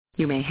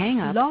You may hang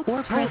up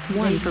or press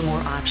 1 for more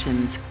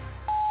options.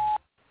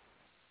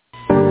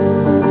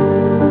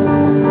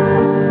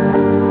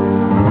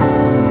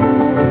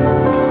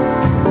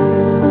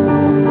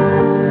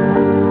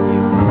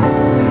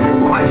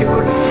 What a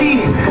good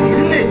scene,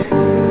 isn't it?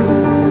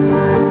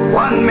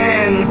 One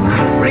man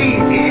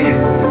crazy,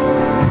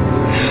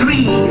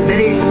 3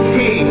 very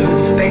sane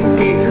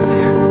spectators.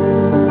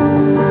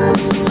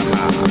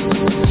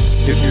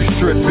 If you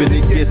stripping to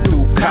get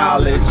through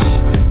college,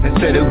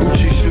 instead of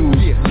Gucci shoes,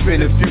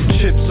 spend a few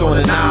chips on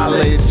the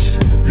knowledge.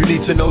 You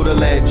need to know the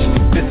ledge.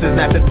 This is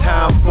not the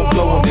time for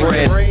blowing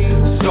bread.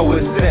 So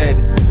it's said.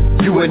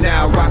 You are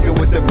now rocking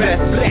with the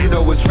best. You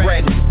know it's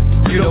red.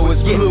 You know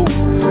it's blue.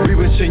 We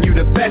wishing you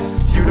the best.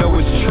 You know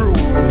it's true.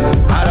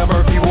 Out of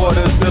murky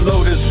waters, the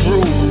lotus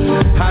grew.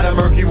 Out of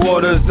murky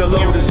waters, the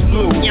lotus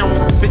flew.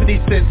 50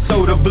 cent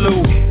soda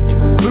blue.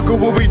 Look at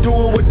what we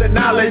doing with the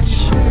knowledge.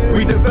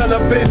 We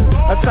developing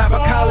a type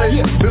of college.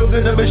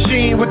 Building a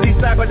machine with these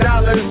type of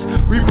dollars.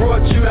 We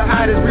brought you the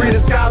hottest breed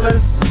of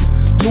scholars.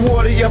 To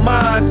water your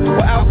mind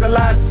with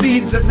alkaline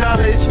seeds of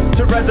knowledge.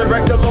 To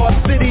resurrect the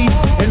lost city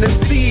in the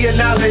sea of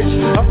knowledge.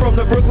 I'm from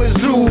the Brooklyn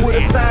Zoo with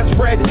a sign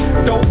spread.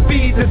 Don't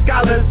feed the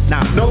scholars,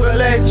 know the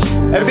ledge.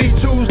 Every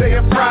Tuesday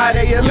and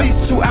Friday, at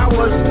least 2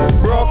 hours.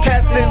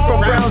 Broadcasting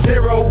from Ground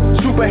Zero,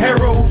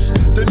 superheroes.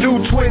 The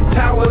new Twin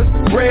Towers,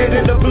 red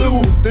and the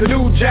blue. The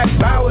new Jack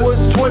Bowers,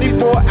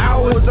 24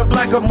 hours of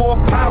black or more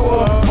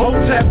power.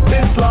 Hotep,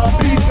 Islam,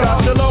 peace,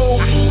 God,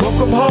 shalom.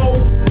 Welcome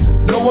home.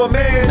 No a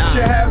man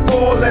should have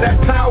all of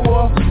that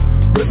power.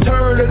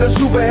 Return to the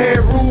superhead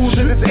rules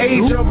in this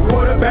age of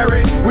water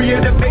bearing. We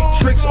in the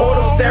matrix,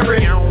 auto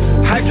staring.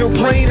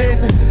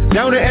 Hydroplaning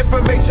down the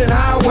information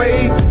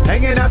highway.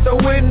 Hanging out the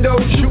window,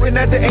 shooting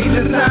at the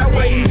angels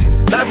sideways.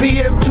 9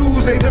 p.m.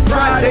 Tuesday to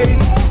Friday.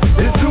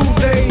 It's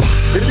Tuesday.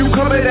 If you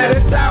coming at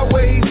it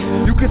sideways,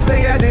 you can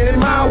say I did it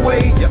my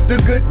way. The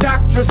good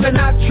Dr.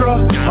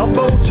 Sinatra, I'm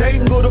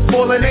Bojangle, the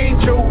fallen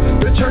angel,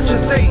 the church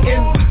of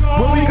Satan.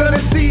 When we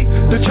gonna see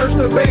the church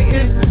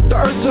debating, the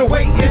earth's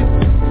awaiting.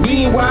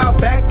 Meanwhile,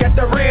 back at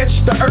the ranch,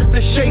 the earth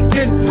is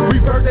shaking. We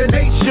birth a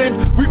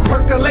nation, we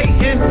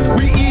percolating.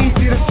 We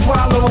easy to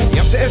swallow.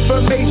 The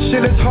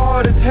information is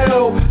hard as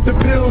hell. The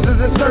pills is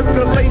in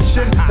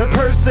circulation.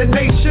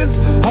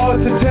 Impersonations,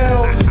 hard to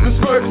tell. The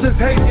Smurfs is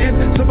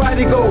hating.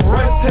 Somebody go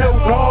run, tell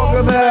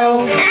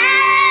Gargamel.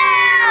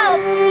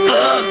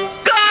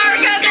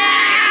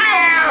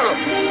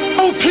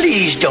 Oh,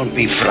 please don't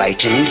be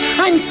frightened.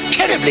 I'm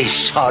terribly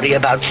sorry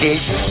about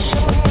this.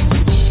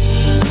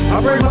 I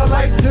bring my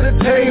life to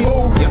the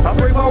table. I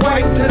bring my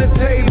right to the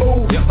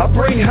table. I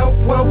bring health,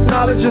 wealth,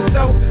 knowledge, and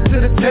self to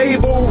the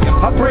table.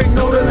 I bring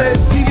know the ledge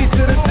TV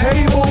to the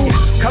table.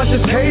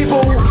 Conscious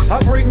table.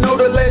 I bring know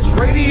the ledge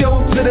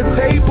radio to the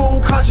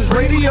table. Conscious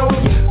radio.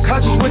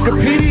 Conscious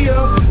Wikipedia.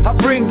 I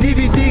bring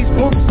DVDs,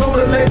 books, know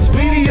the ledge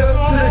media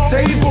to the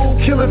table.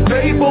 Killing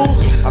fables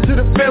to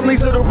the families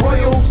of the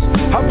royals.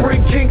 I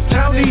bring Kings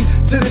County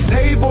to the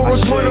table.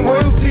 Restore the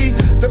royalty.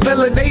 The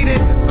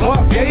melanated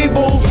Clark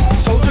Gables.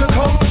 Soldier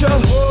culture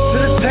to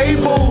the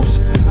tables.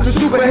 The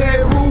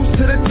superhead rules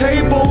to the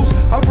tables.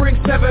 I bring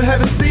 7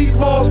 heaven seed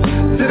balls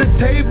to the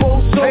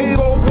table. Soul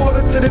gold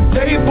water to the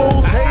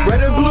table.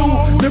 Red and blue,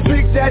 the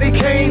Big Daddy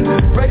came.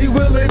 Ready,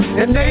 willing,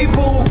 and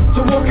able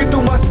to walk it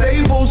through my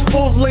stables.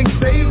 Full-length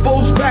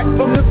stables. Back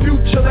from the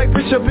future like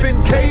Bishop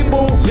and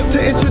Cable. To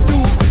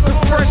introduce the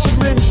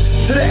freshmen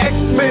to the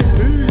X-Men.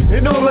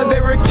 And all of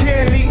their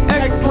candy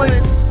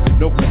excellent.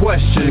 No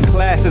question,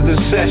 class is in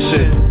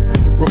session.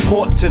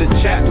 Report to the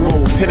chat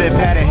room, pen and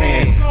pad in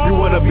hand. You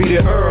wanna beat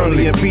it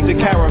early and beat the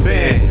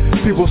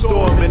caravan. People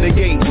storm in the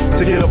gate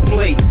to get a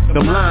plate.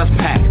 Them lines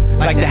packed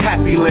like the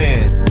Happy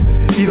Land.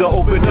 Either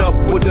open up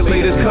with the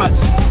latest cuts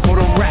or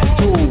them rap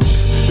tools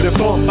that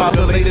bump out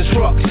the latest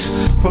trucks.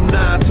 From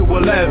 9 to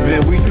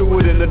 11, we do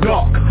it in the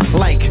dark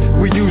like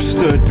we used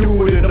to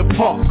do it in the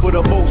park. For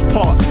the most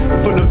part,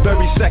 from the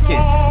very second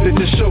that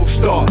the show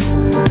starts,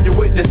 you're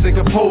witnessing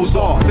a pose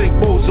off, think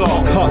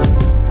Mozart, huh?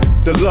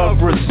 The love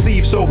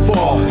received so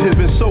far has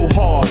been so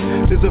hard.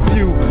 There's a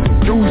few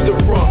dudes to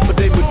front, but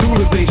they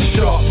medullas, they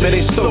sharp, man,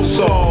 they so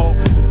soft.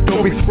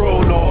 Don't be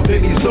thrown off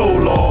any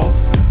Zoloft.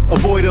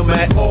 Avoid them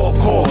at all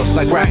costs,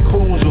 like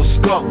raccoons or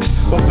skunks.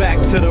 But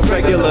back to the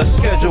regular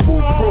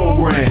scheduled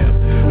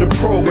program. The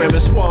program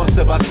is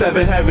sponsored by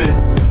 7 Heaven.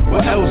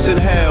 What else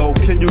in hell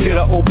can you get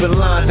an open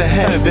line to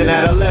heaven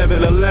at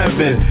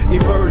 11:11?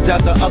 Emerge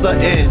at the other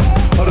end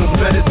of those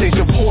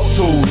meditation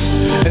portals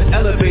and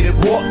elevated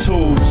walk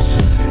tools,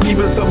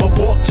 even some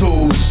abort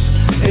tools.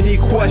 Any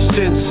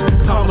questions,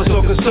 comments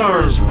or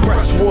concerns,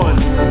 press 1.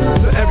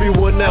 To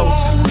everyone else,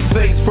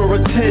 thanks for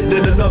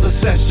attending another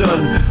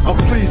session. I'm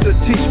pleased to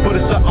teach, but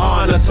it's an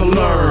honor to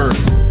learn.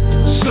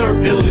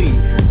 Certainly,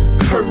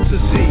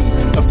 courtesy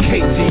of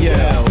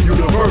KTL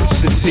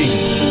University.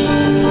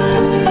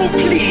 Oh,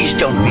 please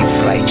don't be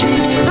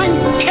frightened.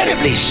 I'm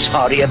terribly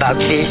sorry about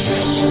this.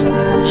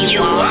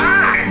 You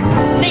are?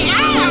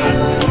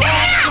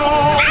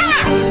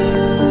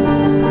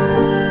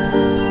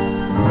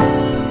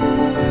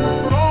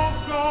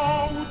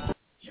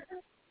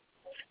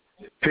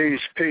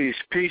 Peace, peace,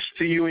 peace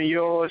to you and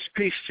yours,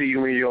 peace to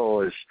you and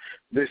yours.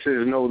 This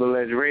is Know the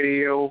Ledge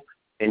Radio,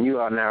 and you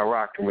are now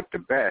rocking with the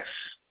best.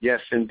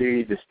 Yes,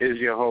 indeed, this is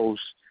your host,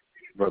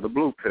 Brother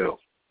Blue Pill.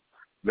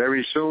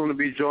 Very soon to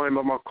be joined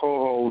by my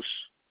co-host,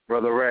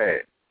 Brother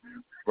Red,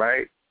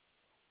 right?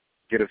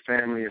 Get a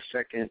family a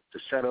second to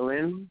settle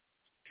in,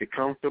 get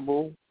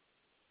comfortable,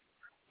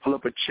 pull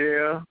up a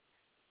chair,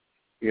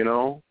 you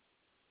know,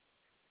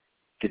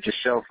 get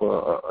yourself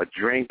a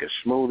drink, a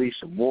smoothie,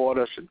 some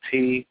water, some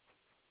tea,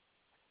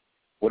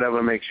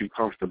 whatever makes you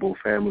comfortable,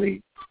 family,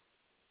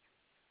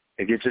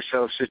 and get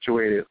yourself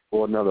situated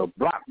for another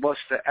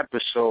blockbuster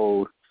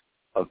episode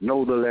of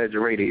Know the Ledge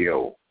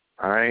Radio,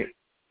 all right?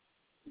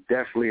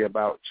 Definitely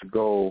about to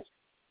go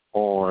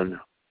on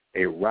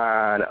a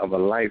ride of a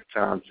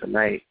lifetime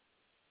tonight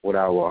with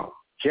our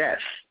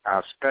guests,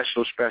 our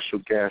special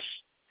guests.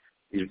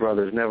 These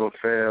brothers never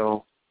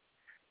fail.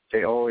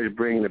 They always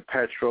bring the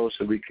petrol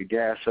so we could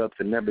gas up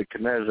to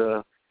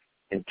Nebuchadnezzar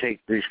and take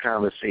these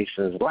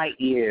conversations light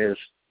years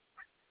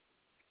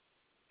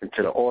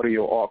into the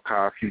audio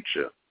archive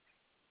future.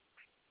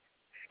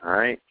 All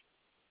right?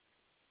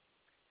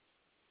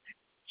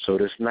 So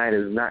this night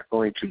is not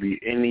going to be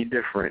any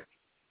different.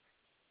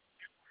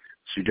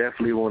 So you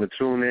definitely want to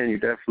tune in. You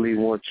definitely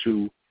want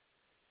to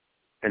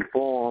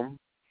inform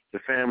the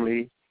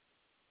family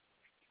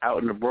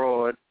out and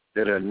abroad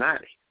that are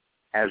not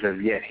as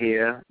of yet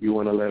here. You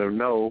want to let them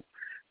know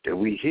that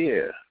we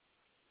here,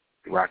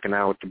 rocking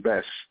out with the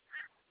best.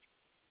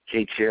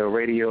 KTL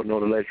Radio, Know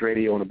the Ledge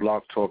Radio on the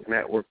Blog Talk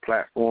Network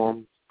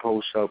platform.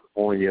 Post up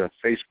on your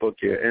Facebook,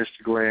 your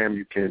Instagram.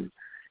 You can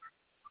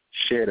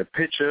share the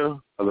picture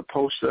of the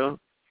poster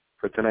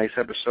for tonight's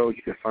episode.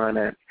 You can find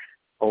that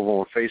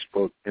over on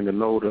Facebook in the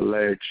Know the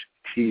Ledge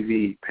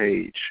TV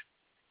page.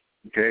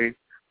 Okay?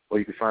 Or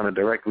you can find it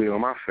directly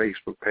on my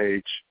Facebook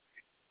page.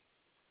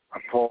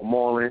 Paul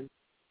Marlin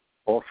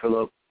or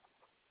Philip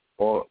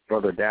or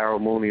Brother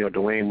Darryl Mooney or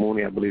Dwayne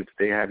Mooney, I believe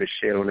they have it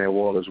shared on their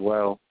wall as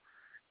well.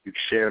 You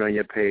can share it on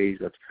your page.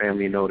 Let the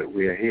family know that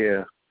we are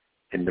here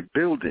in the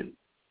building,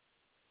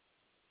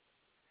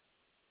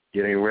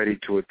 getting ready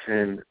to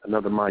attend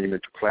another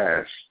monumental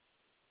class.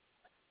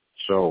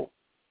 So,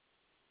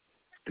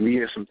 let me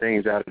get some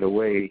things out of the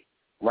way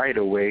right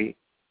away.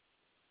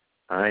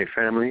 All right,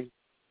 family,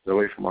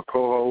 away from my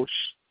co-hosts,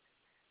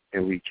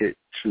 and we get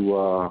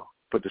to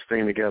put this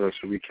thing together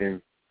so we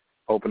can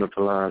open up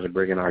the lines and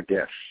bring in our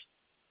guests.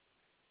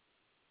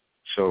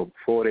 So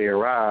before they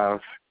arrive,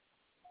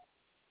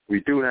 we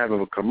do have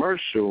a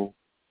commercial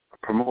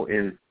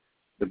promoting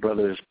the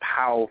brothers'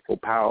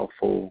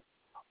 powerful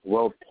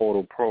wealth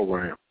portal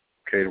program.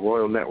 Okay, the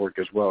Royal Network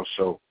as well.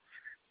 So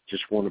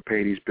just want to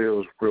pay these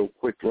bills real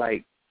quick,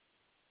 like.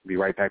 Be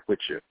right back with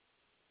you.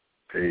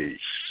 Peace.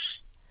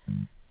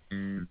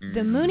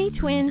 The Mooney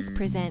Twins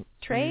present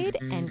Trade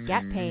and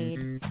Get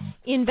Paid.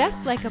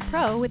 Invest like a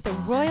pro with the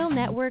Royal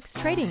Network's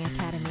Trading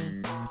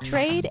Academy.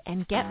 Trade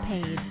and get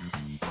paid.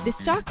 The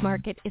stock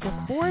market is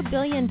a $4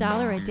 billion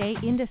a day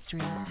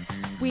industry.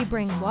 We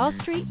bring Wall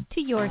Street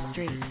to your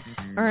street.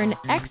 Earn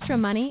extra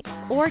money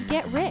or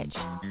get rich.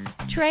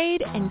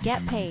 Trade and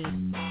get paid.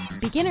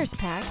 Beginner's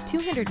Pack,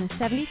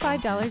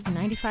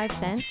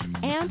 $275.95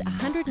 and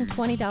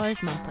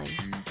 $120 monthly.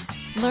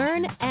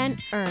 Learn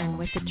and earn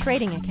with the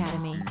Trading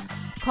Academy.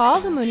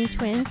 Call the Mooney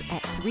Twins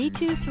at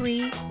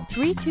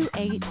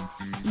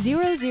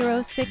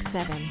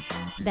 323-328-0067.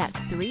 That's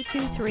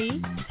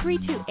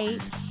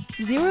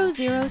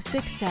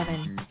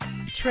 323-328-0067.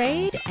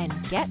 Trade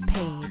and get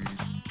paid.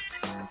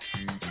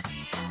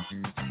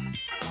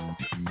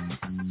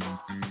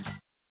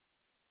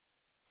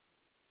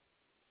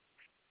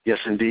 Yes,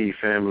 indeed,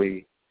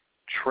 family.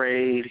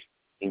 Trade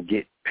and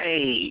get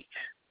paid.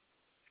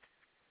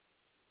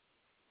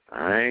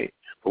 All right?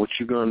 What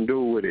you going to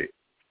do with it?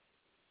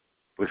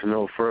 With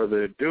no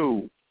further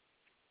ado,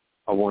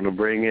 I want to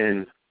bring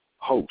in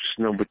host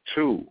number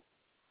 2,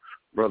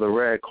 Brother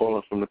Red,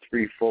 calling from the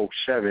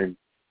 347.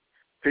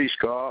 Peace,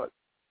 God.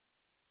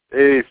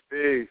 Peace,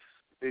 peace.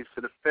 Peace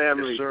to the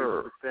family. Yes,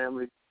 sir. Peace to the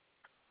family.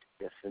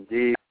 Yes,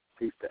 indeed.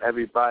 Peace to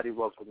everybody.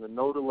 Welcome to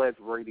Know the Ledge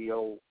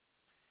Radio.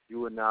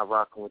 You are now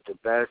rocking with the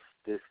best.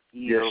 This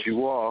year. Yes,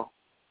 you are.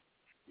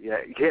 Yeah,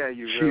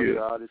 you really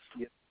are. This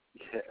year.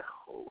 Yeah.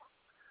 Oh.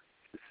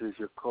 This is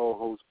your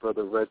co-host,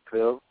 Brother Red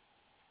Pill,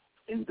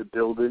 in the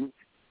building.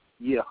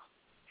 Yeah.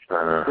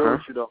 Uh-huh.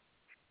 You know.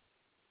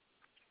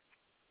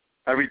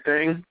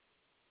 Everything,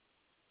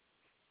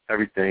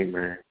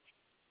 man.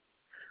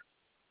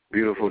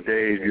 Beautiful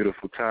days,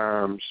 beautiful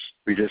times.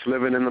 We just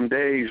living in them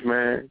days,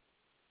 man.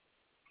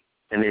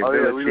 And the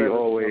ability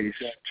always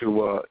to,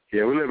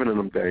 we're living in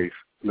them days.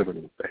 Living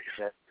in them days.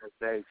 That's the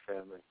days,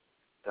 family.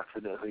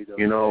 Definitely.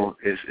 You know,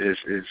 it's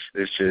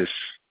just,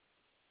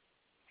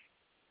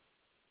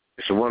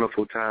 it's a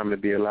wonderful time to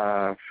be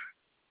alive.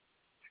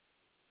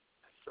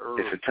 Sure.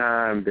 It's a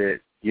time that,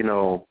 you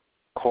know,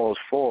 calls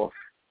forth.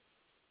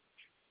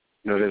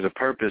 You know, there's a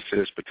purpose to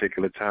this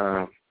particular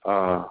time.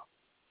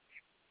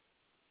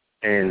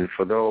 And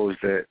for those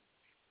that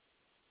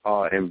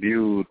are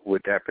imbued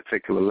with that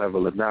particular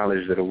level of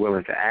knowledge that are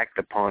willing to act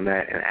upon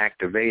that and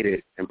activate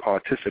it and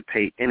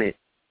participate in it,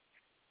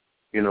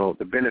 you know,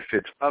 the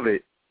benefits of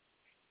it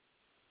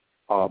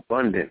are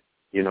abundant.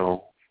 You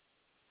know,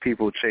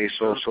 people chase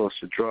all sorts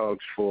of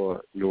drugs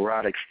for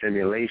neurotic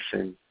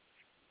stimulation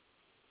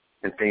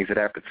and things of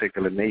that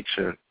particular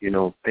nature, you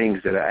know, things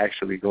that are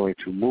actually going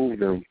to move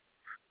them,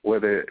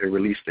 whether it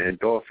release the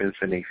endorphins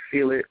and they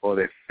feel it, or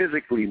they're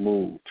physically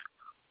moved,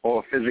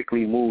 or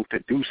physically moved to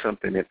do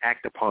something and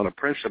act upon a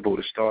principle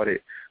to start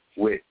it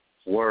with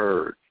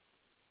word.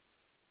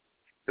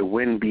 The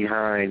wind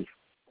behind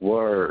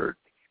word.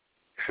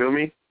 Feel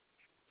me?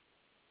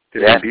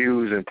 That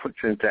imbues and puts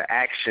into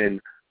action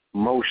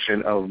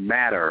motion of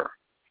matter.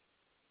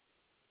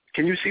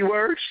 Can you see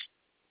words?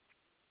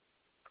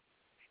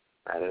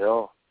 Not at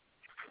all.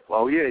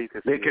 Well, yeah, you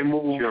can. They can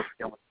move.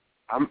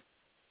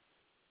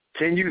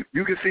 Can you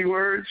can see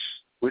words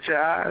with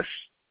your eyes?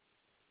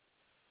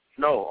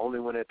 No, only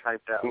when they're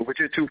typed out. With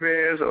your two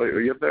pairs or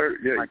your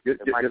third, your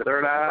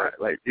third eye?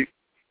 Like,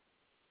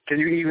 can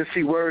you even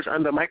see words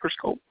under a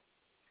microscope?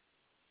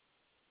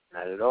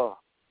 Not at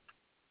all.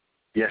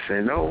 Yes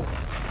and no.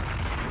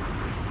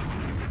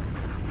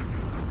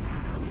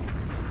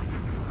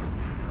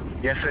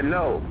 Yes and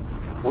no,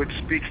 which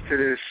speaks to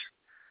this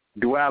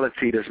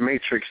duality, this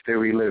matrix that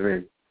we live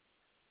in,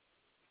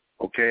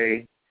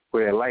 okay,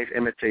 where life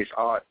imitates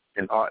art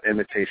and art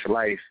imitates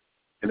life,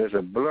 and there's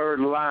a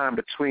blurred line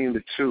between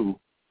the two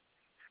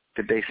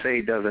that they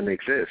say doesn't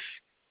exist.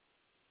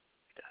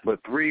 But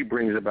 3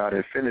 brings about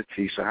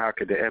infinity, so how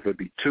could there ever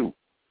be 2?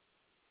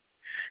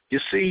 You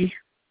see,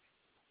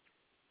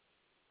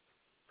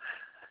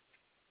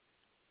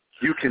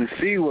 you can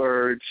see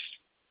words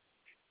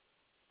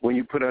when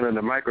you put it under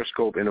the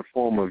microscope in a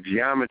form of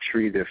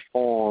geometry that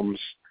forms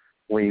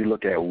when you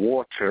look at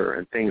water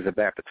and things of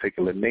that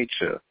particular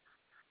nature.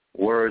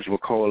 Words will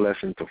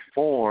coalesce into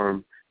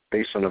form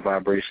based on the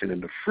vibration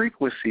and the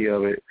frequency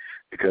of it,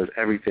 because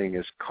everything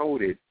is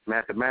coded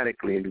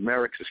mathematically, and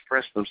numerics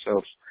express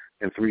themselves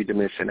in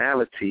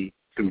 3-dimensionality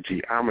through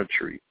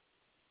geometry,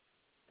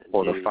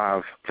 or the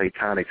 5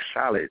 Platonic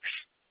solids,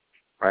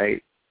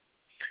 right?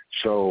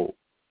 So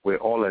with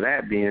all of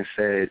that being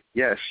said,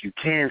 yes, you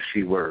can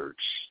see words,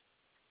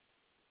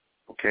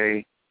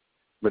 okay?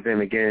 But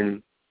then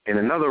again, in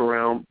another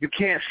realm, you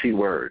can't see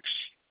words,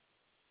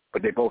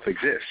 but they both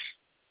exist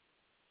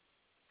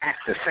at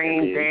the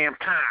same damn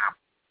time.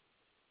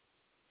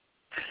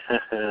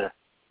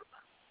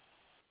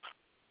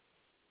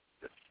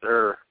 Yes,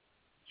 sir.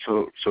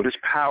 So this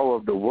power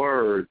of the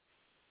word,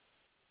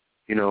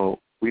 you know,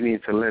 we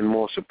need to lend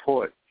more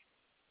support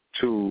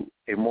to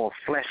a more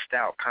fleshed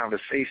out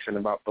conversation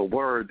about the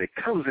word that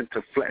comes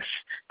into flesh.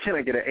 Can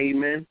I get an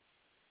amen?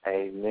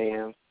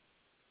 Amen.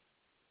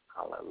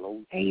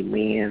 Hallelujah.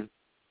 Amen.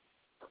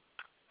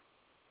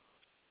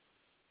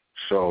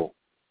 So,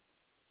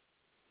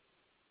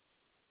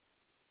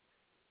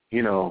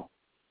 you know,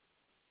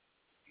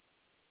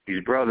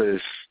 these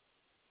brothers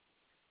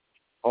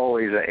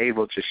always are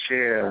able to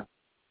share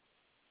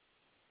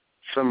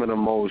some of the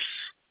most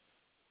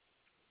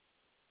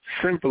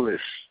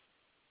simplest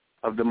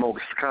of the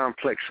most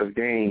complex of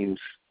games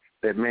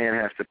that man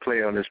has to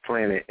play on this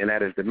planet, and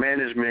that is the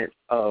management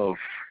of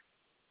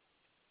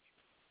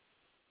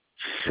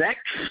sex,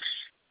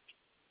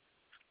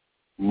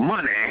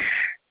 money,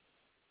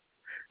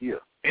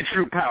 and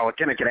true power.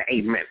 Can I get an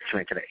amen?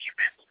 Can I get an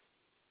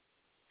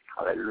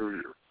amen?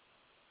 Hallelujah.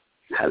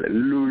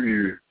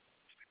 Hallelujah.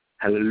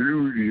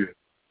 Hallelujah.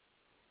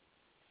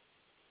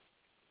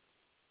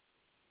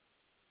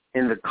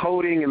 And the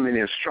coding and the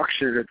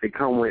instruction that they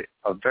come with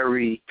are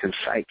very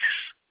concise.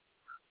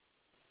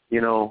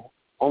 You know,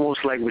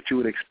 almost like what you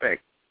would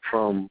expect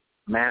from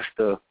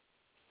master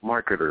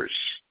marketers,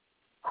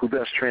 who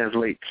thus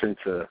translates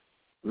into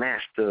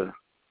master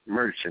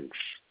merchants.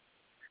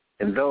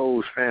 And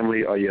those,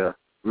 family, are your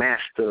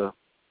master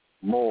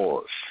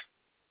Moors.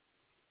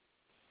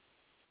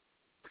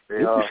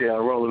 You see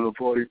I'm rolling the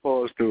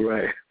 44s too,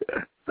 right?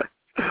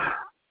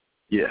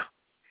 Yeah.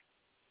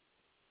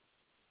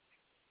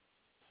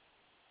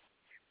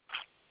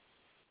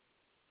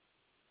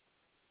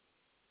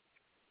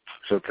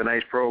 So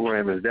tonight's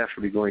program is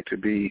definitely going to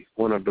be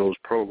one of those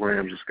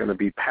programs. It's going to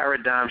be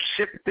paradigm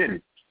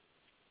shifting.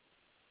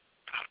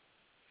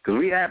 Because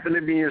we happen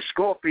to be in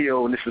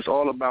Scorpio, and this is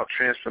all about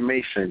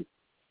transformation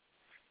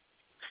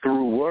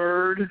through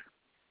word,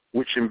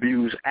 which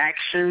imbues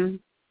action,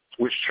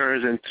 which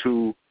turns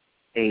into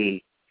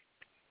a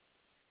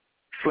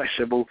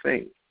fleshable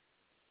thing.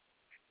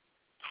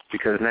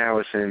 Because now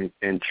it's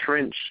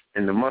entrenched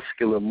in the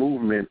muscular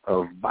movement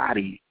of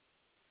body,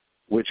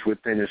 which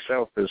within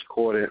itself is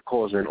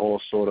causing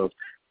all sort of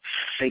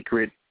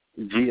sacred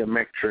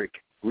geometric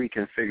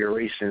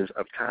reconfigurations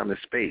of time and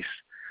space,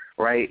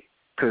 right?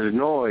 Because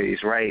noise,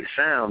 right,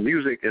 sound,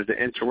 music is the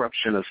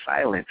interruption of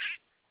silence.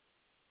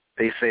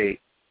 They say,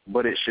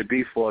 but it should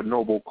be for a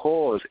noble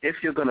cause. If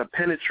you're going to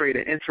penetrate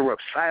and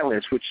interrupt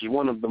silence, which is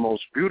one of the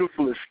most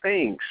beautifulest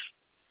things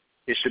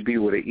it should be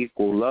with an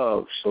equal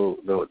love. So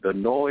the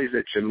noise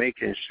that you're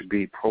making should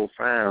be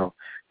profound.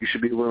 You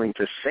should be willing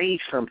to say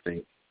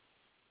something.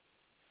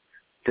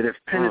 That if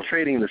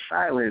penetrating the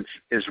silence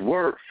is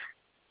worth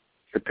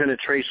the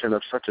penetration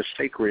of such a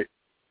sacred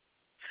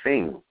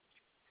thing,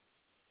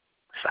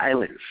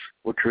 silence,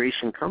 where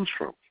creation comes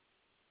from.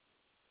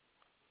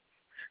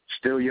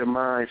 Still your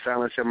mind,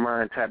 silence your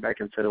mind, tap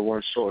back into the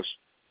one source.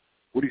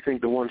 What do you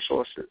think the one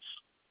source is?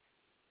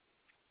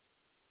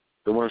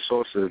 The one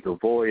source is the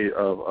void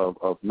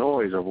of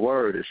noise, of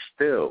word, is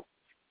still.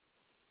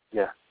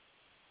 Yeah.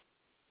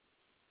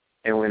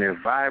 And when it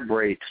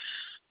vibrates,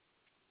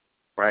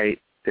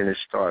 right, then it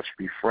starts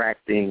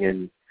refracting,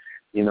 and,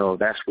 you know,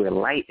 that's where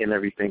light and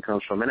everything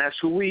comes from. And that's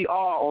who we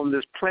are on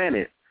this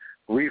planet,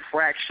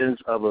 refractions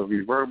of a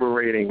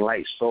reverberating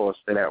light source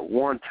that at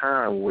one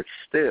time was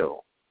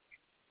still,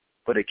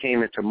 but it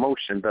came into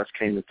motion, thus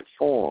came into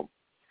form.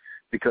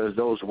 Because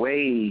those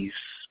waves,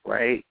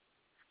 right,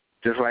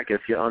 just like if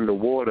you're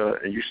underwater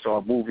and you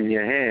start moving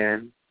your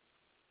hand,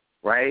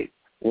 right,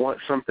 want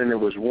something that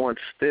was once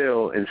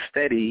still and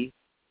steady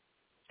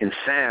and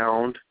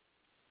sound,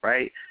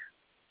 right?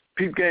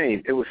 Peep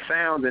game, it was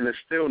sound in the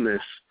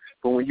stillness,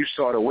 but when you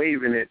started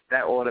waving it,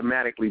 that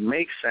automatically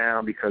makes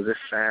sound because it's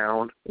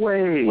sound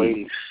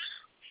waves.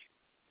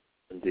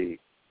 Indeed.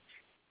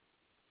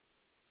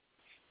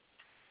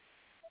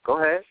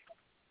 Go ahead.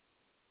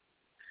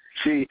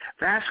 See,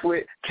 that's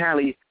what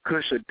Cali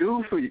could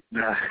do for you.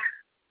 Nah.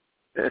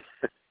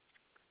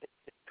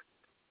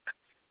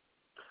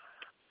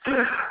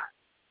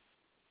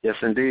 Yes,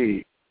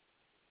 indeed.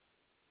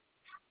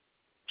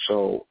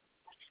 So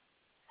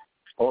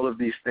all of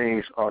these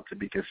things are to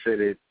be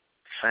considered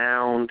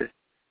sound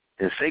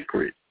and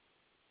sacred.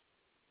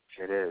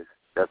 It is.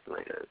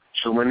 Definitely is.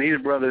 So when these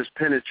brothers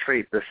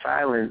penetrate the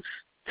silence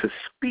to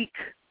speak,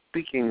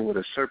 speaking with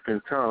a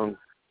serpent tongue,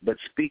 but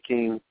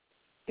speaking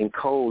in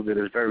code that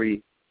is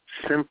very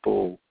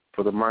simple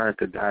for the mind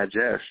to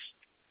digest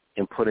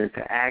and put into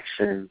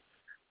action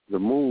the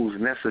moves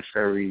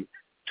necessary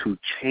to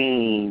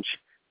change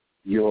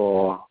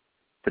your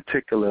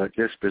particular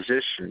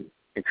disposition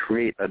and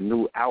create a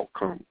new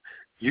outcome.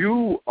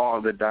 You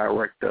are the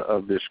director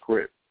of this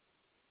script,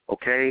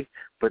 okay?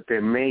 But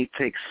there may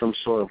take some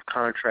sort of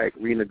contract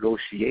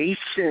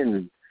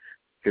renegotiation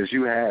because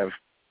you have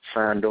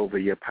signed over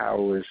your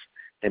powers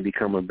and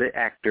become a bit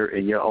actor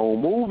in your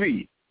own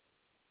movie.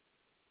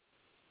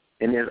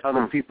 And there's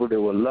other people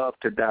that would love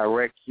to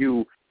direct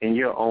you in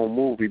your own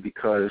movie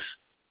because,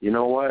 you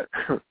know what?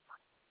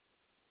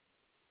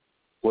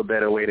 What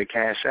better way to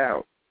cash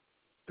out?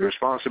 The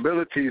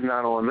responsibility is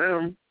not on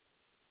them.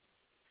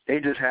 They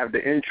just have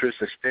the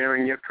interest of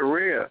steering your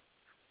career.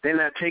 They're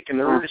not taking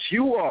the risk.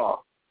 You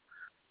are.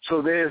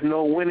 So there's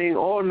no winning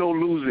or no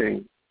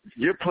losing.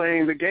 You're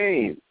playing the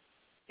game,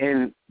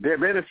 and they're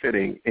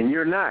benefiting, and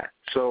you're not.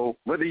 So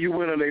whether you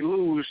win or they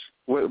lose,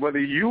 whether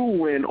you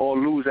win or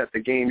lose at the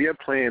game you're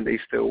playing, they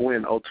still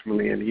win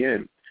ultimately in the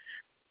end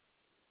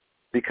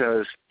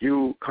because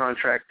you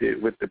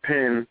contracted with the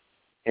pen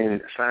and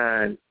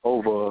signed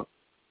over,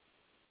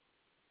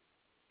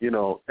 you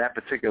know, that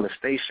particular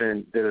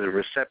station that is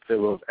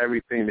receptive of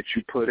everything that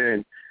you put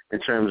in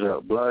terms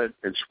of blood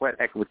and sweat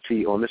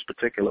equity on this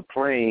particular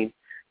plane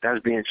that's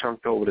being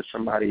chunked over to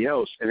somebody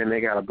else, and then they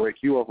got to break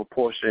you off a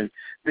portion.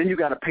 Then you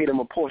got to pay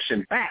them a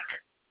portion back.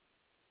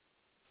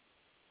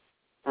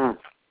 And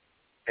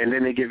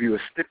then they give you a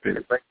stipend.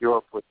 They break you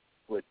up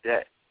with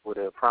debt, with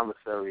a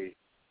promissory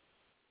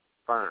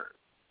firm.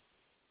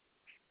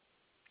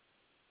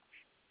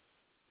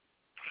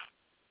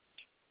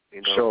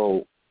 You know?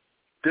 So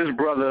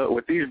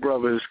what these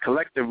brothers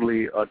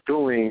collectively are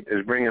doing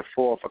is bringing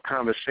forth a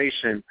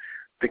conversation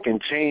that can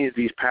change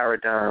these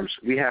paradigms.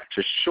 We have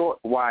to short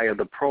wire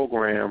the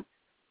program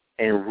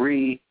and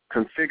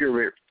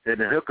reconfigure it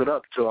and hook it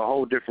up to a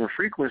whole different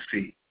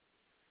frequency.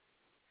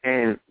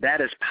 And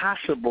that is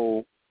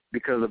possible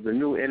because of the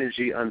new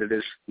energy under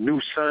this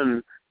new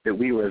sun that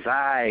we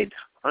reside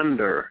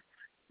under.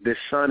 This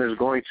sun is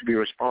going to be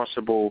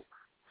responsible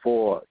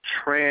for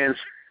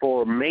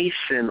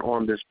transformation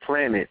on this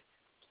planet,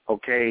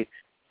 okay,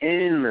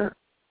 in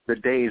the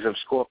days of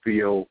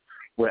Scorpio,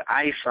 with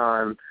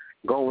Ison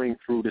going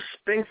through the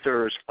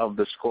sphincters of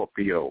the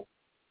Scorpio.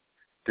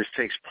 This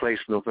takes place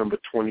November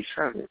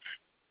 27th.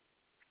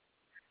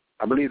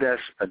 I believe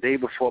that's a day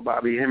before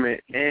Bobby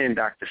Hemmett and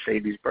Dr.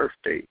 Sabi's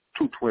birthday.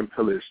 Two twin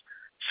pillars.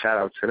 Shout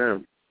out to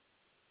them.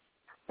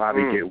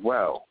 Bobby, get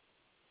well.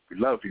 We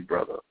love you,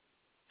 brother.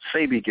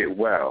 Sabi, get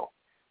well.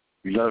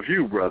 We love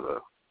you, brother.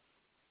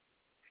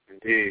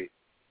 Indeed.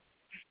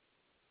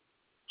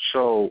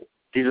 So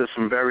these are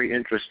some very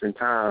interesting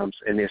times,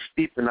 and they're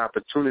steep in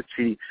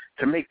opportunity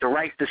to make the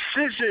right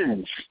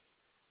decisions.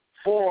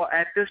 For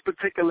at this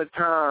particular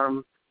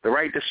time, the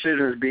right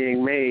decisions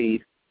being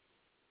made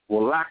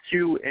will lock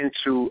you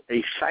into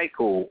a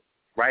cycle,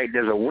 right?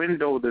 There's a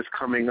window that's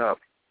coming up.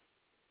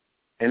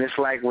 And it's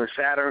like when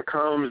Saturn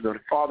comes, the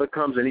father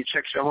comes and he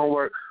checks your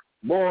homework.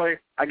 Boy,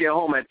 I get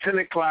home at 10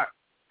 o'clock.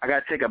 I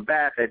got to take a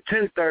bath at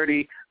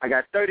 10:30. I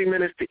got 30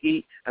 minutes to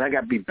eat, and I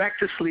got to be back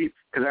to sleep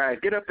because I got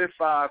to get up at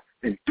 5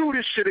 and do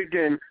this shit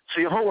again,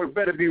 so your homework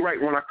better be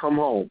right when I come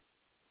home.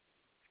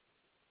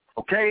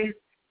 Okay?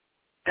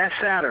 That's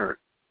Saturn.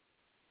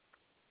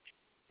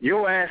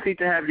 Your ass need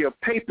to have your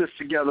papers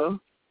together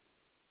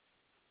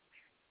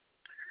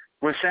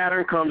when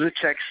Saturn comes and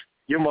checks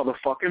your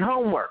motherfucking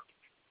homework.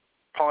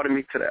 Pardon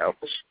me to the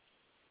elders.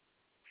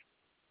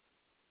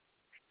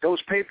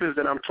 Those papers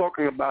that I'm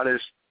talking about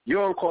is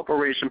your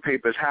incorporation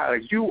papers, how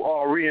you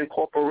are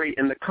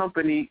reincorporating the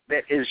company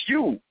that is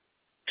you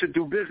to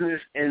do business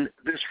in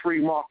this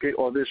free market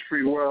or this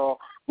free world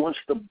once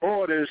the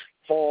borders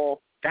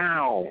fall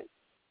down.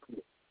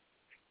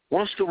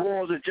 Once the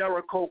walls of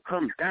Jericho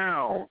come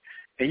down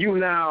and you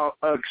now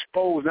are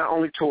exposed not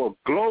only to a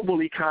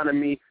global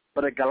economy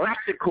but a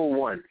galactical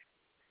one,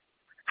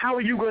 how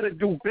are you going to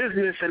do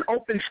business in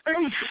open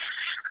space?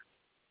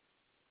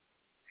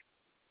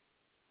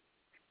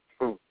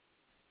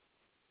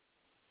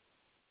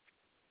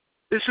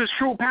 This is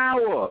true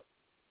power.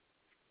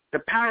 The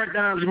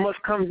paradigms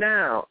must come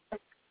down.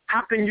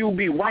 How can you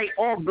be white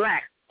or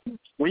black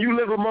when you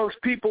live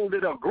amongst people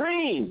that are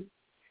green?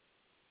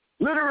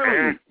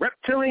 Literally,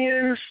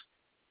 reptilians,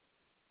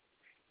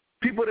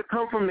 people that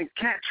come from the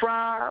cat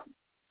tribe,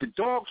 the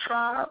dog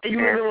tribe, and you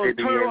live on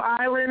Turtle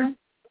Island,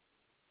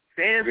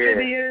 the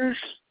amphibians.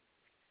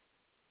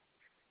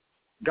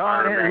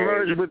 God has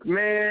merged with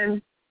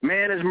man.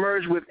 Man has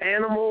merged with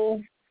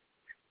animal.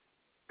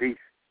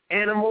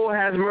 Animal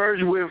has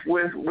merged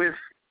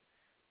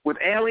with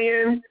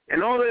alien,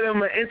 and all of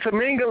them are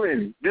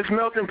intermingling. This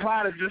melting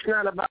pot is just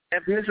not about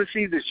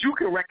ethnicities that you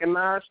can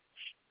recognize.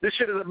 This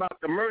shit is about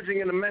the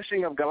merging and the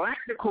meshing of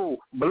galactical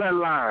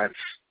bloodlines.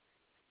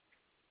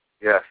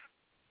 Yes.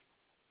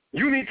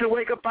 You need to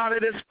wake up out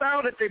of this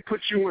spell that they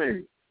put you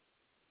in.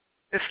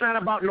 It's not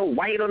about no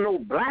white or no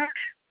black.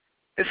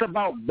 It's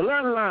about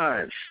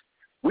bloodlines.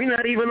 We're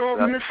not even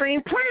on the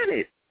same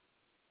planet.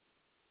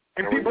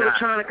 And people are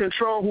trying to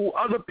control who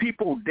other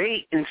people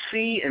date and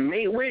see and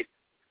mate with.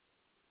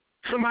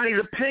 Somebody's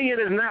opinion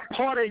is not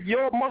part of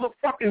your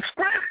motherfucking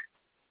script.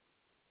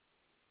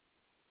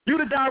 You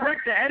the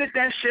director, edit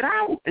that shit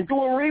out and do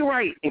a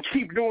rewrite and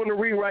keep doing the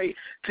rewrite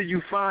till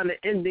you find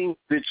the ending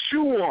that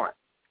you want.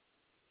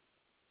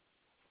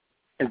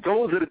 And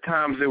those are the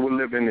times that we're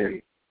living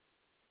in.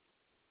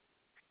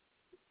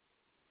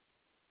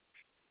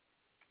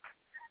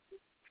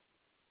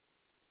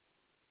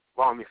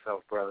 Calm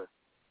yourself, brother.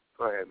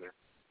 Go ahead, man.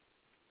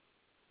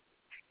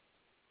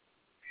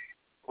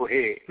 Go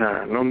ahead.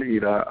 Nah, no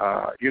need.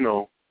 I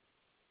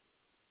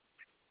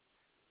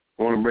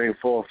want to bring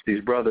forth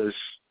these brothers.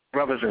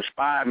 Brothers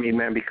inspire me,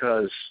 man,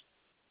 because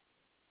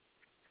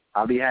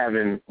I'll be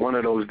having one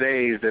of those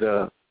days that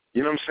are,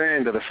 you know what I'm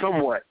saying, that are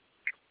somewhat.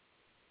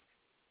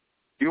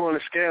 You on the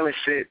scale and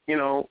shit,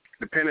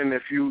 depending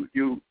if you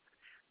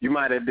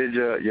might have did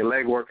your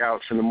leg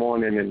workouts in the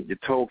morning and your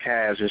toe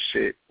calves and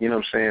shit, you know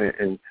what I'm saying,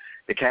 and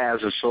the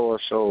calves are sore,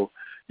 so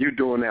you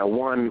doing that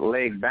one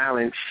leg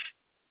balance,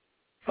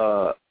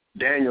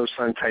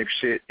 Danielson type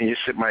shit, and your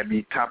shit might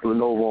be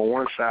toppling over on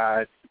one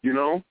side,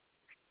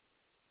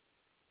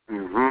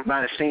 Mm-hmm.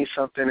 Might have seen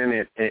something in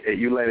it,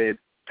 you let it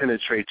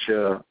penetrate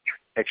your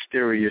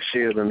exterior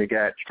shield and it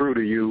got through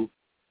to you,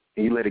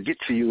 and you let it get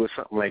to you or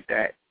something like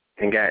that,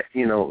 and got,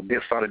 they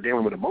started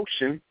dealing with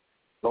emotion,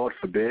 Lord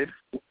forbid.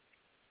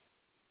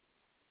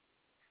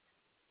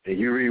 And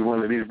you read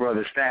one of these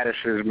brothers'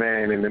 statuses,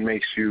 man, and it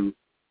makes you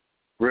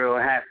real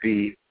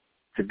happy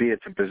to be at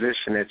the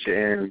position that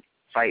you're in,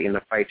 fighting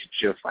the fight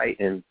that you're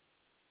fighting,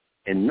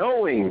 and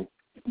knowing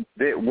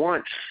that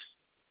once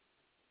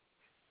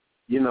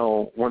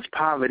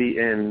poverty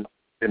ends,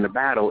 then the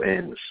battle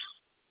ends.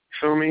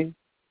 Feel me?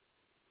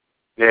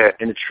 Yeah.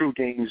 And the true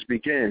games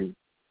begin.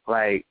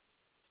 Like,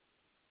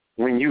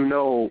 when you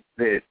know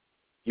that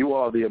you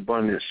are the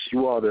abundance,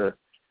 you are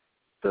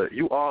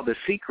the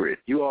secret,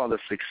 you are the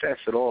success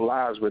that all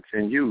lies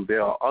within you.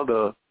 There are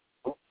other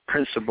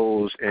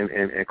principles and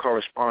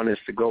correspondence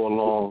to go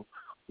along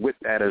with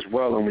that as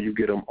well. And when you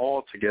get them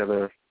all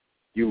together,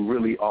 you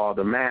really are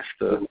the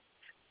master.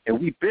 And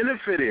we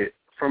benefited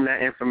from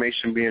that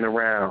information being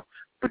around.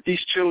 But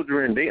these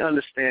children, they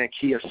understand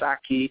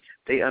Kiyosaki,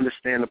 they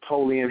understand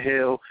Napoleon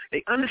Hill,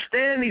 they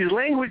understand these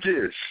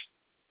languages.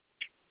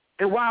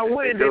 And why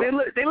wouldn't they?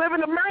 They live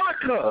in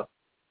America.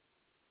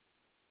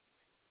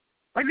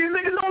 Like, these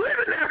niggas don't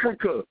live in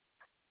Africa.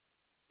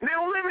 They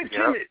don't live in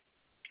Kemet.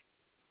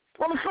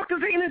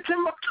 Motherfuckers ain't in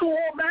Timbuktu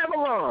or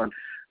Babylon.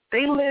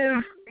 They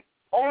live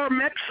or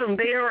Mexum.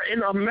 They are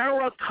in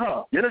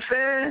America. You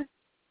understand?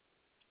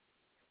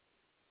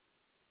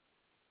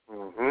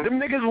 Mm-hmm. Them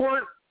niggas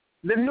want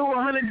the new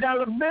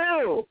 $100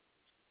 bill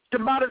to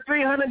buy the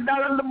 $300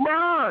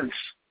 LeBrons.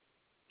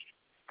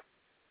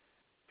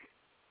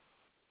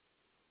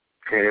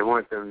 Okay, they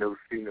want them new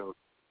females.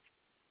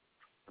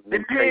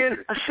 They're paying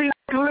a seat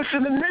to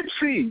listen to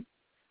Nipsey.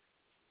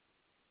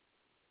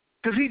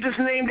 Because he just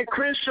named it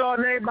Crenshaw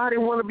and everybody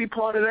want to be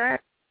part of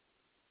that.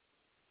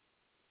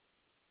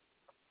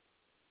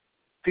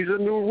 These are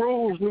new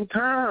rules, new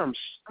times.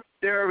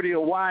 They're already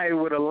wired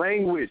with a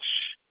language.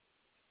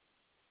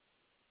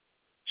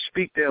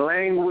 Speak their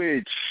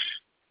language.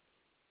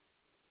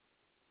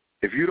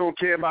 If you don't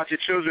care about your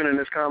children and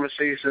this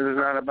conversation is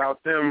not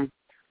about them,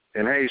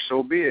 then hey,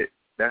 so be it.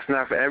 That's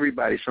not for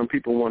everybody. Some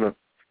people want to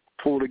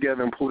pull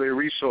together and pull their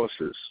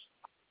resources.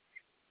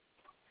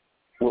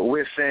 What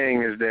we're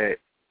saying is that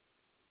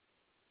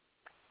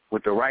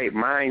with the right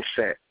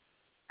mindset,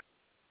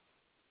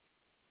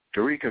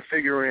 the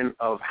reconfiguring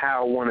of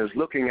how one is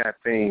looking at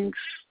things,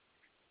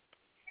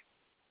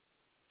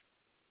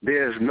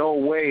 there's no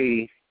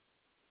way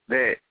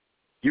that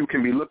you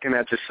can be looking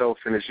at yourself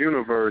in this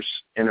universe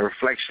in a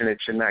reflection that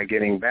you're not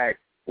getting back,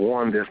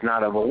 one that's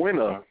not of a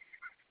winner,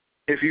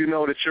 if you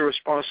know that you're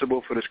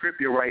responsible for the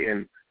script you're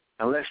writing,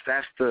 unless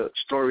that's the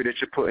story that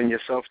you're putting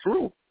yourself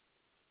through.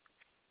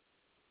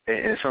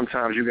 And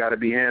sometimes you got to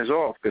be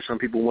hands-off because some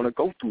people want to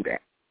go through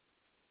that.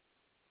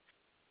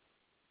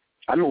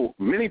 I know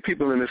many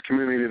people in this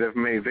community that have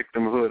made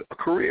victimhood a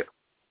career.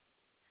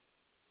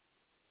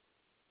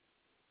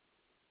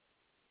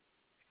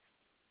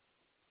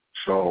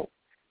 So,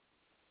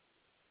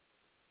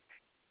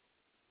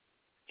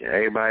 yeah,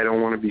 everybody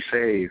don't want to be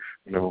saved,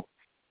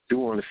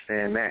 do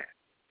understand that.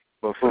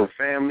 But for the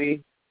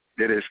family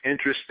that is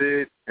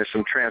interested in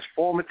some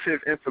transformative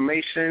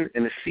information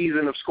in the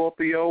season of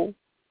Scorpio,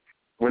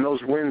 when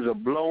those winds are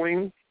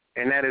blowing,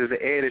 and that is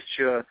the air that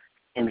you're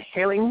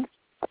inhaling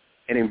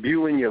and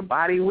imbuing your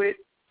body with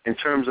in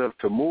terms of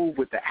to move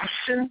with the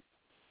action,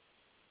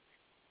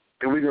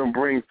 then we're going to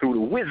bring through the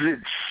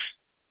wizards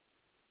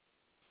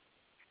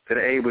that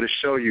are able to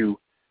show you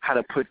how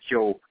to put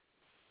your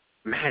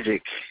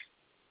magic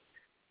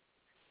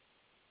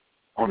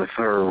on the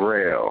third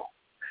rail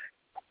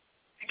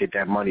and get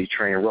that money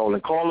train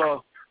rolling.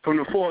 Caller from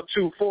the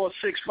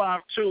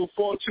 424-652,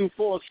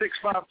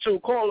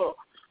 424-652. Caller,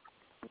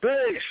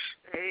 base.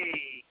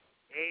 Hey,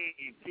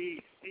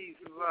 peace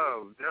and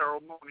love.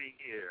 Daryl Mooney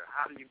here.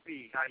 How do you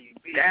be?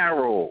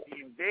 Daryl.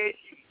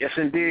 Yes,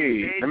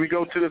 indeed. Let me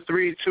go to the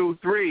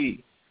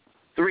 323.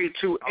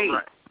 328.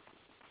 Right.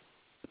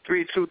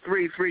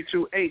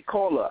 323-328.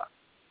 Caller.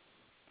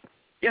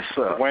 Yes,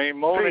 sir. Wayne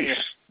Mooney.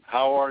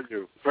 How are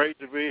you? Great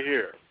to be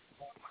here.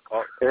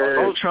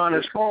 I'm trying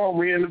to spawn.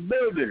 We in the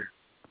building.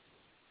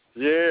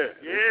 Yeah.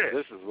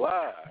 This is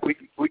live. We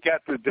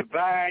got the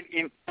divine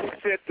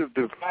set of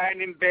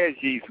divine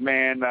veggies,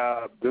 man.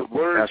 The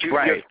words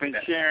you've just been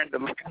sharing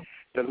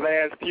the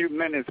last few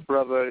minutes,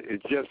 brother,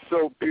 is just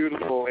so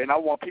beautiful. And I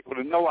want people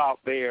to know out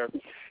there,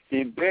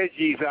 in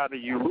veggies out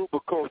of Yoruba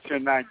culture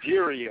in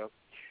Nigeria,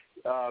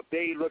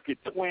 they look at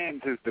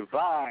twins as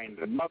divine.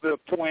 The mother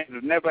of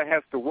twins never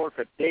has to work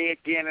a day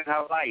again in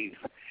her life.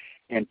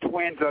 And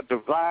twins are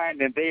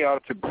divine, and they are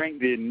to bring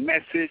the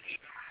message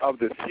of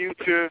the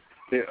future,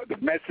 the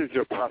message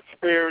of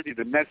prosperity,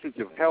 the message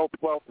of health,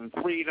 wealth, and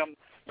freedom.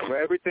 So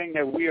everything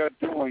that we are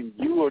doing,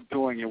 you are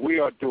doing, and we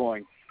are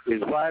doing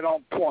is right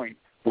on point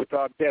with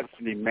our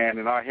destiny, man,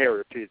 and our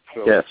heritage.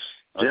 So, yes.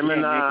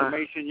 Gemini, the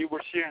information you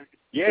were sharing.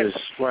 Yes. Is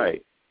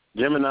right.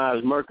 Gemini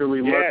is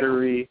Mercury. Yes.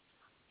 Mercury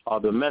are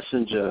the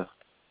messenger.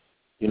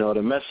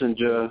 The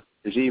messenger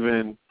is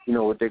even,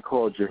 what they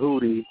call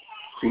Jehudi,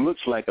 who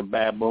looks like a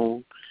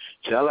baboon.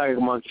 See, I like a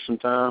monkey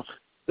sometimes.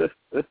 But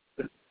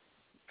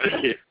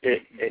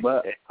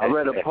I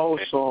read a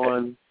post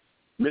on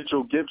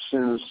Mitchell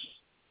Gibson's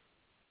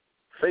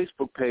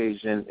Facebook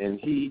page, and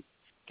he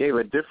gave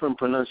a different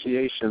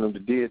pronunciation of the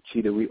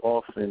deity that we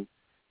often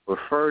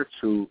refer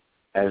to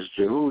as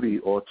Jehudi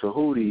or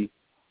Tahuti,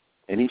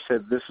 and he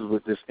said this is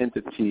what this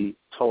entity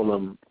told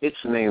him its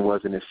name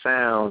was, and it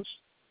sounds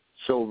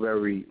so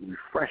very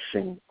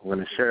refreshing. I'm going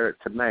to share it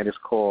tonight. It's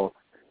called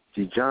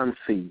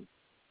G.A.M.E.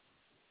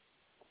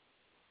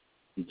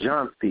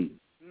 G.A.M.E.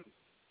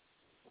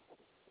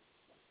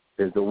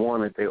 is the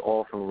one that they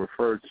often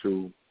refer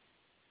to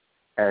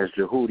as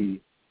Jehudi,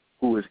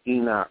 who is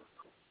Enoch,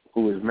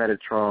 who is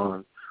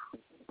Metatron,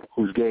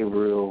 who's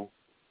Gabriel,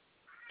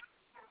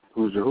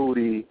 who's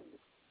Jehudi,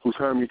 who's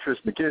Hermes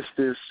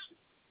Trismegistus,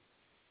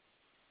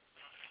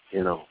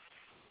 who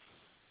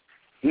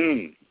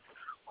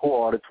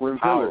are the twin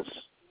pillars.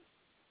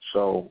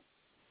 So,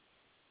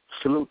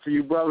 salute to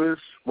you, brothers.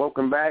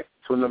 Welcome back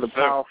to another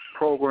powerful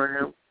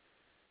program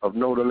of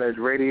Know the Ledge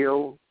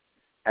Radio.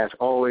 As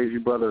always, you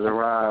brothers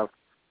arrive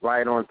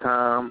right on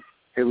time.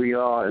 Here we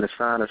are in the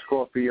sign of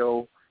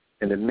Scorpio,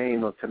 and the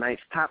name of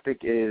tonight's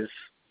topic is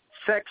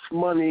sex,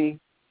 money,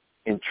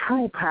 and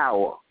true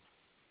power.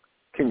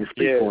 Can you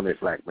speak on it,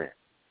 black man?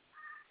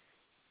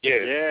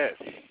 Yes.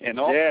 And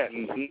all,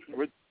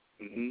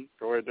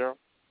 Go ahead, Daryl.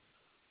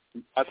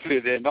 I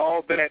said that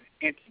all that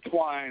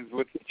intertwines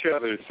with each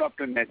other is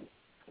something that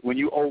when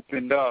you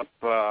opened up,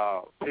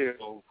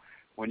 Phil,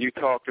 when you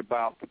talked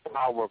about the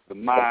power of the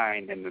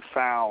mind and the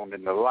sound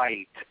and the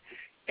light,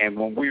 and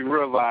when we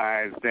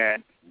realize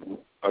that,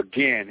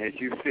 again, as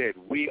you said,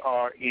 we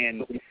are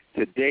in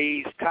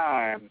today's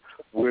time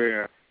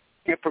where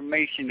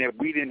information that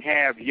we didn't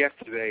have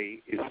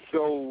yesterday is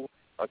so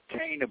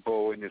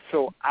attainable and is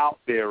so out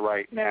there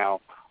right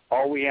now.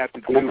 All we have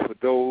to do for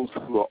those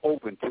who are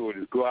open to it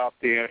is go out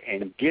there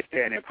and get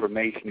that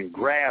information and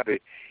grab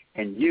it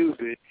and use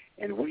it.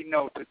 And we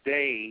know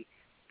today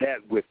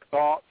that with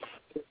thoughts,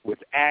 with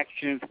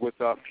actions,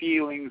 with our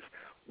feelings,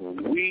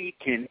 we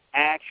can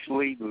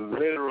actually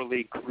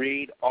literally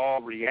create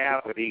our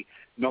reality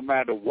no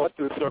matter what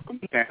the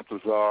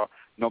circumstances are,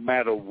 no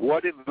matter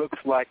what it looks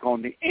like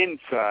on the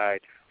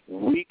inside.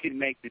 We can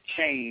make the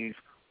change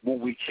when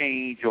we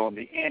change on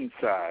the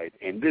inside.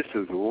 And this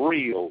is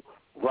real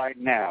right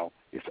now.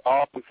 It's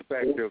our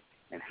perspective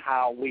and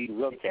how we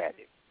look at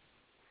it.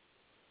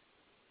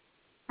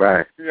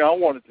 Right. Yeah, I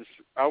wanted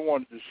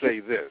to say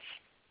this,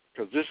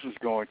 because this is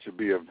going to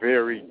be a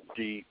very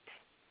deep,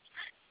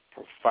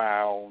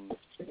 profound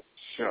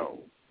show,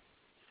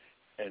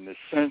 in the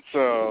sense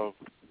of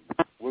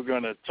we're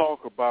going to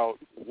talk about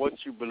what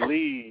you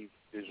believe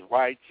is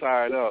right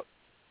side up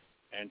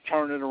and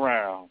turn it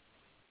around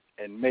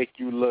and make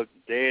you look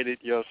dead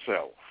at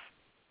yourself.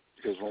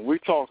 Because when we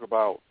talk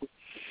about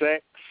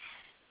sex,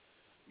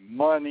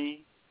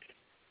 money,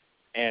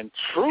 and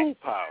true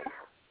power,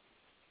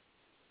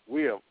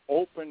 we have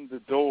opened the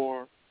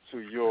door to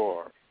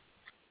your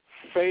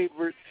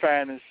favorite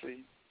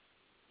fantasy,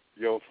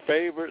 your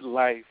favorite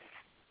life,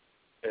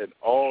 and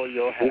all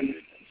your happiness.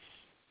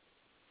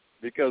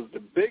 Because the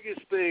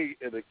biggest thing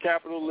in the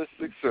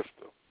capitalistic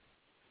system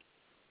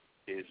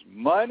is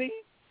money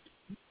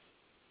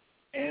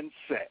and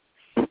sex.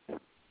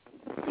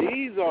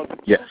 These are the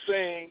two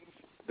things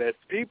that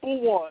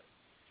people want.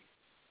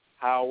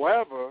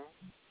 However,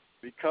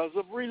 because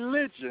of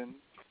religion,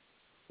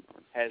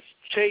 has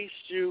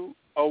chased you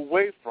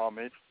away from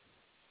it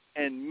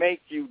and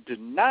make you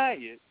deny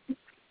it.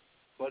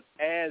 But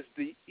as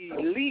the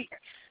elite,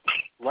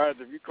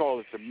 rather you call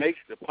it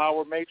the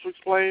power matrix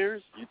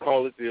players, you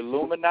call it the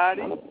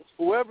Illuminati,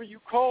 whoever you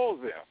call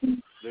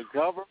them, the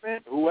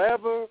government,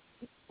 whoever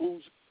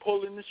who's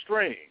pulling the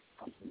string,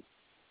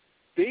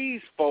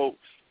 these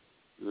folks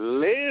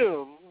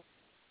live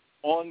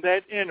on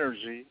that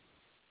energy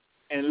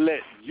and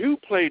let you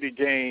play the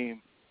game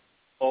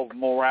of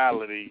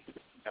morality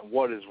and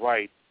what is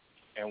right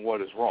and what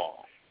is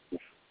wrong.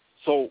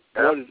 So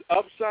what is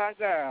upside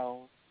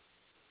down,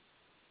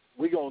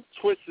 we're going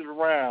to twist it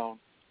around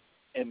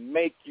and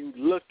make you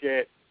look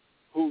at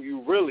who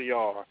you really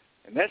are.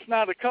 And that's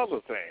not a color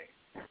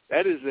thing.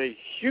 That is a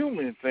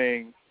human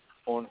thing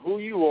on who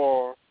you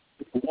are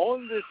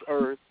on this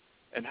earth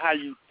and how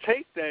you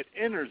take that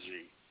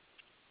energy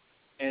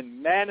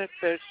and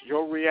manifest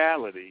your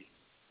reality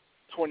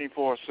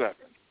 24/7.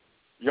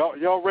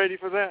 Y'all ready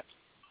for that?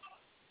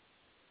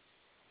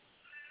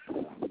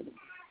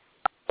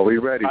 Are we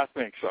ready? I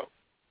think so.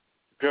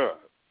 Good.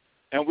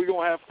 And we're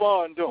going to have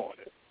fun doing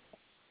it.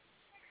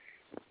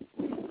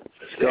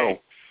 Go.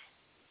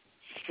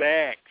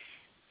 Sex.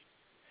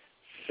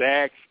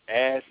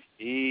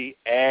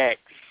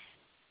 S-E-X.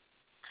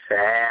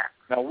 Sex.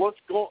 Now, what's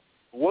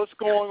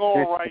going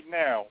on right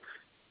now?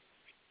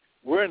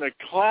 We're in a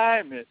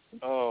climate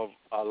of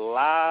a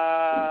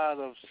lot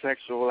of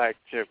sexual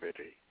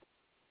activity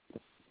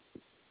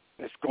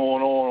that's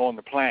going on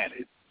the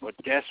planet. But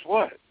guess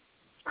what?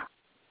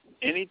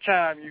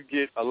 Anytime you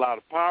get a lot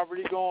of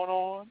poverty going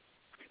on,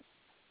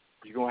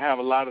 you're going to have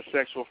a lot of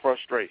sexual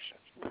frustration.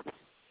 Yes,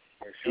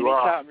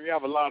 Anytime you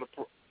have a lot of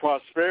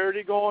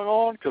prosperity going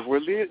on, because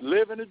we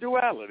live in a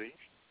duality,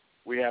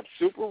 we have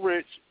super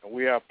rich and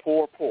we have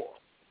poor.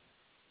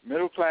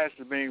 Middle class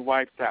is being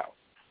wiped out.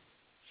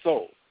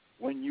 So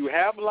when you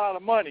have a lot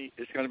of money,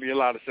 it's going to be a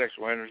lot of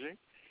sexual energy.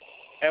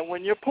 And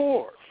when you're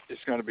poor,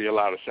 it's going to be a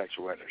lot of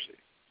sexual energy.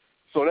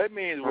 So that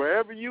means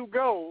wherever you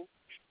go,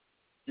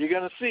 you're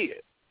going to see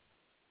it.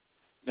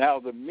 Now,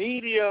 the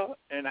media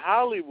in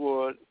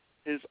Hollywood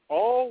has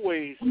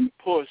always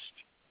pushed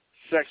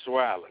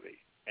sexuality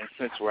and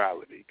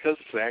sensuality because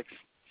sex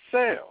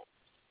sells.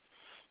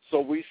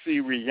 So we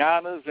see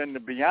Rihanna's and the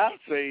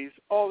Beyoncé's.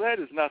 Oh, that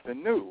is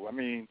nothing new. I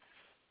mean,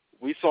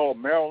 we saw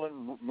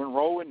Marilyn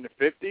Monroe in the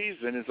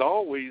 50s, and there's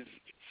always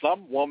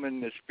some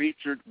woman that's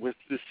featured with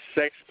this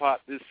sex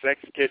pot, this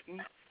sex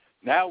kitten.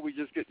 Now we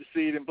just get to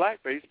see it in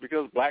blackface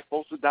because black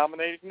folks are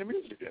dominating the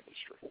music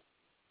industry.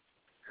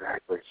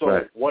 Exactly. So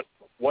right.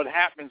 what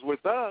happens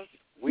with us,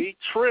 we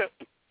trip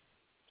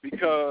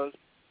because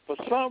for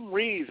some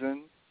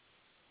reason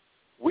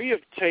we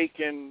have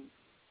taken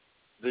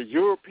the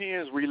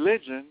Europeans'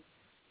 religion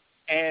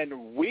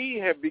and we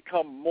have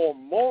become more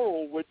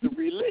moral with the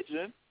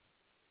religion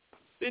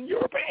than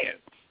Europeans.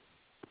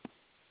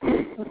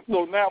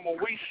 So now when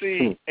we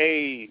see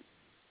a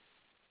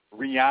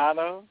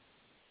Rihanna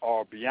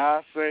or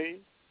Beyonce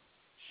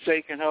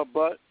shaking her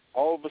butt,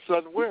 all of a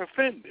sudden we're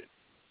offended.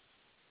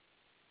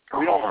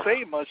 We don't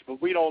say much,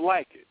 but we don't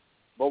like it.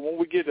 But when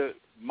we get a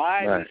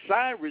Miley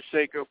Cyrus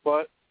shake her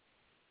butt,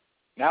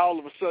 now all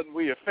of a sudden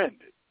we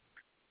offended.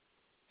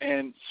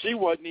 And she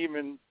wasn't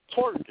even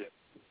twerking.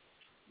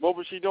 What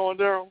was she doing,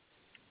 Daryl?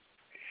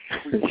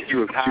 She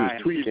was high.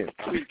 She was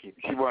tweaking.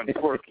 She wasn't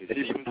twerking.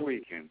 She was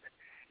tweaking.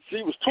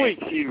 She was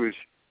tweaking.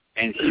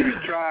 And she was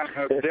trying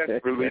her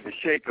desperately to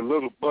shake a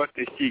little butt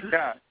that she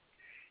got.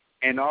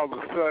 and all of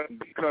a sudden,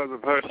 because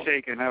of her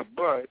shaking her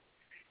butt,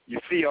 you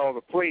see all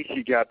the plays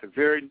she got. The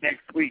very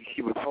next week,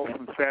 she was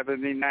hosting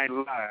Saturday Night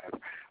Live.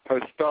 Her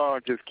star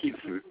just keeps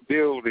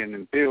building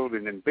and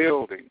building and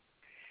building.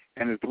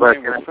 And as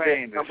Dwayne was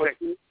saying,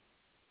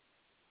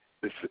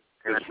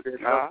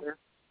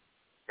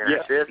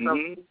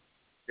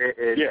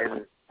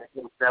 And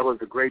that was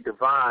the great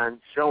divine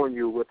showing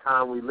you what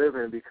time we live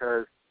in,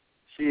 because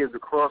she is the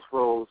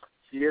crossroads.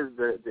 She is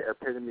the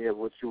epitome of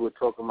what you were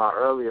talking about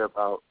earlier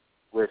about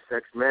where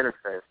sex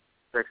manifests.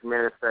 Sex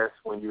manifests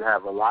when you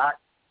have a lot,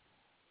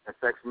 and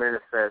sex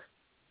manifests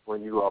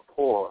when you are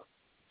poor.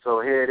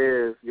 So here it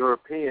is,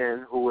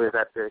 European, who is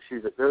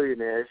she's a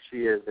billionaire.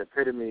 She is the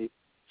epitome.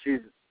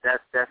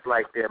 That's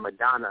like their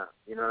Madonna.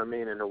 You know what I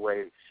mean? In a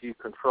way, she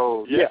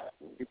controls. Yeah.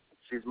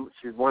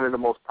 She's one of the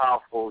most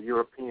powerful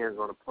Europeans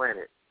on the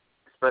planet,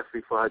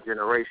 especially for her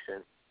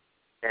generation.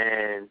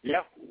 And she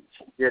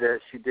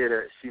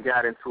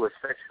got into a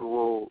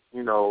sexual,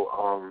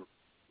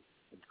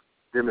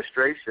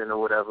 demonstration or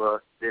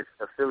whatever that's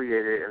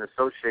affiliated and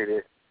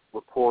associated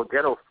with poor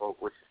ghetto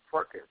folk, which is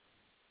twerking,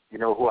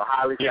 who are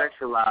highly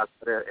sexualized,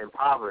 but they're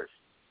impoverished.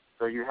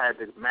 So you had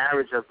the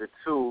marriage of the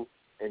two,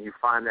 and you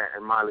find that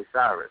in Miley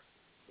Cyrus.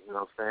 You know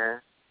what I'm saying?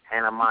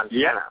 Hannah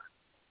Montana.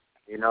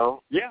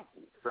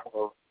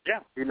 So,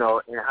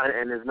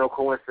 and there's no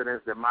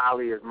coincidence that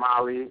Molly is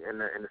Molly,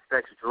 and the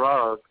sex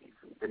drug,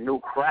 the new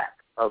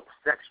crack of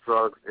sex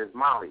drugs is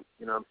Molly.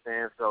 You know what I'm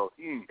saying? So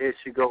here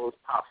she goes,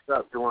 pops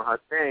up, doing her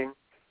thing,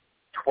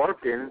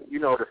 twerking,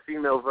 the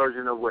female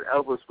version of what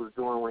Elvis was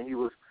doing when he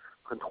was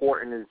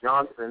contorting his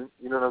Johnson,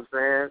 you know what I'm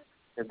saying?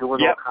 And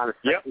doing all kind of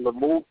sexual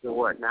moves and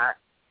whatnot.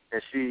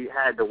 And she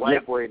had the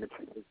white boy in the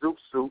zoot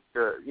suit,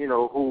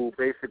 who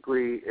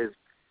basically is,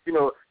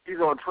 he's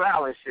on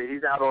trial and shit.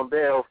 He's out on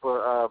bail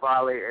for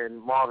violating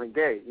Marvin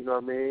Gaye, you know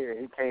what I mean? And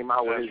he came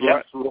out with his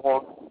zoot suit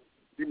on,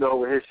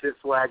 with his shit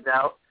swagged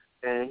out.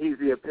 And he's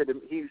the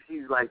epitome.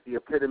 He's like the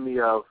epitome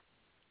of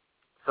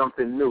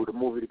something new. The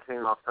movie that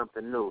came out,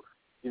 something new.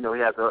 He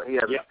has a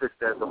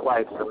sister as a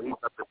wife, so he's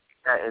up to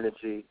that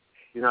energy.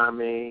 You know what I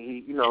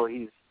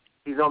mean?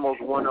 He's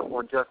almost one up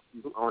on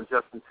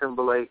Justin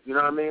Timberlake. You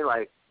know what I mean?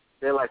 Like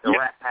they're like a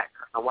Rat Pack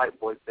kind of white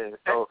boy thing.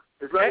 So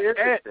it's very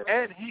interesting.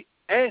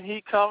 And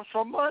he comes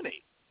from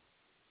money.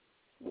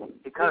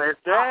 Because his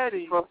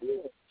daddy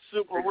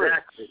super rich.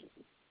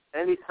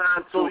 And he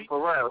signed to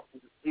Pharrell.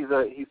 He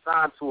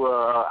signed to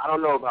I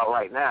don't know about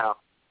right now,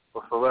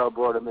 but Pharrell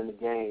brought him in the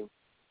game.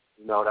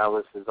 That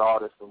was his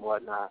artist and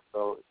whatnot.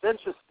 So it's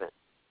interesting.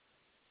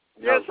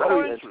 It's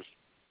so interesting.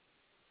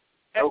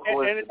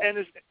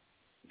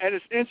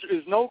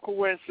 It's no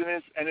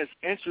coincidence, and it's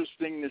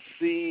interesting to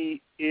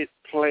see it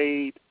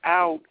played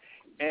out,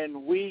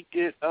 and we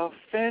get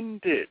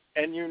offended.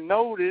 And you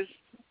notice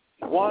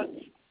once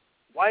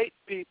white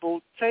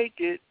people take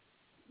it,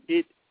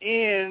 it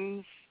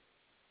ends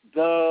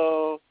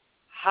the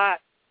hot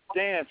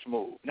dance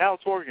move. Now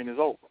twerking is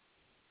over.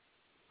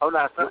 Oh,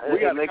 no,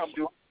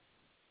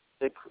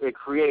 it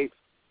creates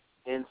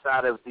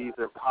inside of these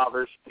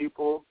impoverished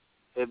people,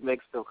 it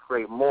makes them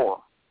create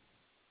more.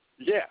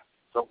 Yeah.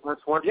 So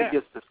once it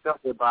gets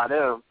discovered by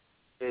them,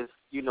 it's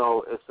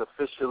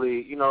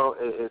officially,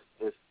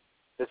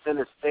 it's in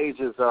the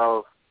stages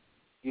of,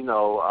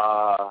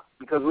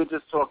 because we're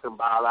just talking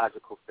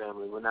biological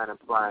family. We're not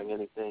implying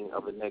anything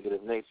of a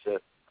negative nature.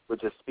 We're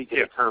just speaking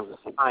in terms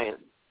of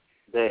science.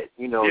 That,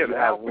 you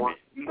have one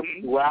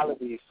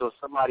duality, so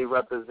somebody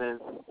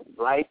represents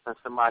life and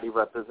somebody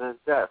represents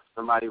death.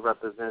 Somebody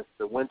represents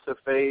the winter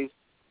phase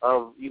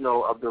of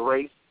the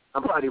race.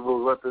 Somebody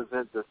will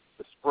represent the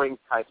spring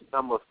type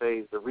summer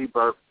phase, the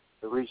rebirth,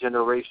 the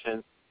regeneration.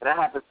 And that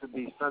happens to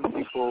be some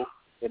people,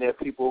 and there are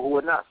people who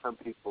are not some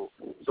people.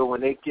 So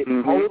when they get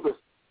older,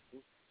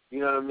 you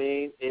know what I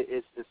mean?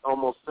 It's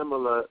almost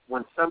similar.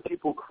 When some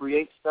people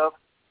create stuff,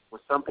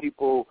 when some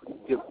people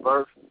give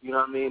birth, you know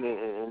what I mean,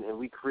 and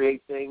we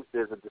create things,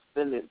 there's a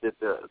descendant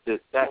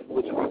that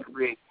which we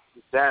create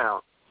is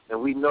down,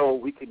 and we know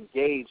we can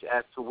gauge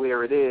as to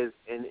where it is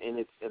in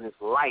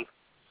its life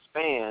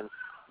span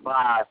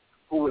by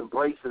who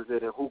embraces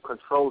it and who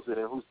controls it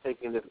and who's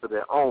taking it for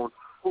their own,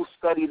 who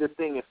studied the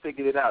thing and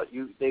figured it out.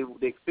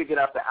 They figured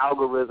out the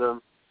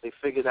algorithm, they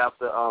figured out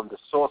the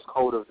source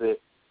code of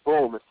it.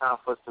 Boom! It's time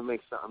for us to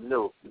make something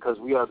new because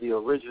we are the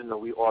original,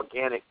 we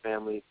organic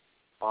family.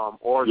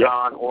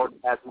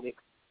 Orgasmic,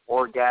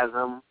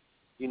 orgasm,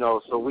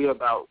 so we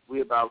about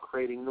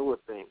creating newer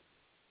things,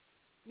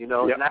 and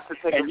that's to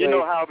take and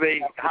how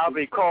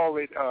they call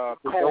it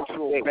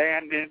cultural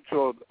abandonance,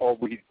 or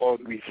we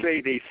say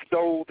they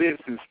stole this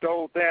and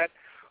stole that.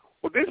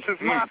 Well, this is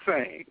my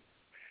thing.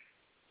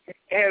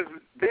 As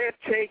they're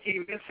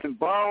taking this and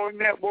borrowing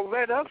that, well,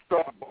 let us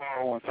start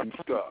borrowing some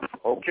stuff,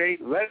 okay?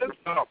 Let us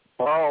start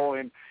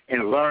borrowing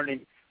and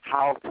learning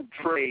how to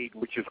trade,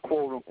 which is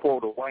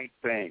quote-unquote a white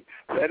thing.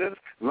 Let us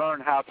learn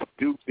how to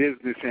do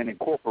business and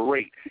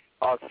incorporate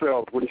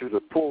ourselves, which is a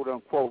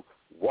quote-unquote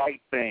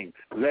white thing.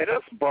 Let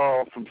us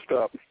borrow some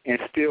stuff and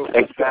steal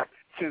some stuff.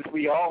 Since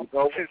we all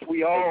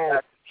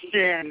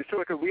sharing it,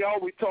 because we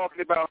always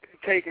talking about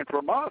taking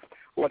from us.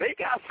 Well, they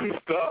got some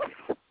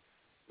stuff.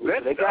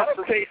 Let's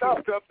take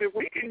some stuff that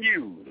we can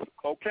use,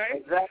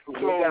 okay? Exactly.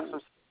 So, they got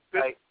some,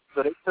 right?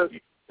 So they took,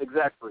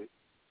 exactly.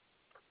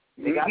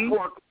 They got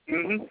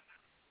twerking.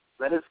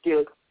 Let us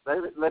get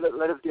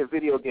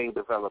video game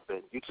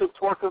developing. You took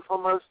twerking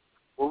from us,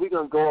 well, we're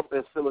going to go up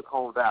in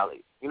Silicon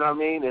Valley. You know what I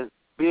mean? And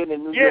being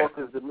in New York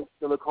is the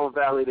Silicon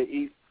Valley, the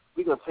East,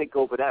 we're going to take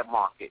over that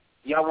market.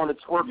 Y'all want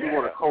to twerk, we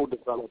want to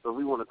co-develop it.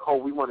 We want to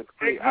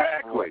create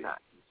and whatnot.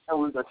 And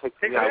we're going to take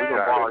we're going to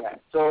borrow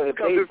that. So if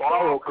they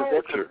borrow, because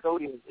they're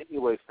custodians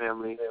anyway,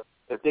 family,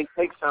 if they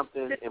take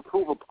something,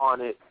 improve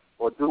upon it,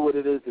 or do what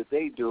it is that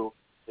they do,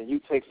 then you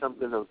take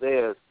something of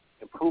theirs,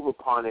 improve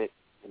upon it,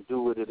 and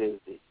do what it is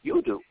that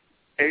you do.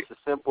 It's a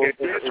simple thing.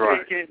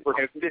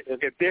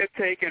 If they're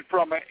taking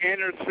from an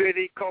inner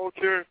city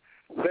culture,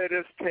 let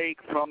us take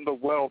from the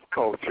wealth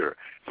culture.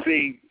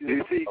 See,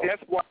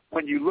 that's why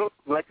when you look,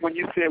 like when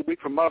you said we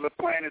from other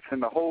planets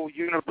and the whole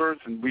universe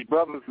and we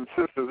brothers and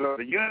sisters of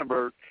the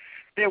universe,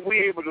 then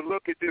we're able to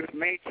look at this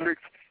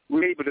matrix,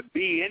 we're able to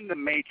be in the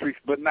matrix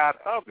but not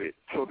of it.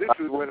 So this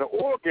is where the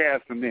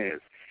orgasm is.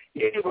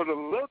 You're able to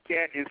look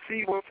at and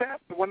see what's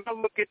happening. When I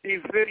look at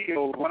these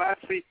videos, when I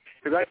see,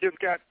 because I just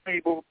got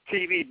cable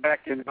TV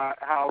back in my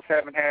house,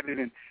 haven't had it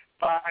in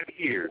 5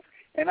 years.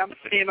 And I'm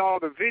seeing all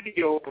the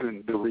videos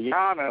and the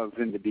Rihannas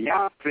and the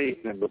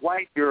Beyoncés and the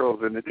white girls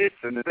and the this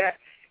and the that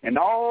and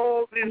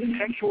all this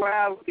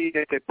sexuality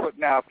that they're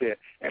putting out there.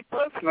 And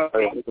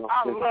personally,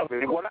 I love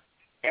it. And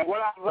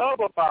what I love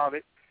about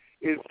it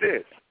is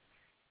this.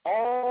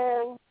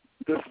 All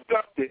the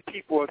stuff that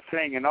people are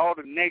saying and all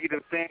the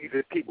negative things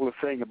that people are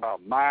saying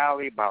about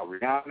Miley, about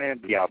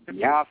Rihanna, about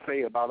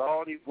Beyonce, about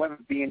all these women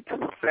being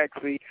too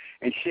sexy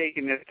and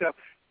shaking their stuff,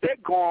 they're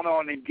going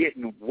on and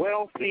getting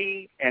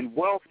wealthy and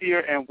wealthier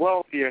and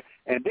wealthier,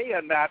 and they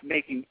are not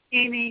making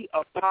any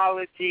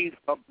apologies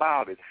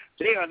about it.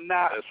 They are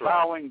not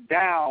bowing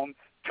down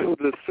to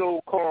the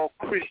so-called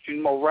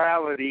Christian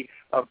morality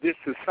of this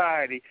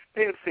society.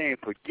 They're saying,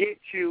 forget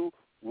you,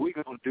 we're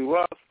going to do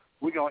us,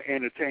 we're going to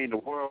entertain the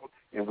world,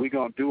 and we're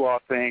going to do our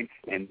thing,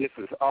 and this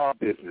is our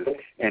business.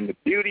 And the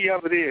beauty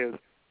of it is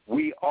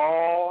we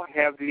all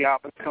have the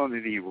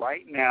opportunity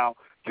right now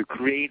to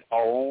create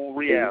our own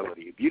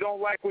reality. If you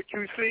don't like what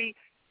you see,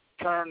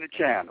 turn the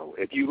channel.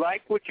 If you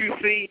like what you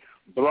see,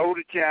 blow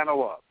the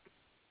channel up.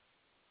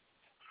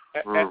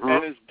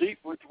 And it's deep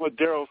with what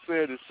Daryl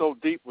said. It's so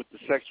deep with the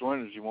sexual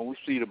energy. When we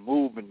see the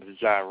movement, the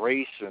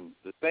gyration,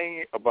 the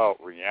thing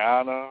about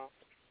Rihanna,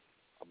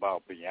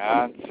 about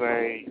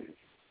Beyonce,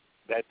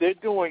 that they're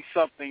doing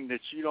something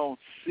that you don't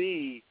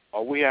see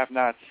or we have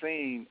not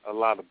seen a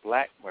lot of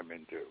black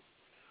women do.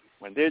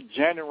 When they're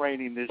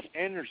generating this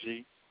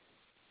energy,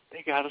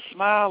 they got a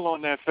smile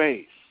on their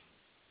face.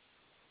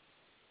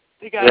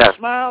 They got a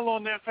smile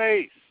on their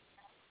face.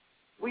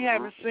 We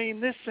haven't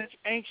seen this since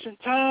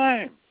ancient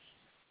times.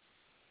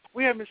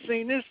 We haven't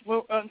seen this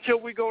until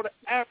we go to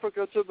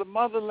Africa, to the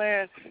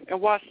motherland, and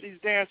watch these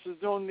dancers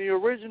doing the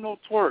original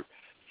twerk.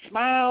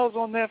 Smiles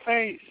on their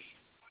face.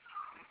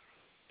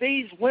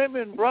 These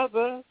women,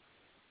 brother,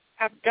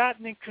 have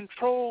gotten in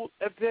control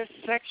of their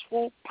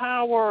sexual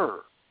power.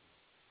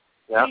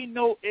 Yep. They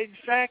know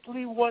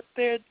exactly what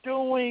they're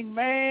doing,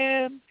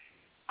 man.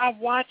 I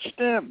watched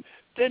them.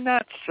 They're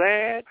not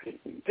sad.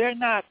 They're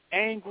not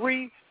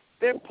angry.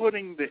 They're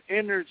putting the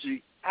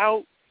energy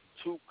out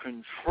to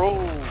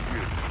control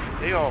you.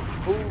 They are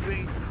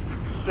moving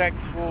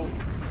sexual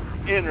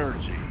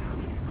energy.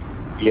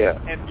 Yeah.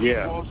 And people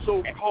are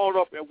so caught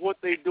up in what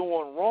they're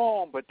doing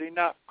wrong, but they're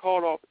not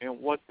caught up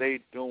in what they're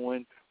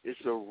doing. It's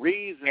a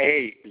reason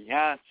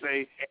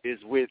Beyonce is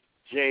with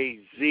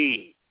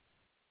Jay-Z.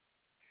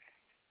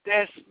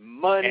 That's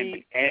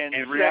money and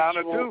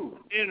Rihanna too.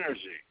 Energy.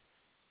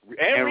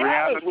 And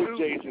Rihanna's with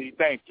Jay-Z.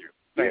 Thank you.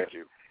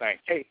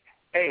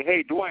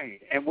 Hey, Dwayne.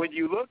 And when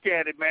you look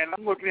at it, man,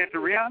 I'm looking at the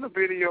Rihanna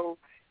video,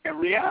 and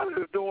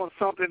Rihanna is doing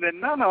something that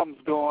none of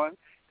them's doing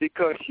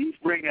because she's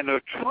bringing a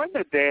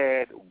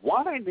Trinidad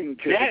winding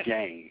to the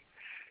game.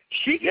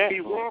 She can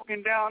be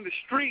walking down the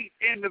street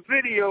in the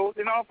video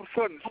and all of a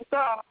sudden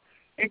stop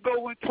and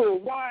go into a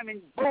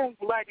winding boom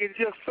like it's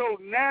just so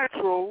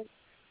natural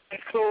and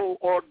so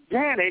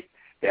organic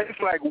that it's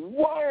like,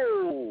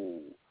 whoa,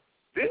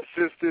 this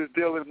sister's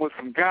dealing with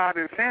some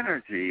goddess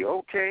energy,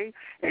 okay?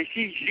 And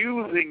she's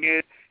using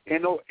it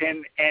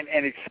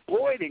and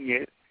exploiting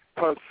it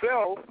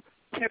herself,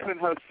 pimping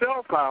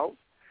herself out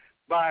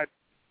by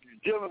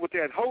dealing with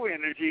that whole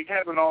energy,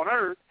 heaven on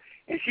earth,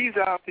 and she's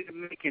out there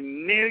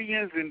making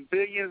millions and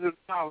billions of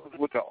dollars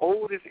with the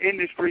oldest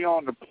industry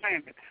on the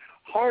planet,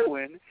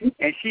 hoeing,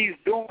 and she's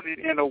doing it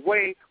in a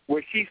way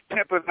where she's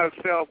pimping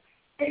herself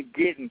and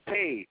getting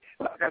paid.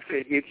 Like I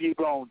said, if you're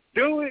going to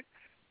do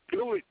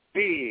it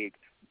big,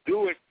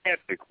 do it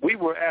epic. We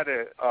were at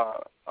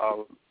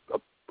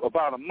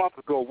about a month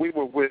ago, we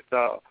were with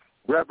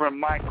Reverend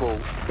Michael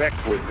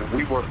Beckwith,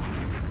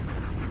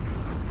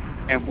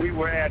 and we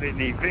were at an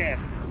event,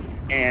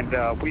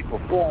 and we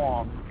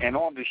performed, and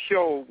on the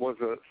show was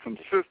some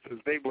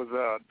sisters. They was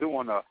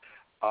doing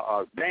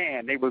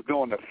band. They was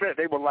doing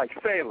they were like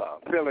Fela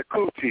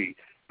Kuti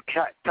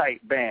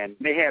type band.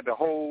 They had the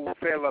whole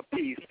Fela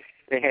piece.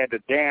 They had the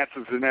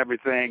dancers and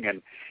everything,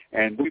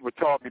 and we were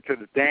talking to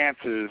the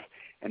dancers,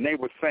 and they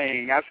were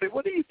saying, I said,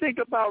 what do you think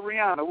about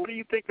Rihanna? What do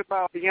you think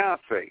about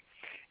Beyonce?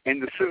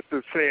 And the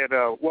sister said,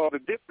 well, the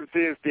difference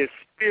is their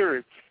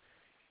spirits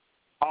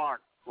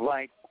aren't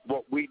like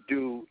what we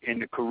do in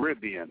the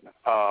Caribbean.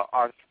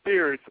 Our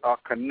spirits are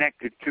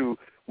connected to,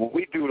 when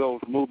we do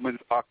those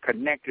movements, are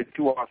connected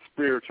to our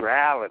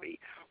spirituality.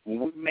 When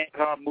we make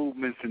our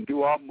movements and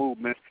do our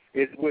movements,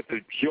 it's with a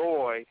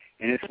joy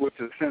and it's with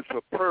a sense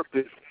of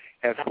purpose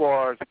as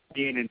far as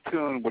being in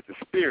tune with the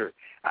spirit.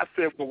 I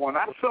said, well, when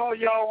I saw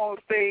y'all on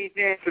stage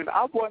dancing,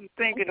 I wasn't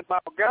thinking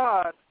about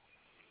God.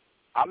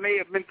 I may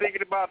have been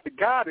thinking about the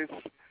goddess,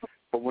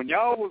 but when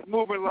y'all was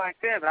moving like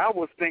that, I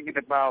was thinking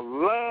about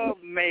love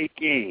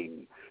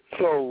making.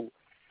 So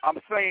I'm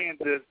saying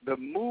that the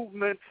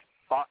movements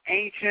are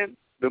ancient,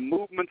 the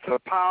movements are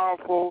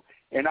powerful,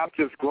 and I'm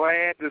just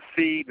glad to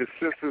see the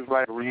sisters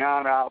like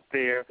Rihanna out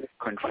there,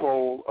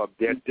 control of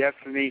their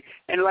destiny.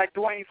 And like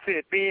Dwayne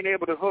said, being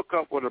able to hook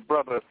up with a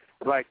brother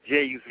like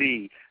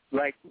Jay-Z,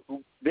 like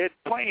they're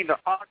playing the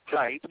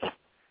archetypes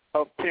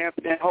of pimp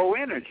and hoe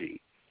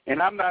energy. And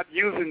I'm not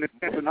using the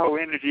pimp and hoe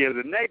energy as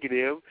a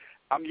negative.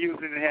 I'm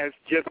using it as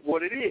just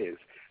what it is.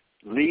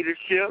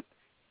 Leadership,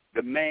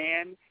 the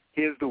man,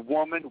 here's the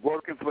woman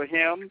working for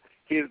him.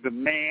 Here's the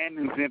man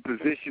who's in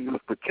position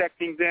who's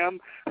protecting them.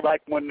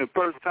 Like when the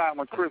first time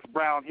when Chris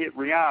Brown hit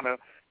Rihanna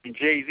and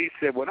Jay-Z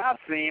said, when I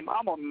see him,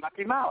 I'm going to knock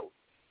him out.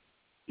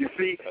 You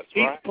see,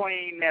 he's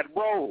playing that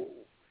role.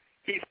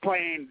 He's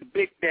playing the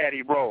Big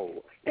Daddy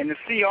role. And to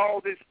see all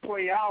this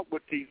play out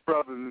with these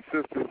brothers and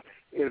sisters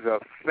is a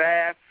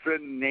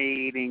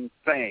fascinating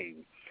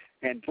thing.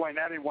 And, Dwayne,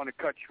 I didn't want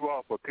to cut you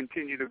off, but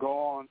continue to go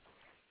on.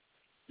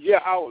 Yeah,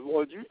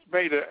 well, you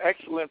made an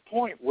excellent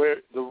point where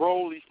the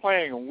role he's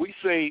playing. When we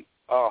say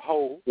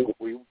hoe,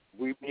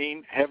 we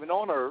mean heaven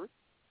on earth.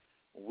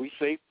 When we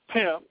say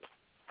pimp,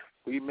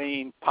 we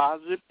mean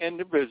positive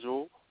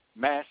individual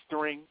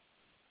mastering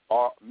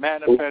or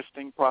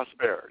manifesting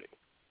prosperity.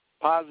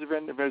 Positive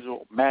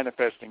individual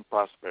manifesting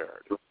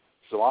prosperity.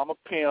 So I'm a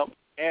pimp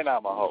and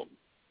I'm a hoe.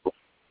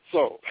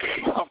 So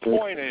my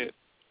point is,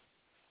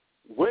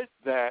 with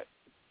that,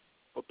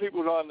 for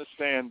people to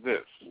understand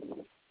this,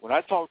 when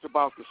I talked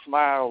about the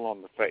smile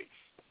on the face,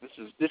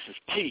 this is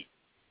key.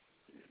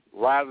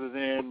 Rather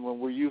than when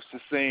we're used to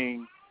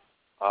seeing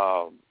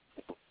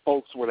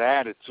folks with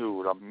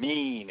attitude or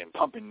mean and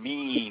pumping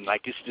mean,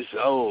 like it's just,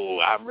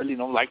 I really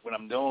don't like what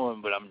I'm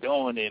doing, but I'm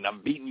doing it, and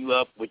I'm beating you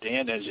up with the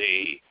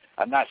energy.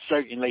 I'm not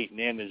circulating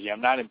the energy.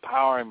 I'm not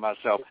empowering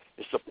myself.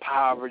 It's a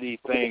poverty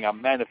thing.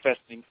 I'm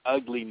manifesting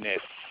ugliness.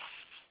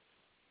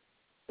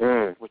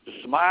 With the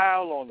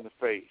smile on the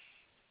face,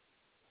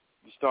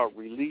 you start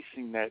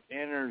releasing that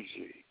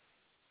energy.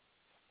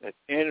 That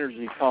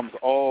energy comes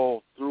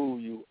all through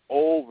you,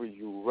 over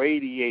you,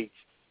 radiates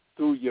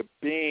through your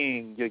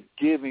being. You're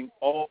giving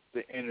off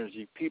the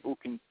energy. People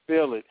can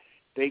feel it.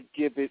 They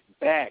give it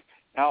back.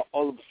 Now,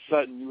 all of a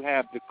sudden, you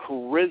have the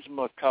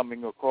charisma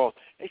coming across.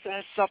 They say,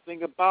 there's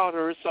something about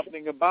her. There's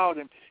something about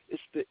him.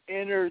 It's the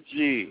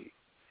energy.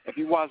 If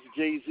you watch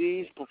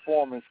Jay-Z's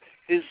performance,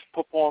 his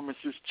performance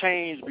has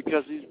changed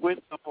because he's with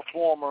a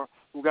performer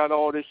who got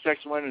all this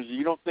sexual energy.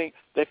 You don't think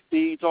that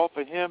feeds off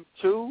of him,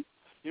 too?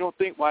 You don't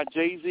think why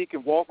Jay-Z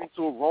can walk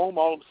into a room,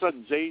 all of a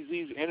sudden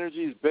Jay-Z's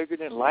energy is bigger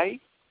than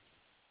light?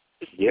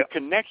 It's the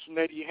connection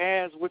that he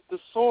has with the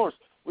source,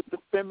 with the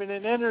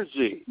feminine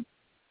energy.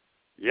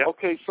 Yeah.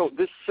 Okay, so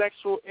this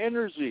sexual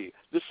energy,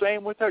 the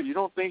same with her. You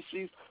don't think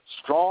she's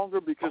stronger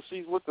because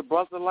she's with a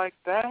brother like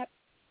that?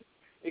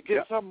 It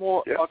gives her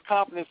more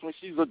confidence when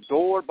she's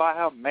adored by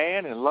her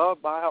man and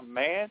loved by her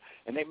man,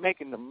 and they're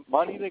making the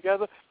money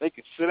together. They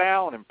can sit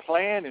down and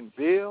plan and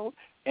build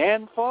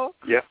and fuck.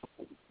 Yeah.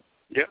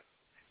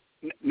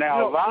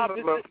 Now, a lot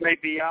of us may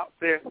be out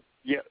there.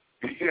 Yeah,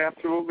 you're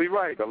absolutely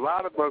right. A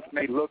lot of us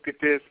may look at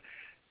this.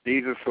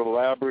 These are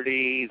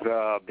celebrities.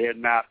 They're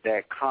not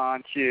that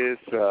conscious.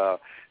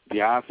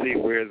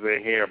 Beyonce wears her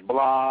hair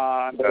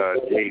blonde.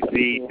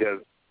 Jay-Z does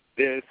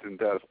this and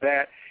does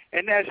that.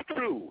 And that's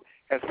true.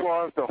 As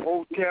far as the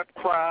Hotep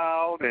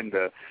crowd and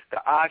the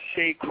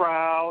Ashe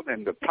crowd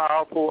and the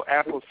powerful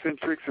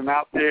Afrocentrics and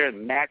out there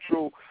and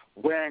natural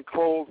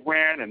clothes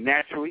wearing and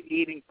naturally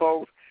eating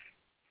folks,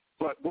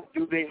 but what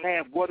do they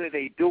have? What are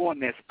they doing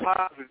that's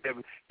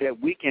positive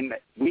that we can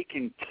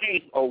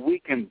take or we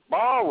can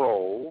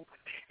borrow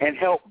and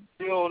help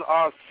build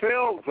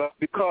ourselves up?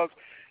 Because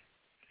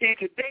in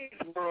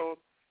today's world,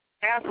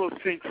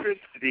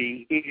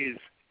 Afrocentricity is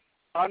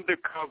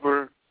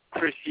undercover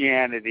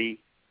Christianity,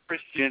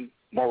 Christian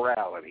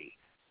morality,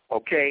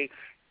 okay?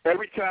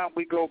 Every time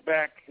we go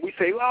back, we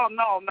say, oh,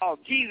 no,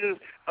 Jesus,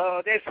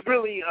 that's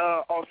really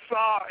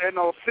Osar and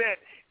Osset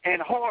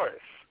and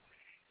Horus.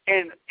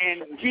 And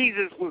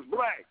Jesus was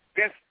black.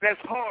 That's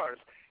Horus.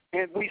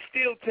 And we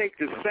still take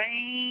the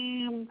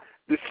same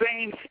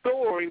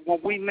story when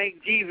we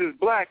make Jesus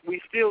black.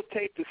 We still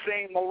take the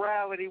same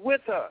morality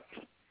with us.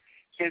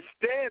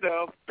 instead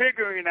of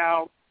figuring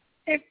out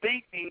and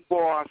thinking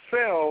for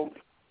ourselves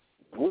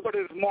what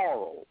is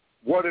moral,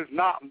 what is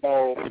not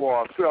moral for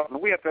ourselves.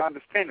 And we have to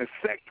understand that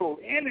sexual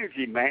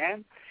energy,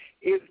 man,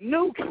 is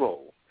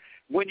neutral.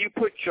 When you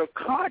put your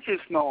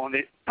consciousness on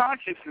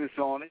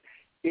it,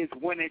 is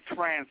when it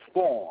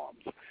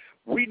transforms.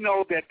 We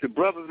know that the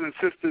brothers and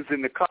sisters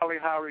in the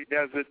Kalahari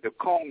Desert, the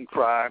Kong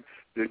tribe,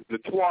 the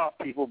Twa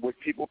people, what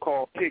people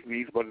call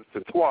pygmies, but it's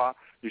the Twa,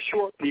 the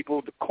short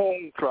people, the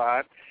Kong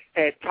tribe,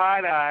 had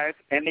tied eyes,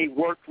 and they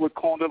worked with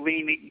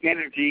Kundalini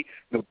energy,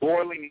 the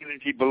boiling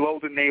energy below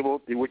the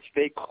navel, which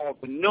they call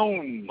the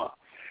Noom.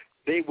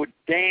 They would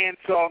dance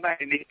all night,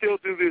 and they still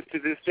do this to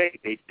this day.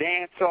 They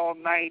dance all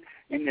night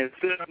in their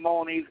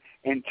ceremonies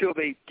until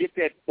they get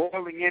that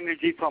boiling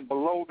energy from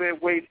below their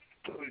waist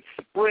till it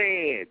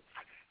spreads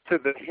to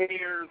the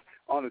hairs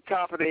on the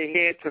top of their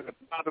head, to the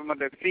bottom of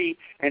their feet,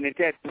 and at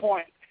that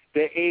point,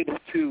 they're able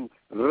to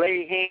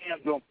lay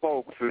hands on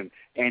folks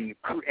and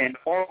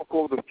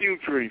oracle the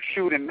future and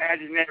shoot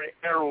imaginary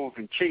arrows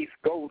and chase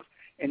ghosts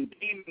and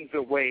demons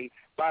away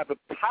by the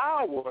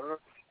power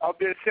of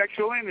their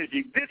sexual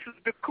energy. This is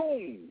the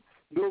Kung,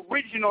 the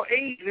original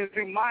Asians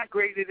who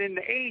migrated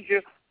into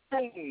Asia,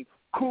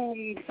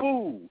 Kung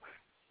Fu.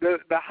 The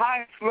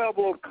highest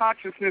level of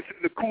consciousness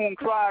in the Kung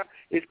tribe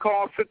is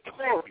called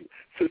Satori.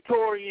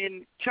 Satori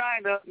in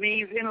China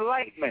means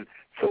enlightenment.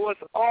 So it's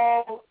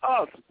all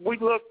us. We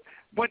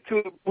went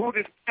to the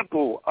Buddhist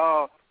temple,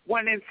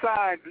 went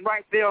inside,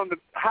 right there on the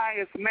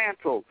highest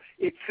mantle.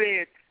 It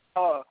said,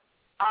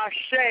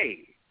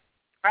 Ashe.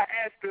 I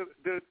asked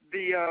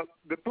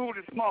the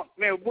Buddhist monk,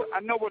 man,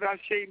 I know what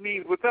Ashe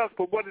means with us,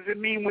 but what does it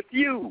mean with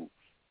you?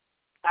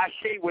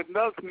 Ashe with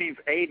us means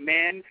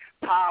amen,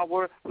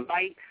 power,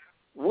 light.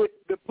 With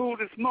the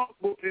Buddhist monk,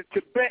 with the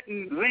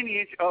Tibetan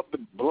lineage of the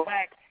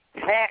black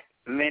hat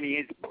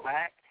lineage,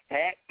 black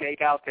hat, take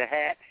out the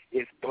hat,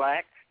 it's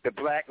black, the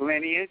black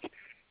lineage.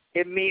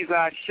 It means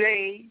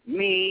Ashe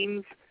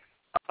means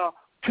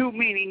two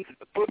meanings,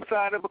 flip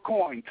side of a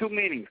coin, two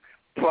meanings,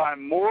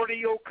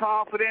 primordial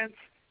confidence,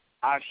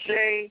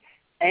 Ashe,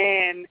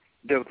 and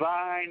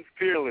divine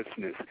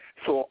fearlessness.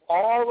 So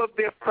all of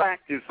their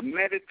practice,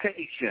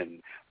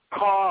 meditation,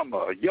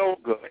 karma,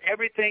 yoga,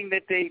 everything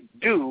that they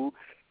do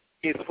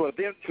is for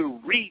them to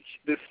reach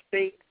the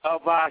state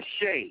of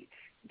Ashe,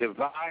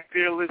 divine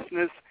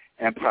fearlessness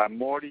and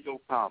primordial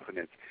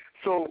confidence.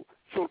 So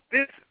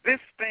this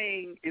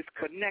thing is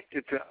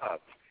connected to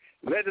us.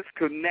 Let us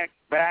connect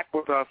back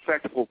with our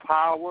sexual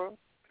power.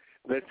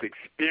 Let's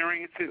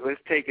experience it. Let's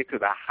take it to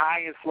the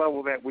highest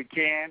level that we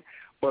can,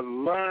 but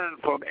learn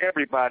from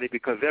everybody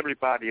because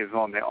everybody is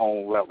on their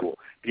own level.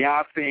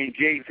 Beyonce and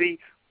Jay-Z,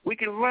 we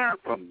can learn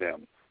from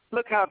them.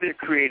 Look how they're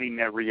creating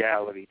their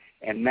reality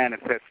and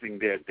manifesting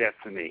their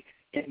destiny.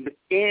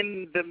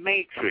 In the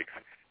matrix,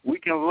 we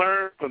can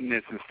learn from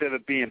this. Instead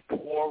of being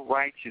poor,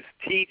 righteous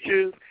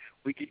teachers,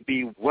 we can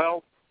be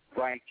wealth,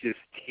 righteous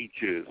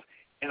teachers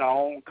in our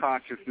own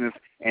consciousness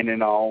and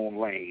in our own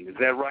lane. Is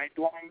that right,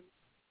 Dwayne?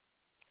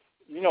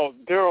 You know,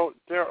 Daryl,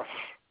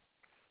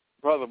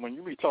 brother, when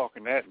you be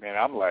talking that, man,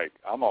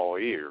 I'm all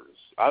ears.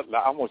 I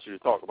want you to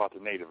talk about the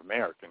Native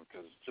American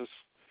because just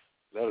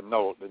let them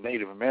know the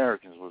Native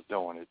Americans was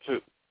doing it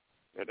too.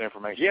 That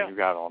information you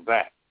got on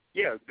that.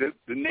 Yeah, the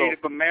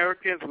Native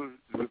Americans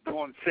was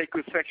doing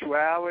sacred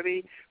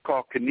sexuality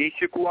called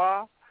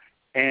Kanishikwa,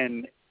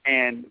 and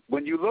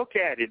when you look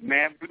at it,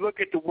 man, we look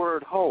at the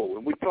word whole,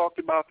 and we talked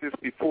about this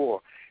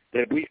before,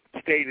 that we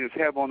stated as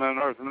heaven on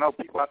earth, and I know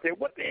people out there,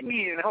 what they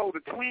mean, whole, the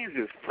twins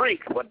is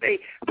freaks, what they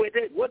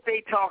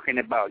talking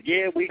about?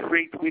 Yeah, we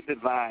freaks, we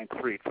divine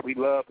freaks. We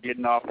love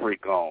getting our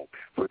freak on.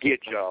 Forget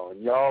y'all,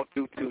 and y'all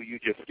do too, you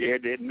just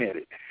scared to admit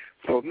it.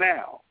 So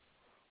now,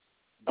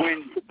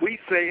 when we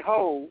say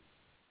whole,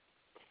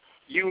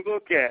 you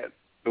look at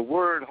the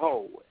word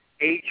whole,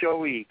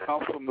 H-O-E,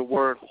 comes from the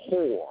word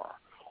whore.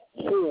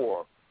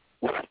 Whore,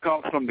 which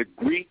comes from the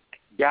Greek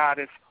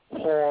goddess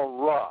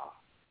Hora,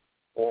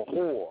 or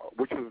whore,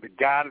 which was the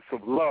goddess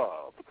of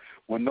love.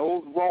 When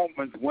those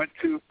Romans went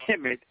to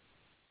Kemet,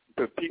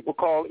 the people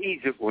called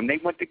Egypt, when they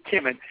went to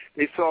Kemet,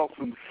 they saw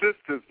some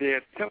sisters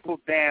there, temple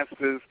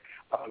dancers,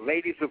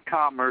 ladies of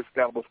commerce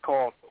that was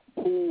called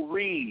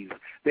Houris.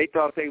 They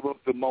thought they were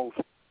the most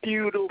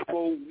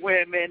beautiful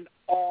women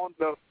on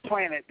the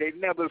planet. They'd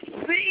never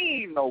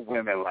seen no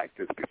women like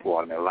this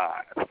before in their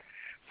lives.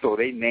 So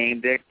they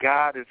named their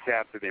goddess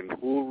after them,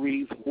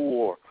 Houris,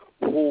 whore,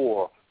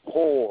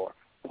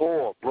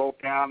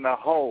 broke down the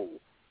whole,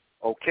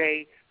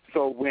 okay?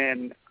 So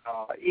when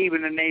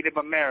even the Native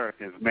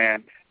Americans,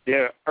 man,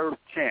 their earth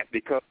chant,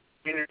 because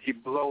energy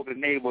below the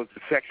navel is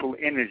the sexual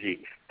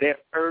energy, their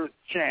earth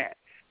chant,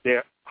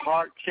 their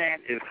heart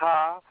chant is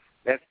Ha,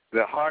 that's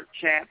the heart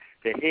chant,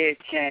 the head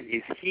chant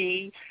is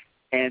He,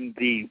 and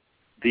the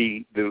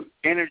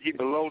energy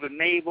below the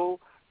navel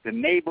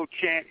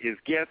chant is,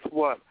 guess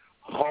what?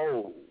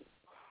 Ho,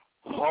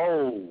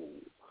 ho,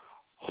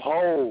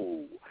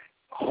 ho,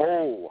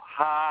 ho,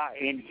 ha,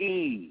 and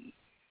he.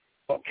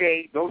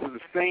 Okay, those are the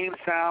same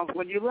sounds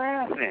when you're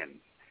laughing.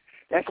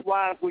 That's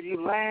why when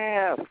you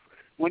laugh,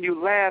 When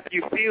you laugh,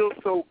 you feel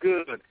so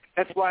good.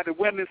 That's why the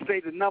women say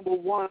the number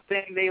one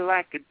thing they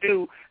like to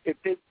do, if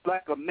they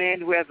like a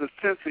man who has a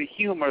sense of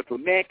humor, if a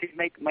man can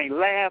make me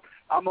laugh,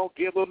 I'm going to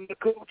give him the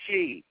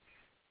coochie.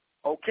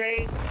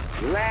 Okay?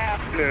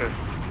 Laughter.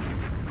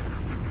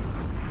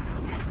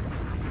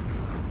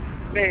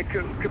 Man,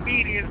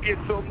 comedians get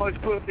so much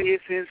pussy,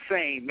 it's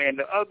insane, man.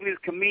 The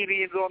ugliest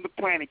comedians on the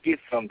planet get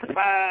some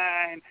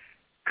fine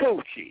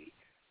coochie.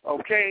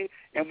 Okay?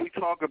 And we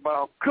talk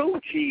about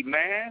coochie,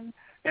 man.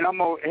 And I'm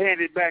going to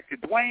hand it back to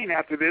Dwayne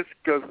after this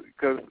because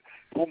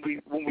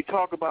when we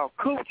talk about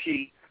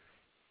coochie,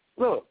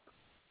 look,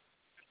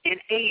 in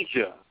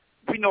Asia,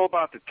 we know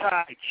about the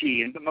Tai Chi,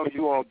 and I know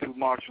you all do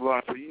martial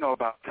arts, so you know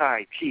about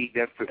Tai Chi.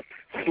 That's the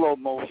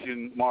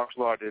slow-motion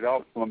martial art that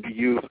also can be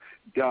used,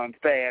 done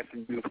fast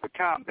and used for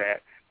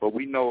combat, but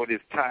we know it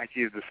is Tai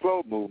Chi is the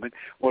slow movement.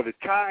 Well, the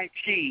Tai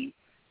Chi,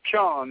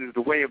 Chun, is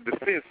the way of the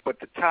fist, but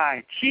the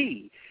Tai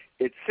Chi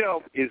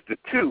itself is the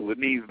two. It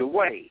means the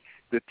way,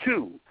 the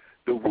two.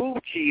 The Wu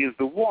Chi is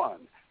the one.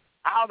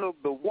 Out of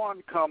the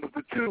one comes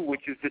the two,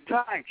 which is the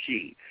Tai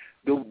Chi.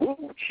 The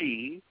Wu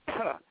Chi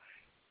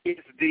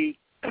is the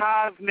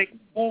cosmic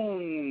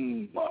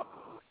womb,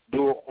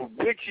 the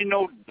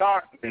original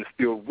darkness,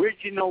 the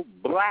original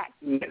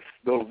blackness,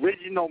 the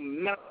original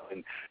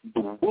melanin.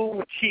 The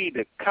Wu Chi,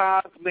 the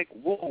cosmic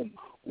womb.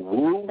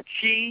 Wu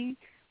Chi,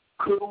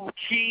 Ku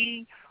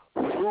Chi,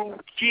 Ru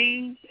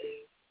Chi,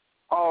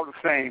 all the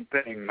same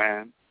thing,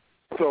 man.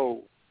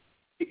 So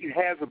it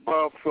has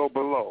above, so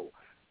below.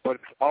 But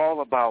it's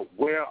all about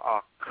where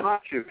our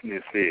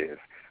consciousness is.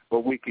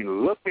 But we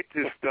can look at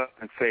this stuff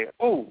and say,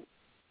 oh,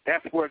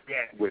 that's where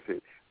they're at with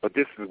it. But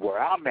this is where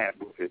I'm at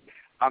with it.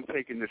 I'm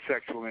taking the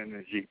sexual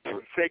energy to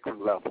a sacred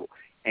level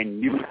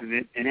and using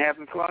it and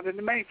having fun in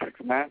the matrix,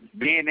 man.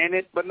 Being in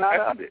it, but not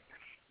of it.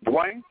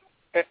 Dwayne?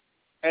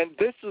 And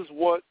this is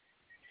what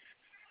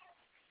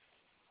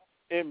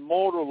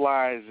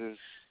immortalizes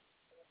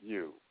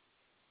you.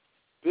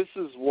 This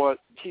is what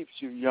keeps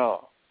you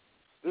young.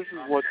 This is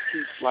what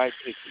keeps life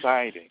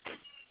exciting.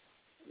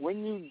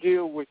 When you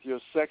deal with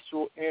your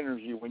sexual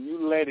energy, when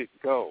you let it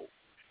go,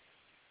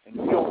 and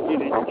you don't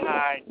get it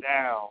tied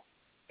down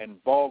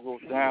and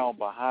boggled down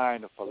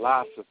behind a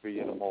philosophy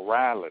and a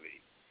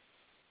morality,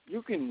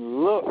 you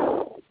can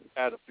look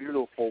at a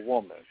beautiful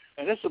woman,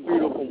 and it's a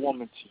beautiful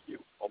woman to you,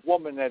 a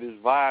woman that is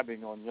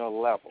vibing on your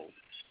level.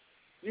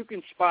 You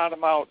can spot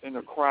them out in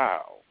a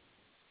crowd.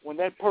 When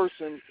that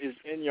person is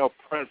in your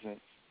presence,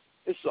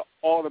 it's an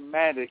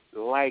automatic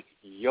like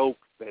yoke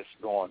that's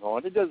going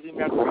on. It doesn't even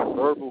have to be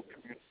verbal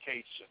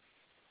communication.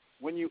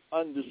 When you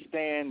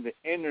understand the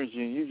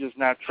energy and you're just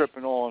not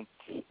tripping on,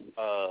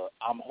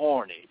 I'm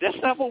horny. That's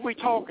not what we're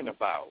talking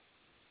about.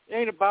 It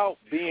ain't about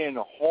being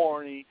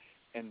horny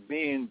and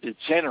being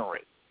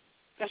degenerate.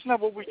 That's not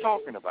what we're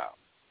talking about.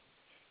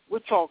 We're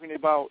talking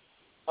about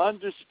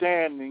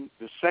understanding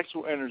the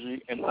sexual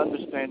energy and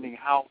understanding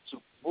how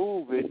to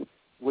move it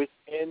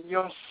within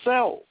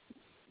yourself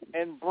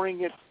and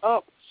bring it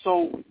up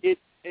so it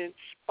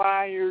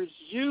inspires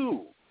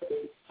you.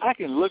 I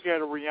can look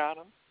at a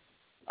Rihanna.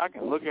 I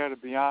can look at a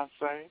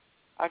Beyonce.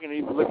 I can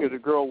even look at a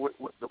girl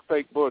with the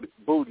fake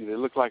booty that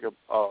looks like a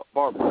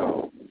Barbie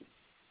doll.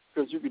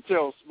 Because you can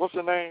tell, what's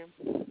her name?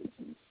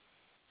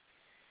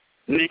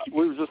 Nikki.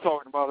 We were just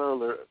talking about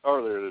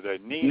earlier today.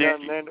 Nina.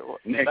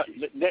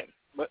 Nikki.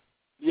 But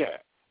yeah,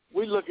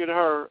 we look at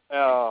her,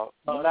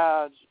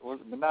 Minaj.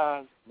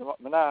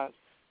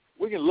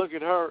 We can look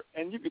at her,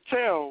 and you can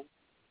tell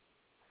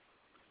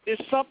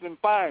there's something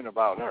fine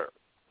about her.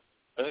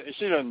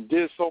 She done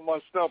did so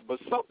much stuff, but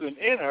something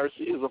in her,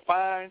 she is a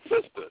fine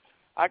sister.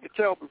 I could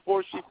tell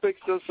before she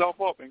fixed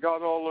herself up and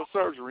got all her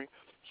surgery,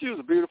 she was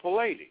a beautiful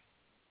lady.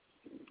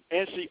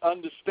 And she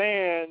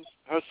understands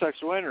her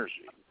sexual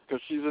energy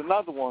because she's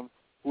another one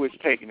who is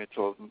taking it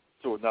to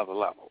another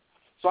level.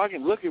 So I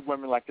can look at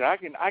women like that.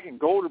 I can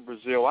go to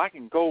Brazil. I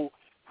can go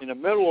in the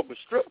middle of a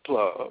strip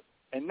club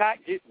and not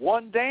get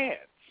one dance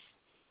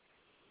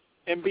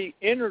and be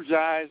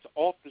energized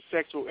off the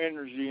sexual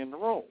energy in the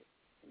room.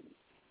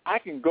 I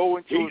can go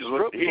into a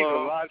strip club. He's a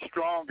lot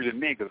stronger than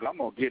me because I'm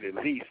going to get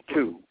at least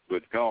two,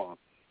 but go on.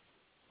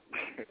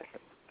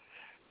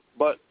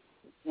 But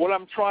what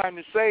I'm trying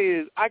to say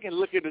is I can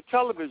look at a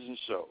television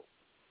show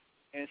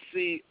and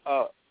see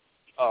a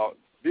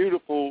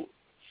beautiful,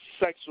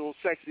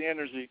 sexy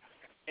energy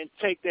and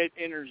take that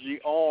energy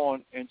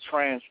on and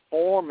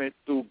transform it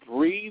through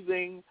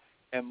breathing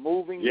and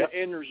moving the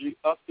energy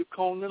up to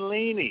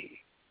Kundalini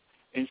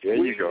and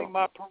squeezing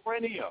my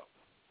perineum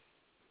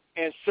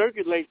and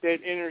circulate that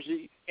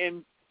energy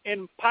and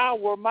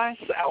empower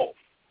myself,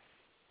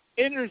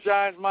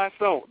 energize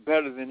myself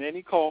better than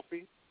any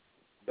coffee,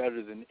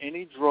 better than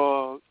any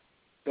drug,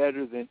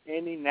 better than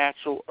any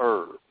natural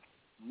herb,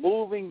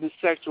 moving the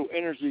sexual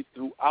energy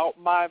throughout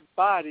my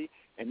body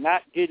and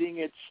not getting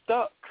it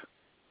stuck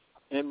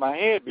in my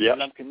head because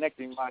I'm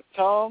connecting my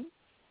tongue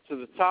to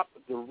the top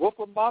of the roof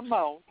of my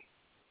mouth,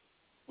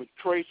 which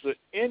creates an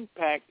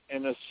impact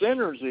and a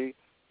synergy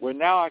where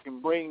now I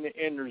can bring the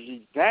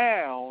energy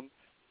down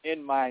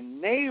in my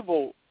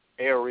navel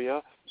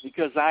area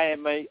because I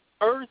am a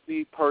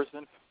earthy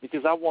person,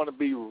 because I want to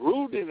be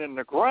rooted in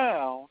the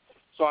ground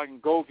so I can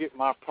go get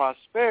my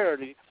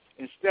prosperity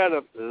instead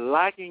of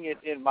lacking it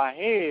in my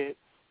head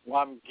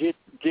while I'm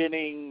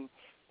getting,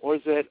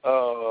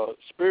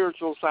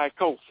 spiritual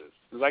psychosis.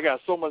 Because I got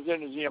so much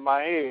energy in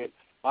my head,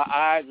 my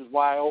eyes is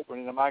wide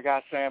open, and I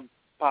got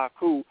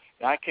Sampaku,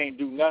 and I can't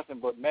do nothing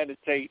but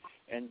meditate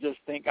and just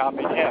think I'm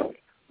in heaven.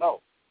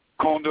 No.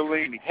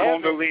 Kundalini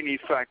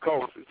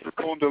psychosis.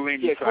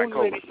 Kundalini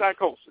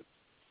psychosis.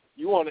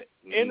 You want to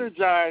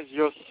energize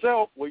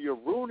yourself where you're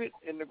rooted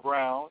in the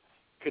ground,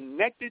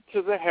 connected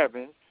to the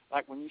heavens,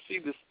 like when you see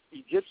this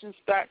Egyptian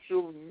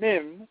statue of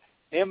Min,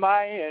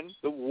 M-I-N,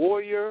 the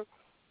warrior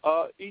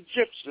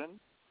Egyptian,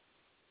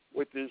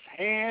 with his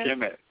hand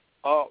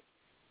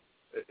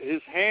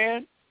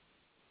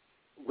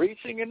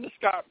reaching in the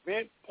sky,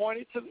 bent,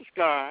 pointed to the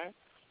sky,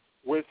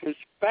 with his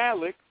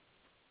phallic,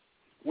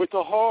 with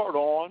a hard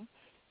on,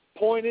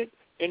 pointed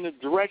in the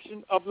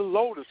direction of the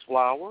lotus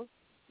flower.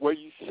 Where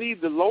you see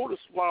the lotus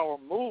flower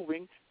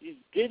moving, he's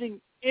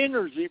getting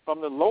energy from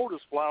the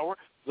lotus flower.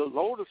 The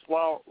lotus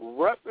flower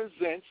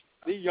represents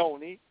the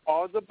yoni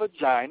or the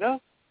vagina.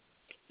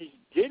 He's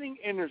getting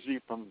energy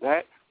from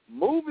that,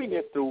 moving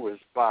it through his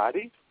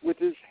body with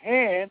his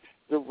hand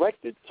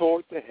directed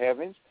toward the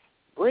heavens,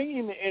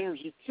 bringing the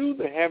energy to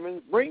the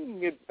heavens,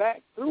 bringing it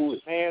back through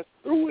his hands,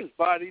 through his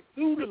body,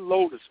 through the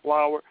lotus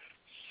flower,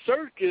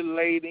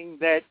 circulating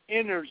that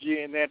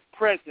energy and that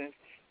presence,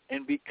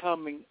 and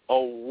becoming a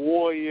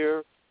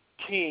warrior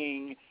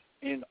king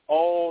in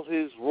all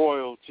his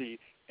royalty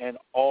and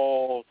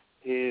all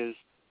his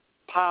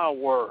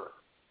power.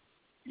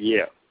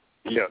 Yeah.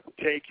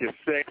 Take your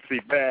sexy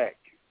back.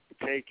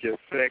 Take your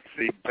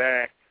sexy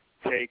back.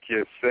 Take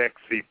your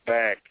sexy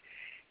back.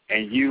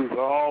 And use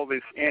all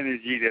this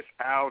energy that's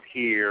out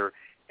here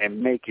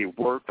and make it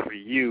work for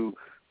you.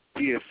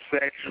 Be a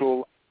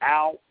sexual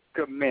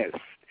alchemist.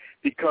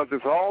 Because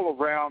it's all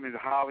around in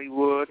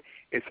Hollywood.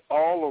 It's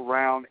all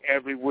around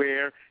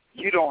everywhere.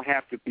 You don't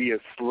have to be a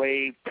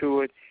slave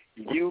to it.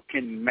 You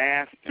can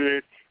master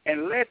it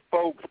and let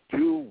folks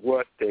do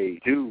what they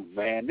do,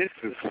 man. This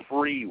is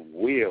free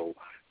will.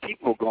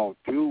 People going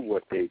to do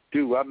what they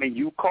do. I mean,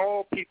 you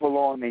call people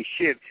on their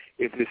shit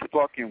if it's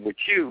fucking with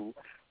you,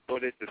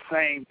 but at the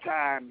same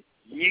time,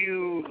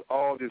 use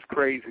all this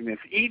craziness.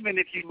 Even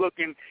if you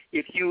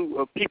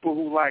people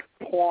who like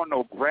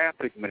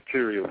pornographic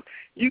materials,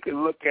 you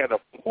can look at a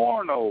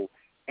porno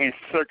and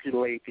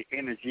circulate the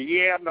energy.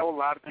 Yeah, I know a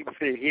lot of people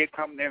say, here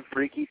come them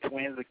freaky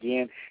twins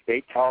again.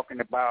 They talking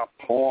about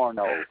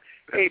porno.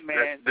 Hey,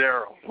 man.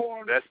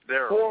 That's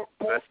Daryl.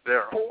 That's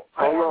Daryl.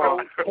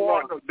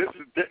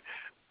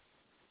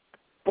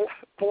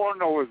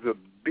 Porno is a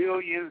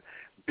billions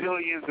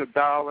of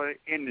dollar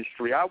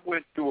industry. I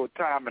went through a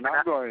time, and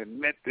I'm going to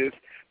admit this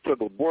to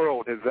the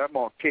world, as I'm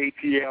on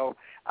KTL,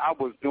 I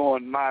was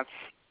doing my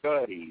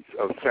studies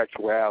of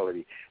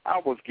sexuality. I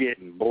was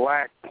getting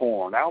black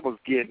porn. I was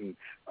getting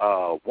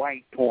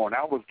white porn.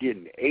 I was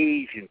getting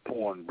Asian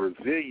porn,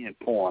 Brazilian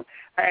porn.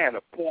 I had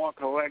a porn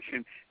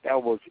collection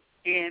that was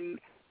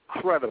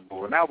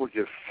incredible, and I was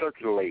just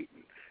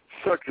circulating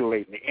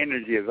the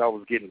energy as I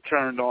was getting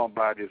turned on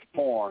by this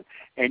porn.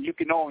 And you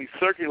can only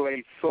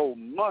circulate so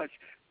much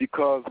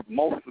because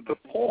most of the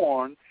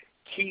porn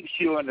keeps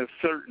you in a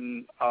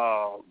certain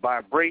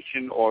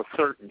vibration or a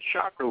certain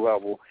chakra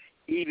level,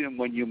 even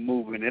when you're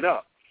moving it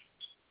up.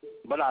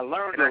 But I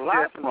learned a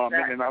lot from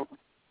it, and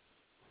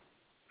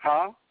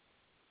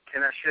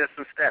Can I share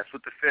some stats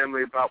with the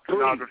family about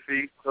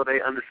pornography so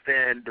they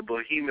understand the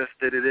behemoth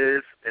that it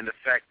is and the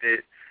fact that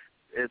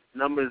it's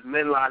numbers,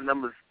 men lie,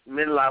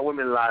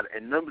 women lie,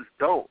 and numbers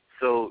don't.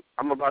 So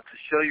I'm about to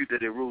show you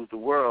that it rules the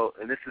world,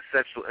 and this is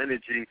sexual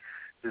energy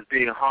that's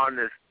being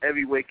harnessed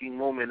every waking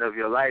moment of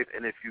your life.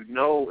 And if you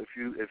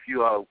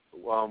are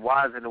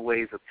wise in the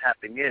ways of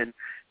tapping in,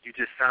 you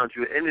just found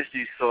your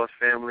energy source,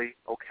 family,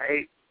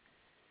 okay?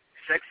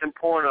 Sex and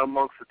porn are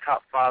amongst the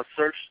top 5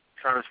 search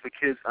terms for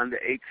kids under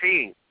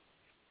 18.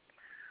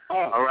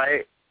 All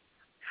right?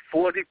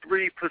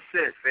 43%,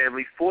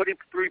 family,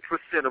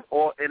 43% of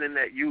all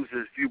Internet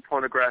users view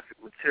pornographic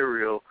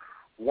material.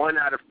 1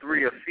 out of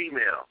 3 are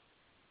female.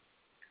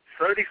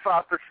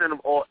 35% of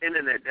all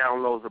Internet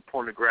downloads are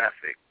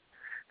pornographic.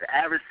 The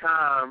average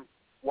time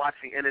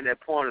watching Internet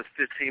porn is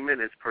 15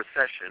 minutes per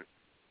session.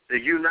 The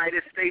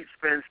United States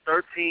spends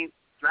the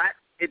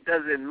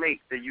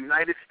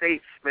United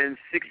States spends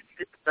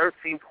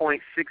 $13.6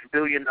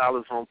 billion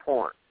on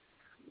porn.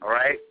 All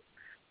right?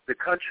 The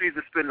countries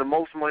that spend the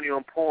most money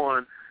on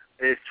porn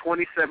is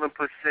 27%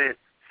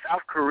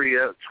 South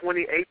Korea,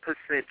 28%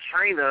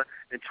 China,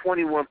 and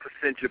 21%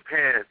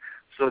 Japan.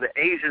 So the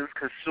Asians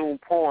consume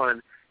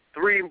porn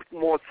 3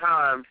 more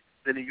times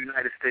than the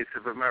United States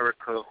of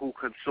America, who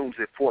consumes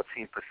it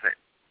 14%.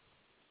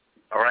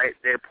 All right?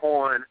 They're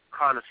porn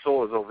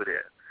connoisseurs over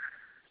there.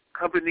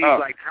 Companies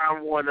like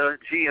Time Warner,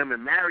 G.A.M.E,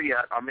 and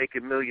Marriott are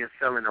making millions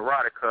selling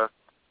erotica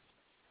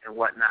and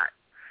whatnot.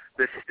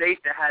 The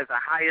state that has the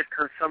highest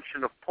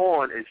consumption of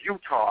porn is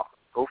Utah.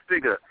 Go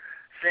figure.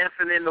 San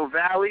Fernando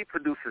Valley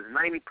produces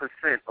 90%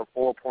 of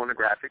all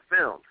pornographic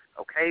films.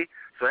 Okay,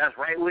 so that's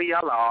right where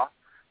y'all are.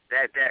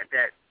 That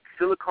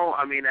San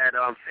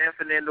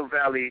Fernando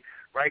Valley,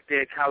 right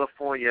there in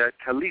California,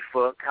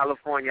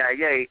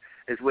 California,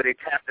 is where they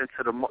tapped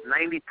into the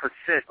 90%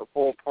 of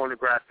all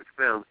pornographic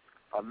films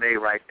are made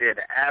right there.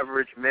 The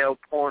average male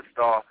porn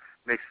star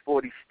makes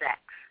 40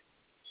 stacks.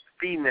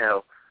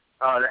 The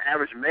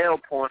average male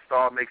porn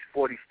star makes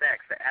 40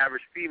 stacks. The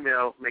average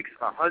female makes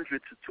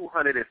 100 to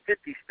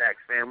 250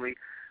 stacks, family,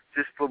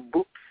 just for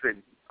boops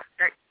and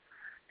stacks.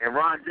 And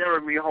Ron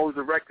Jeremy holds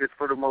the record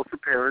for the most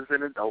appearances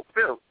in adult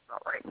films. All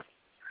right.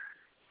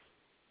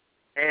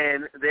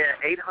 And there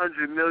are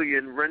 800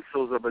 million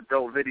rentals of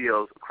adult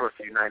videos across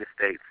the United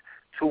States.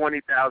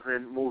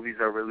 20,000 movies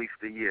are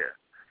released a year.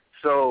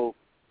 So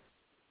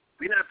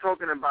we're not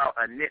talking about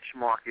a niche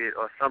market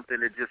or something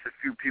that just a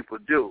few people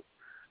do.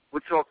 We're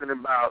talking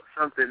about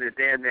something that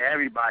damn near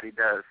everybody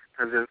does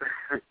because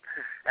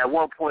at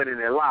one point in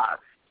their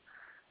lives.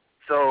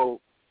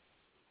 So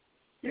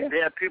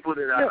there are people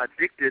that are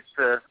addicted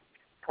to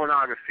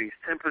pornography.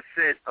 10%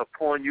 of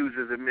porn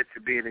users admit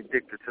to being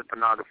addicted to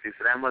pornography.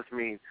 So that must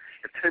mean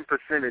if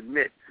 10%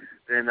 admit,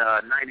 then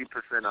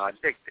 90% are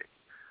addicted.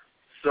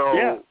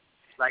 So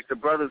like the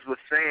brothers were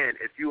saying,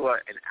 if you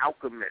are an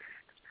alchemist,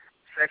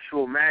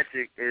 sexual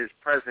magic is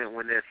present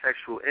when there's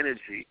sexual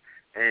energy.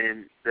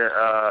 And the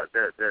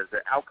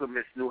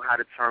alchemists knew how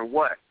to turn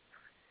what?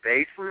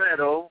 Bass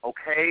metal,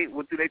 okay?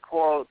 What do they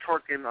call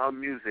twerking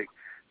music?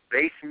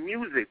 Bass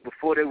music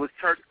before there was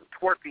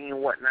twerking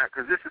and whatnot,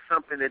 because this is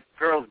something that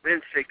girls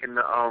been shaking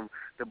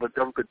the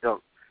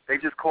badunka-dunk. They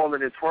just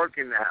calling it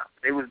twerking now.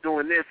 They was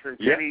doing this and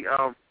Jenny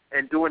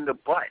and doing the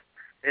butt.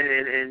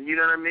 And you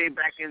know what I mean?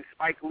 Back in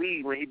Spike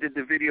Lee when he did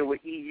the video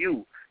with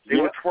EU, they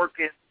were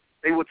twerking.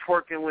 They were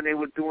twerking when they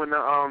were doing the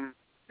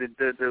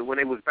when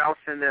they was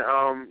bouncing the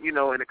in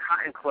the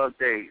Cotton Club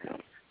days.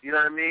 You know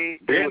what I mean?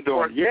 They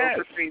were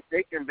twerking.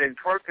 They can been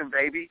twerking,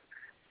 baby.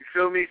 You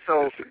feel me?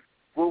 So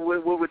what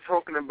we're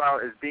talking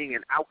about is being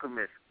an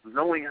alchemist,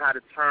 knowing how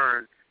to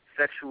turn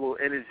sexual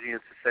energy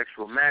into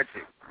sexual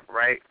magic.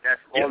 Right?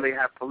 That's all they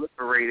have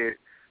proliferated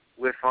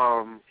with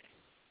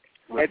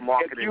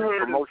marketing and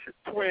promotion.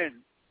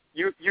 Twin,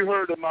 you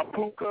heard of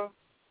Mapuka?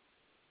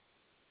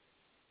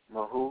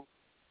 Who?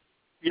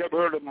 You ever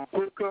heard of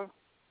Mapuka?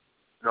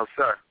 No,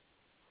 sir.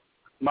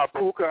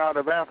 Mapuka out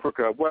of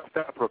Africa, West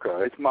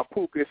Africa. It's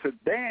Mapuka. It's a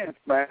dance,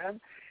 man.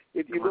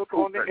 If you look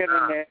on the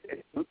internet,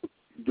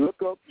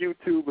 look up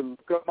YouTube and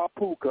look up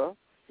Mapuka,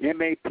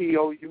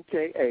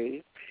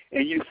 Mapouka,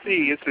 and you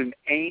see it's an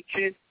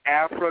ancient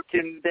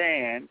African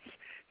dance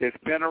that's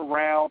been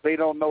around, they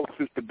don't know,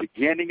 since the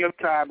beginning of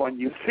time. When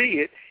you see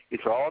it,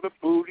 it's all the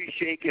booty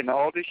shaking,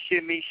 all the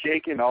shimmy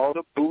shaking, all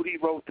the booty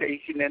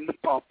rotation and the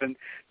pumping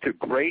to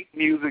great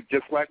music,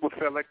 just like what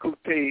Fela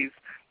Kuti's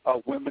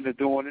women are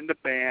doing in the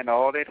band,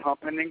 all that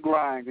humping and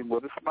grinding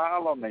with a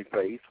smile on their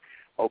face,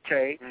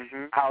 okay?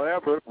 Mm-hmm.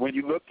 However, when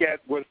you look at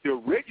what's the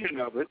origin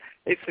of it,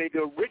 they say the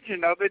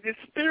origin of it is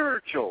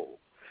spiritual.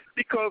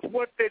 Because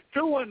what they're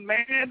doing,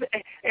 man,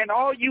 and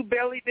all you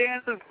belly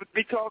dancers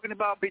be talking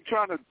about, be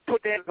trying to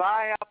put that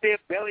lie out there,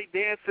 belly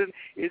dancing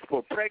is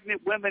for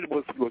pregnant women,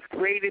 was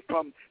created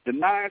from the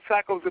 9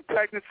 cycles of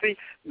pregnancy.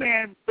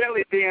 Man,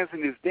 belly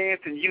dancing is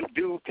dancing you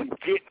do to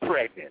get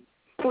pregnant.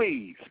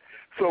 Please.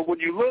 So when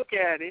you look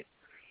at it,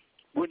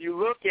 when you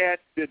look at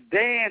the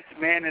dance,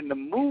 man, and the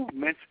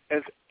movements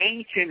as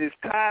ancient as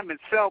time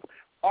itself,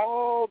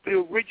 all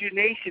the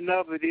origination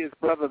of it is,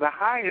 brother, the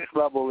highest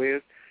level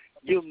is,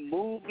 you're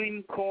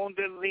moving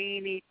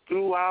Kundalini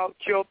throughout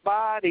your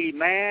body,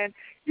 man.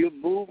 You're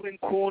moving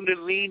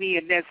Kundalini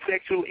and that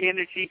sexual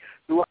energy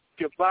throughout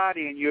your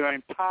body, and you're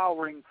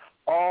empowering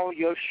all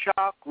your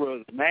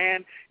chakras,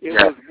 man. It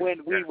was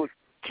when we were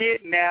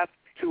kidnapped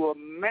to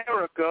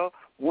America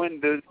when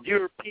the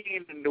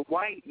European and the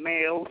white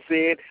male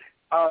said,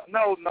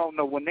 no.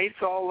 When they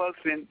saw us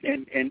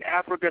in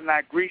Africa,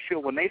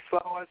 Nigretia, when they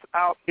saw us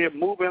out there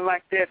moving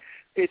like that,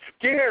 it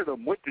scared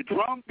them with the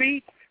drum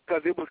beat.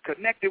 Because it was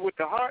connected with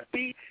the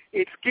heartbeat,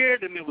 it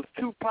scared them. It was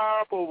too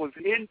powerful. It was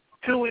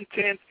too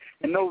intense,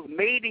 and those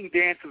mating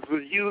dances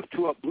was used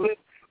to uplift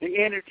the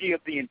energy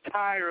of the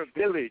entire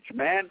village,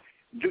 man.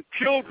 The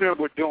children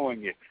were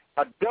doing it.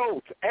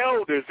 Adults,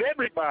 elders,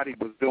 everybody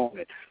was doing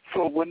it.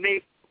 So when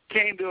they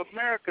came to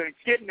America and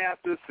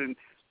kidnapped us and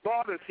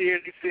brought us here,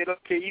 they said,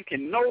 okay, you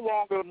can no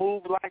longer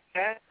move like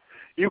that.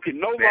 You can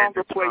no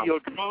longer play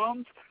your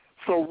drums.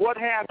 So what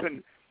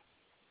happened?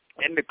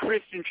 In the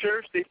Christian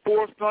church, they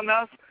forced on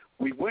us.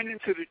 We went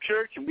into the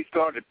church and we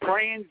started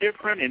praying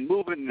different and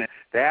moving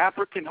the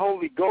African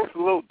Holy Ghost a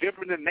little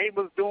different than they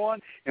was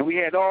doing. And we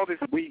had all this.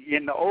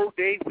 In the old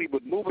days, we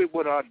would move it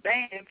with our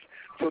dance.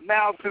 So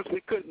now, since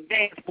we couldn't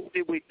dance, what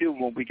did we do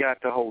when we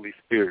got the Holy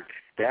Spirit,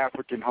 the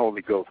African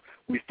Holy Ghost?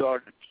 We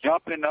started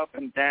jumping up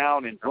and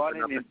down and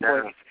running in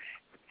place.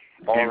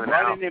 And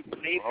running in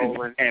place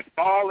and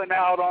falling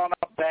out on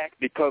our back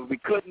because we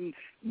couldn't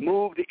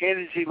move the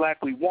energy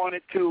like we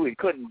wanted to and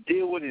couldn't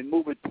deal with it and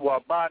move it through our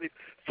bodies.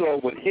 So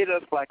it would hit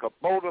us like a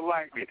boulder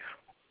lightning.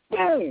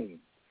 Boom!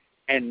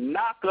 and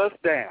knock us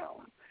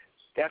down.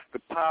 That's the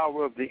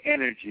power of the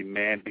energy,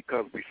 man,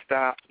 because we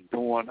stopped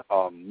doing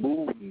our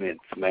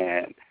movements,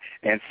 man.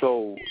 And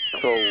so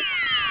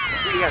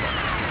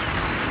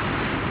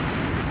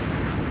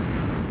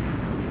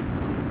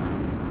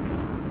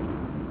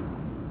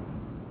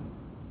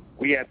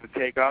we have to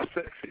take our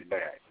sexy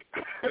back.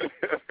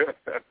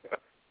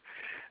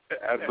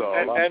 That's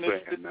all I'm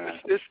saying, man.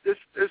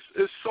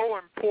 It's so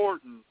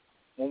important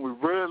when we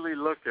really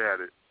look at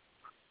it,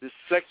 this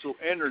sexual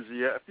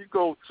energy. If you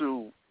go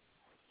to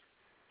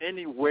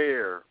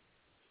anywhere,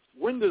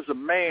 when does a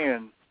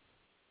man,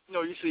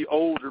 you see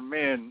older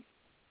men,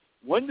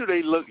 when do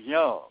they look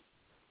young?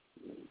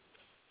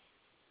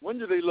 When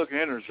do they look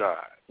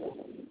energized?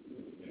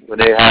 When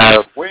they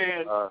have...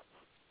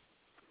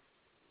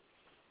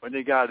 When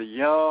they got a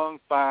young,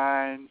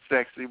 fine,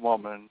 sexy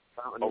woman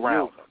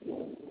around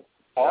them.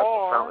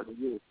 Or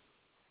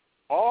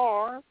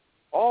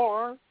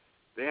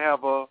they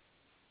have a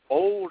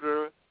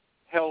older,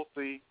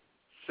 healthy,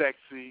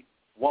 sexy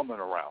woman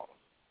around them.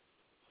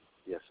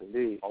 Yes,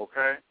 indeed.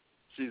 Okay?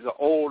 She's an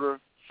older,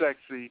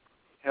 sexy,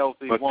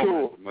 healthy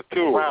woman.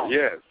 Mature,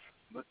 yes.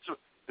 Mature.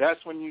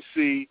 That's when you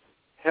see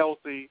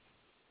healthy,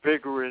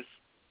 vigorous,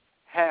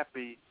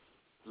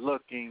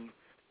 happy-looking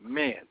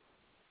men.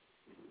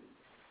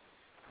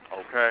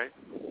 Okay?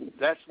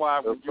 That's why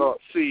when you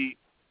see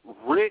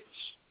rich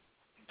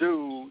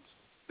dudes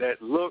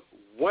that look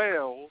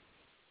well,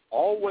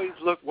 always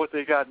look what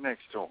they got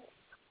next to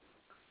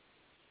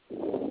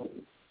them.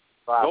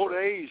 Go to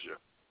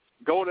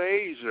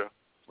Asia.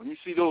 When you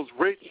see those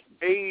rich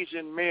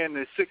Asian men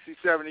that's 60,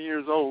 70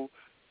 years old,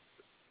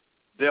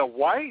 their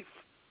wife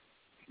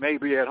may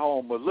be at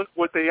home, but look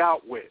what they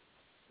out with.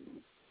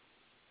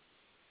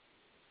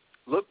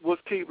 Look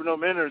what's keeping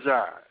them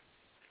energized.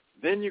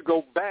 Then you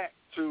go back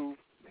to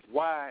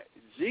why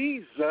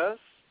Jesus,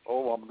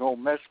 I'm going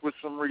to mess with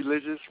some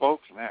religious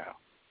folks now.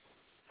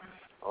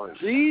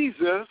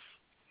 Jesus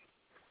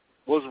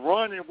was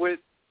running with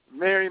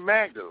Mary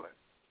Magdalene.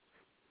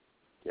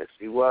 Yes,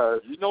 he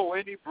was. You know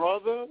any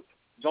brother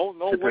don't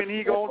know when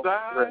he going to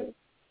die?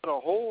 Put a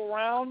hole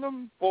around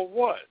him for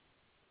what?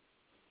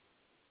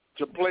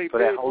 To play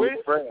big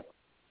with?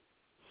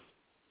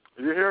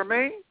 You hear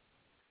me?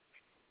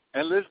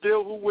 And let's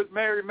deal with what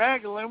Mary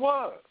Magdalene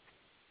was.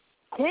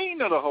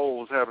 Queen of the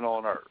hoes heaven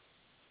on earth.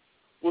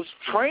 Was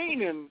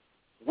training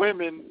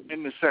women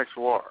in the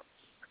sexual arts.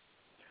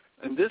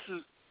 And this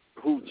is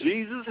who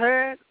Jesus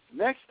had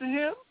next to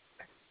him.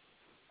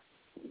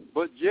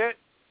 But yet,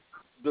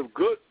 the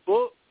good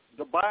book,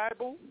 the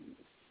Bible,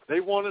 they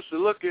want us to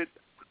look at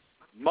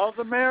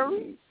Mother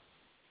Mary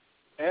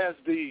as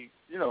the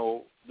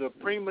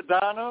prima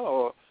donna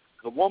or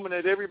the woman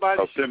that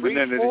everybody should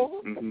reach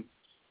for. Mm-hmm.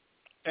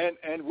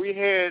 And we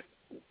had,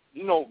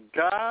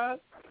 God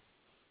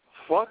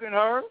fucking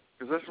her,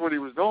 because that's what he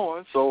was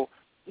doing. So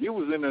he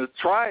was in a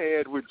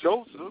triad with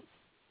Joseph.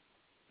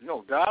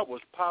 God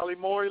was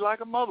polyamory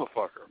like a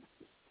motherfucker.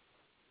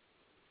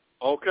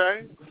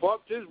 Okay?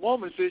 Fucked his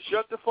woman, said,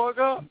 shut the fuck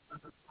up.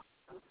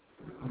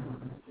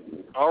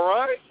 All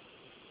right?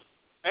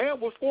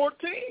 And was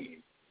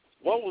 14.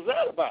 What was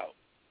that about?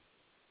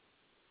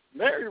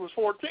 Mary was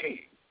 14.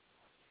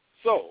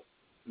 So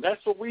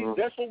that's what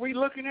we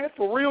looking at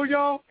for real,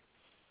 y'all.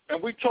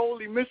 And we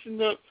totally missing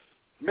the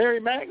Mary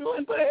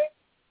Magdalene thing.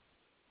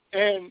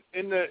 And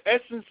in the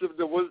essence of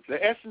the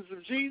essence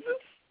of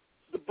Jesus,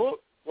 the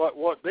book,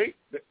 what they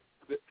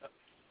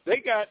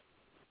got,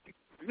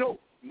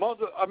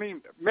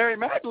 Mary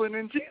Magdalene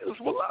and Jesus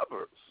were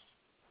lovers.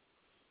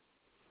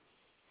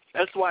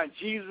 That's why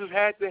Jesus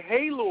had the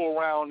halo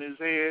around his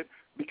head,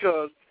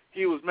 because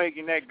he was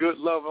making that good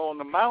love on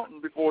the mountain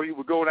before he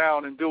would go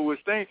down and do his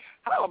thing.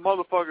 How a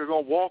motherfucker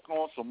gonna walk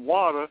on some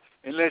water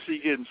unless he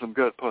getting some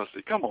good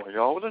pussy? Come on,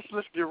 y'all.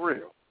 Let's get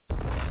real.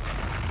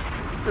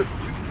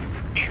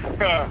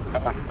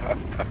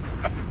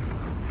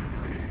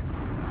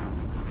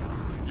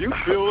 You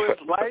feel as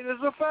light as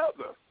a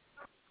feather.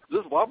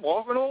 Just while I'm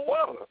walking on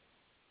water.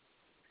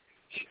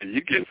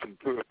 You get some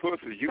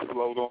pussy, you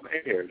float on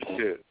air,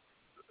 shit.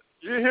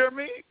 You hear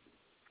me?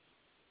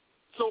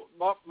 So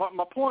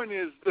my point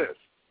is this.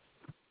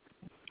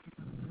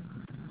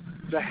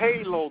 The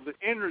halo, the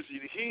energy,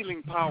 the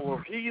healing power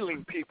of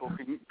healing people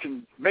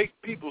can make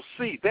people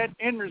see. That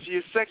energy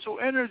is sexual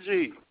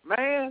energy,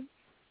 man.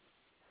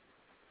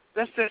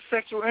 That's that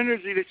sexual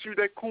energy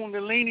that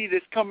kundalini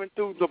that's coming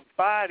through the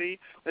body,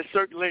 that's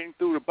circulating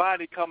through the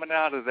body, coming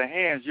out of the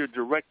hands. You're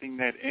directing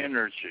that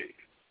energy.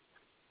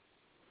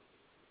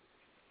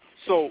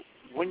 So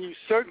when you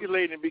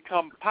circulate and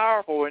become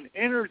powerful and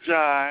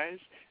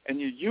energized, and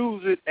you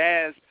use it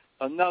as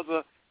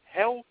another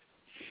health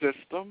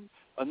system,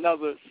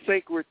 another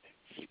sacred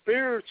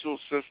spiritual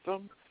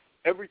system,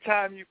 every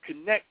time you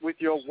connect with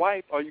your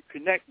wife or you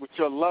connect with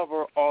your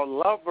lover or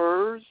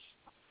lovers,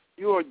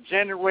 you are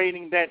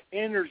generating that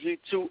energy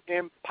to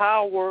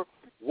empower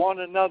one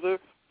another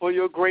for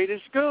your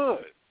greatest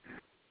good.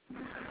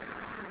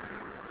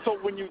 So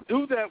when you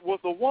do that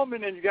with a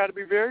woman, and you got to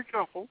be very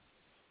careful,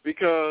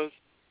 because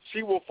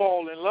she will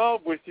fall in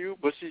love with you,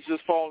 but she's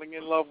just falling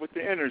in love with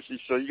the energy.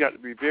 So you got to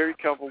be very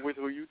careful with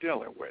who you're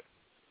dealing with,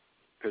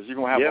 because you're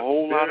going to have a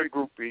whole lot of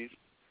groupies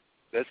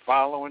that's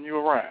following you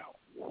around.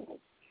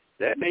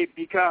 That may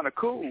be kind of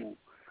cool.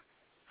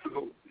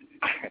 So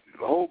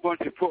a whole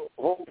bunch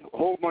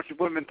of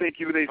women think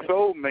you're their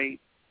soulmate.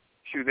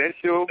 Shoot, that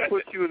sure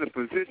puts you in a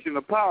position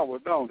of power,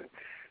 don't it?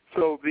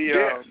 So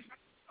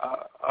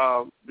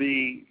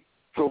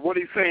so what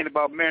he's saying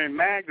about Mary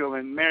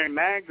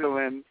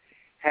Magdalene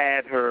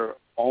had her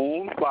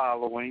own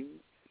following.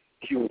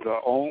 She was her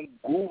own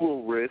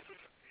gurus,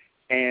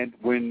 and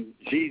when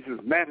Jesus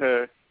met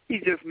her, he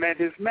just met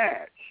his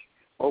match.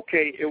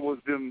 Okay, it was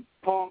them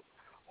punk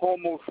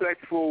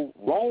homosexual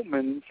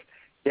Romans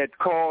that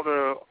called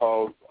her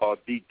a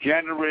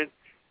degenerate,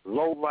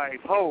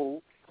 low-life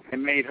hoe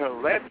and made her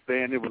less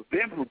than. It was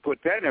them who put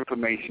that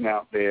information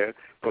out there.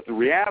 But the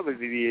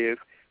reality is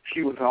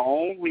she was her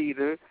own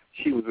leader.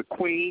 She was a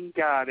queen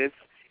goddess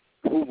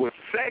who was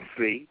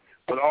sexy,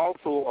 but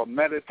also a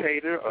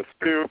meditator, a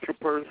spiritual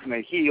person,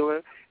 a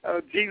healer.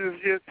 Jesus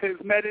just has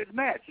met his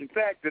match. In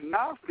fact, the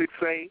Gnostics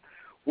say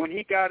when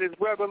he got his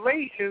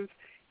revelations,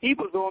 he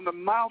was on the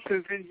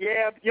mountains in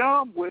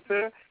G.A.M.E with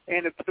her.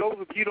 And if those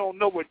of you don't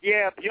know what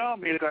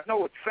G.A.M.E is, I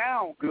know it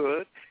sounds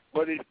good,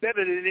 but it's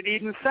better than it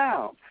even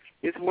sounds.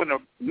 It's when a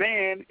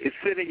man is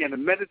sitting in a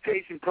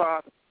meditation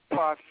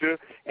posture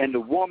and the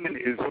woman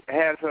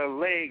has her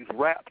legs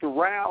wrapped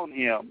around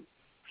him,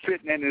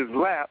 sitting in his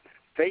lap,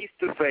 face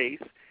to face,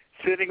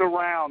 sitting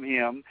around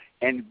him,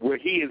 and where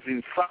he is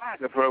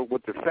inside of her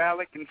with the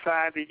phallic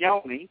inside the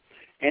yoni,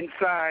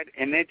 inside,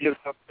 and they're just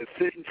up there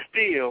sitting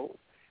still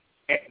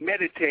and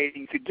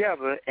meditating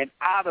together, and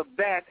out of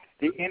that,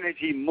 the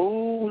energy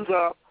moves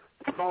up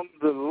from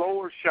the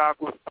lower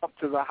chakras up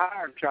to the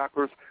higher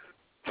chakras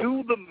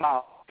to the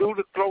mouth, through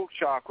the throat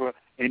chakra,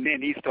 and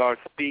then he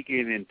starts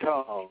speaking in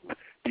tongues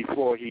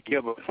before he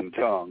gives us some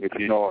tongue, if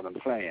you know what I'm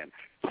saying.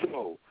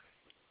 So,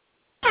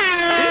 this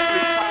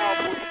is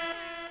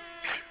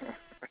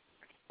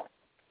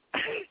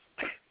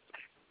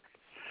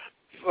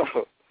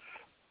powerful.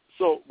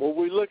 So when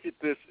we look at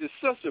this, it's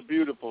such a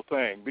beautiful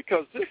thing,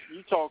 because this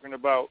you're talking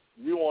about,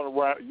 you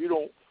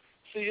don't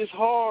see, it's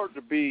hard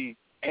to be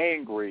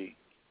angry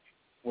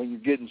when you're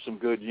getting some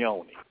good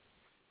yoni.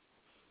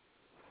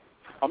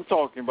 I'm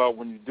talking about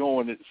when you're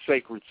doing it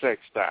sacred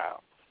sex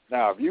style.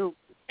 Now, if you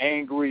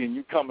angry and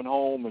you coming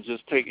home and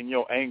just taking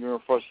your anger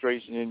and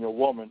frustration in your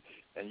woman,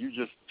 and you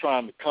just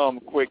trying to come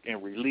quick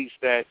and release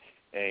that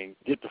and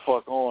get the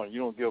fuck on, you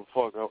don't give a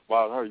fuck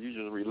about her, you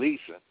just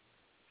releasing,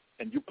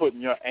 and you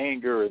putting your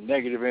anger and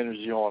negative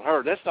energy on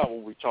her, that's not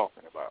what we're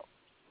talking about.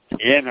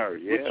 In her,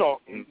 yeah.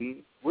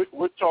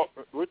 We're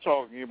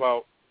talking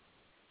about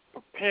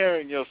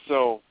preparing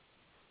yourself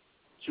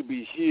to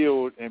be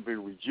healed and be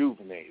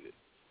rejuvenated.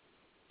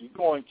 You're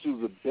going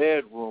to the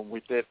bedroom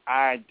with that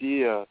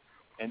idea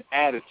and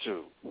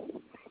attitude.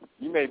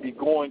 You may be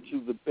going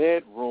to the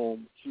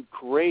bedroom to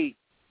create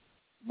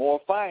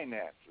more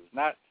finances,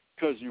 not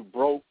because you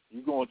broke.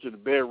 You're going to the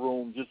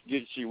bedroom just to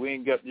get you.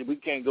 We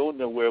can't go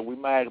nowhere. We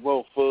might as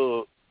well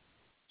fuck.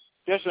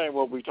 That ain't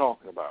what we're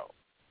talking about.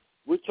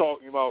 We're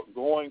talking about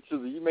going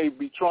to you may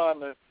be trying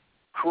to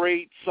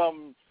create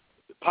some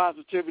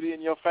positivity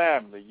in your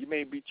family. You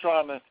may be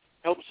trying to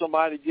help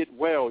somebody get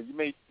well. You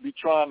may be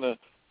trying to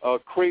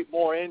create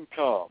more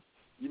income.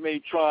 You may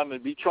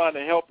be trying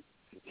to help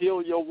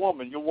heal your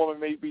woman. Your woman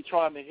may be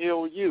trying to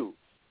heal you.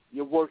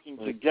 You're working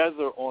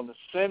together on the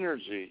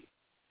synergy,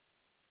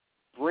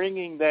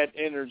 bringing that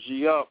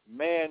energy up.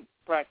 Man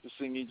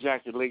practicing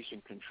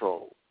ejaculation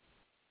control.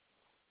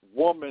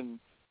 Woman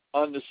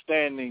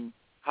understanding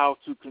how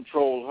to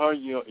control her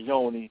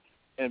yoni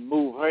and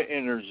move her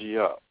energy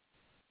up.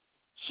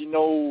 She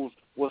knows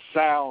what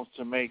sounds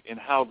to make and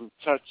how to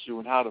touch you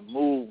and how to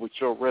move with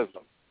your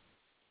rhythm.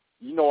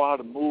 You know how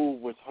to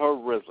move with her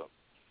rhythm.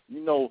 You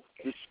know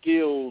the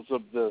skills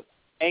of the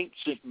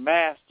ancient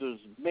masters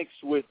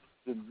mixed with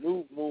the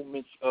new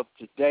movements of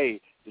today,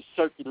 the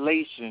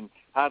circulation,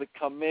 how to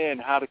come in,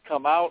 how to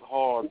come out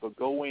hard but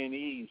go in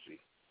easy,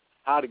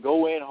 how to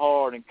go in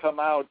hard and come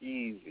out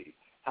easy,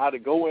 how to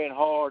go in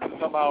hard and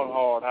come out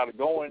hard, how to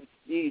go in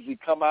easy,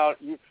 come out,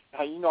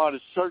 how you know how to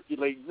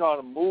circulate, you know how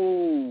to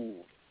move.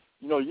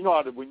 You know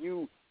how to, when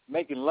you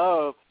making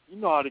love, you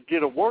know how to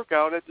get a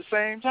workout at the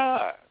same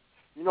time.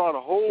 You know how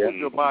to hold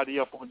your body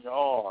up on your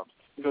arms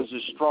because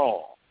you're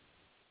strong.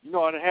 You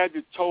know how to have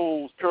your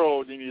toes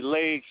curled and your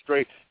legs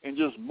straight and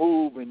just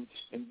move and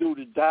do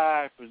the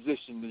dive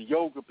position, the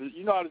yoga position.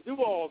 You know how to do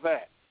all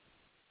that.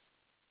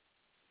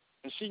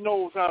 And she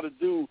knows how to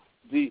do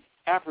the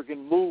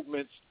African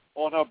movements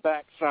on her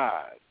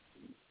backside.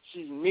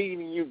 She's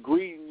meeting you,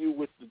 greeting you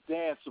with the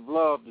dance of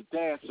love, the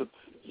dance of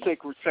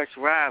sacred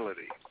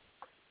sexuality,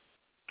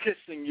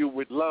 kissing you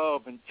with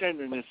love and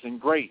tenderness and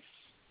grace.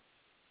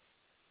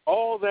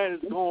 All that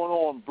is going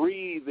on,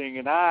 breathing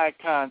and eye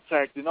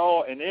contact and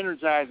all, and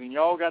energizing.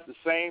 Y'all got the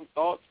same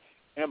thoughts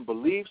and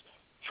beliefs,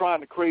 trying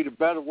to create a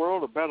better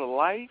world, a better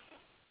life.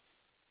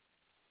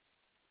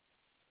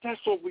 That's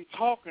what we're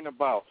talking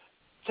about.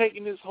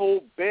 taking this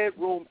whole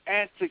bedroom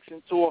antics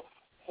into a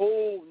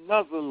whole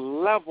nother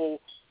level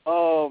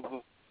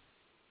of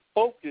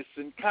focus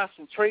and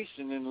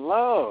concentration and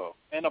love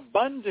and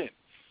abundance.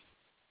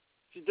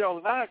 See, Joe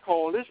and I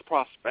call this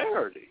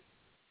prosperity.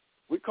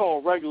 We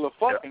call regular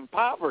fucking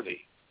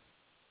poverty.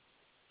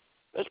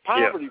 That's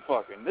poverty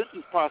fucking. This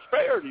is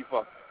prosperity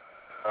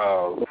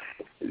fucking.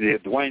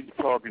 Dwayne's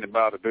talking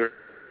about a very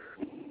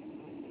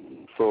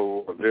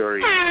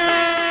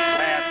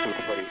passive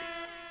way.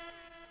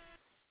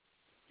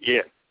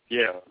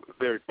 A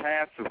very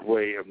passive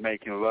way of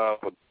making love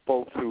with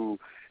folks who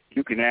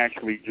you can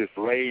actually just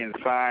lay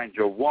inside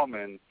your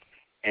woman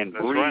and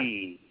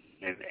breathe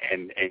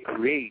and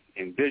create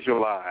and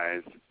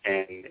visualize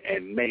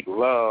and make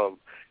love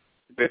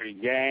very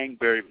yang,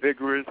 very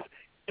vigorous,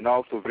 and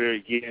also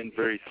very yin,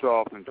 very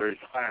soft and very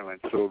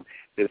silent. So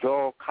there's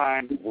all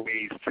kinds of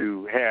ways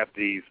to have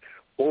these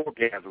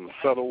orgasms,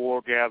 subtle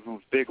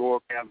orgasms, big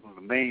orgasms.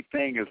 The main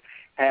thing is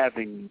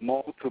having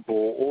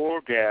multiple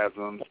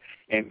orgasms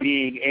and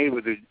being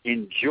able to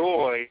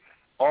enjoy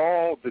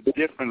all the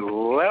different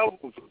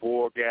levels of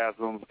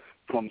orgasms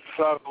from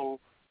subtle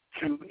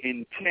to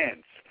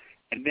intense.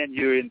 And then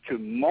you're into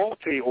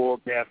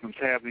multi-orgasms,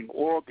 having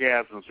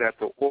orgasms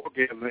after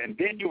orgasm, and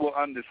then you will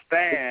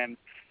understand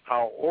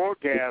how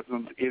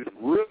orgasms is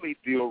really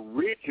the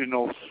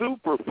original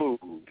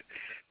superfood,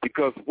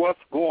 because what's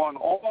going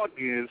on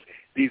is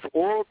these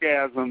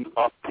orgasms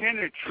are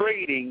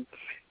penetrating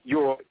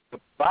your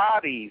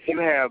bodies. You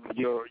have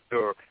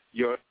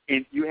you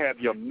have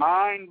your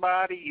mind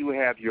body, you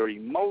have your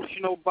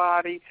emotional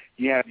body,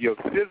 you have your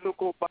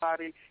physical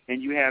body,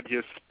 and you have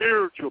your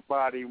spiritual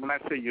body. When I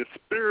say your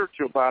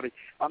spiritual body,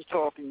 I'm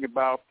talking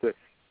about the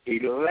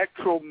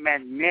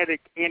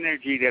electromagnetic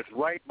energy that's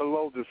right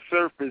below the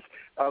surface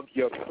of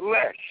your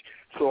flesh.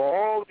 So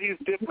all these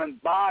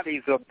different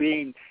bodies are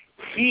being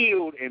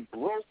healed and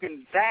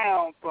broken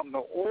down from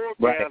the orgasms.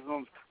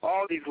 Right.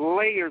 All these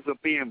layers are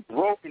being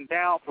broken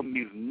down from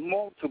these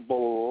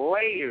multiple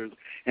layers.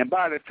 And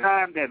by the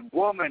time that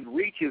woman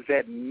reaches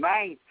that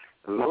ninth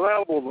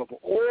level of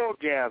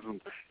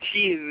orgasm, she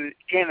is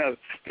in a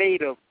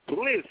state of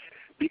bliss,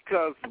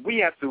 because we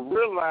have to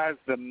realize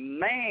the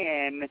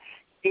man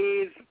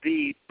is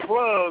the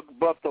plug,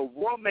 but the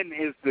woman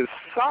is the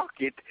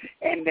socket,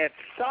 and that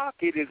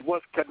socket is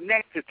what's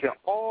connected to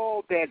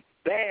all that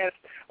vast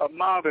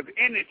amount of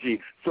energy.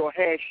 So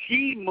as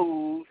she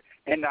moves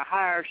and the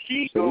higher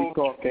she goes,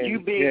 you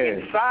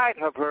being inside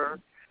of her,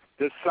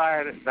 the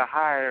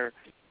higher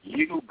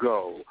you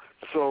go.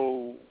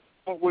 So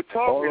what we're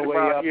talking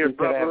about here,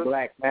 brother, all the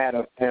way up into that black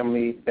matter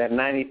family, that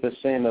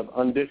 90% of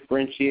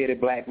undifferentiated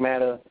black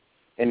matter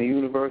in the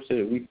universe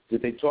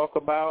that they talk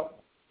about.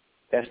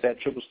 That's that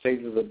triple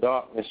stages of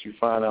darkness you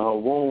find in her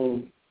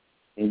womb,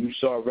 and you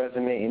saw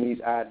resonating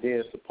these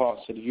ideas to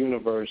parts of the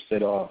universe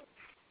that are,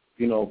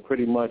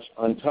 pretty much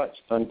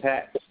untouched,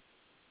 untapped.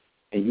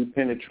 And you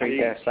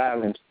penetrate that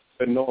silence,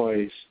 the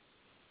noise,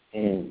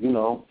 and,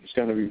 it's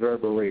going to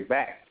reverberate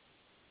back.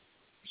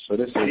 So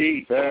this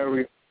is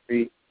very,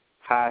 very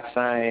high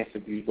science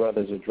that these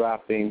brothers are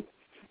dropping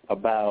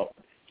about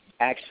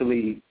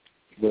actually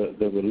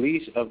the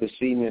release of the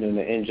semen and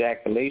the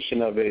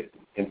ejaculation of it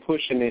and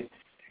pushing it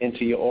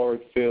into your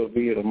auric field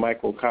via the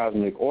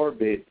microcosmic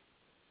orbit.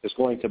 Is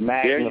going to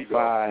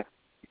magnify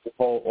the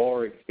whole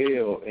auric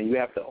field. And you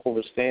have to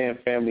understand,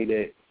 family,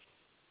 that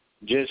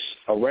just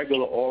a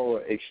regular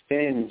aura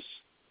extends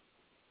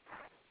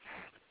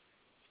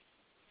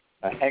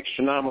an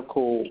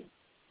astronomical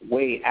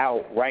way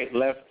out, right,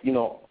 left,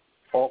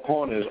 all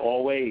corners,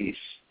 all ways.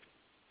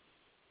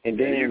 And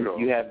then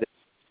you have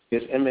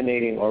this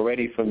emanating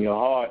already from your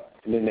heart,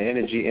 and then the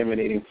energy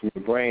emanating from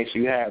your brain. So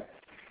you have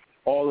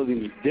all of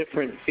these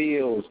different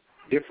fields,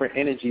 different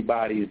energy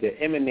bodies that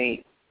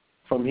emanate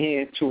from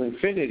here to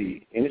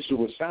infinity. And this is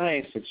what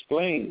science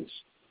explains.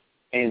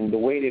 And the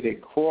way that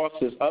it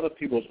crosses other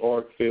people's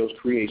auric fields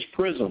creates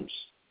prisms.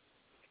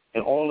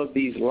 And all of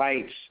these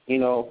lights,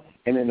 and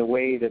then the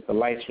way that the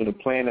lights from the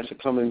planets are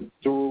coming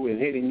through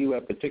and hitting you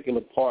at particular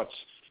parts,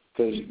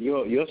 because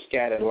your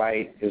scattered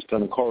light is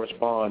going to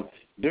correspond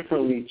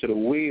differently to the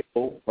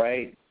wheel,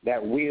 right?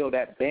 That wheel,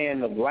 that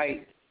band of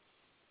light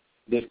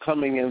that's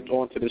coming in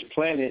onto this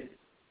planet,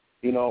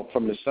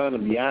 from the sun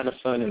and beyond the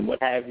sun and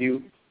what have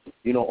you,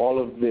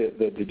 all of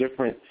the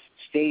different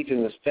stages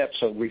and steps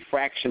of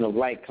refraction of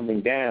light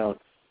coming down.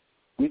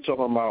 We're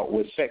talking about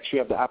with sex, you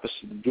have the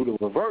opposite, do the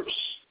reverse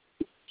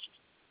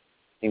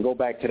and go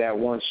back to that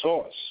one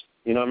source.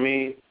 You know what I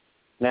mean?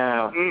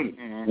 Now,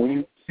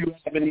 when you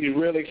having these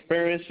real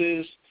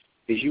experiences,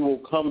 is you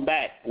will come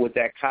back with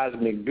that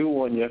cosmic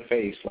dew on your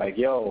face, like,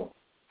 yo,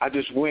 I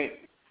just went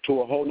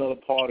to a whole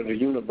nother part of the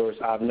universe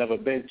I've never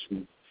been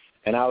to,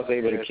 and I was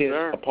able to kiss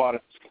a part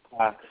of the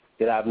sky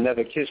that I've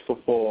never kissed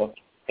before.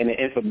 And the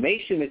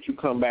information that you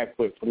come back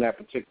with from that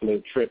particular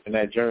trip and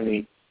that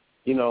journey,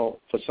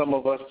 for some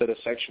of us that are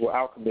sexual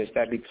alchemists,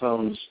 that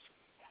becomes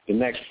the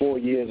next 4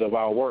 years of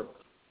our work,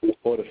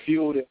 or the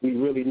fuel that we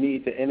really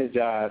need to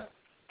energize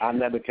our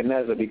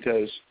Nebuchadnezzar,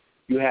 because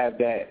you have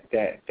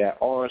that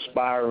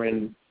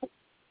awe-inspiring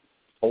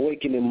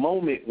awakening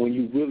moment when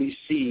you really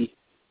see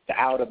the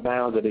outer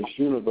bounds of this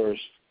universe,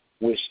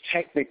 which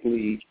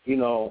technically,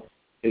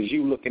 is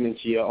you looking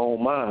into your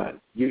own mind.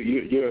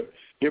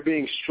 You're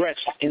being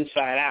stretched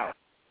inside out.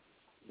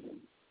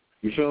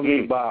 You feel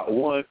me? By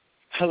one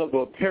hell of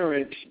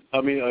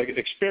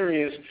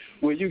experience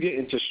where you get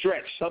into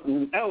stretch.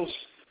 Something else,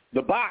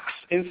 the box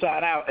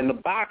inside out, and the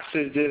box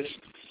is just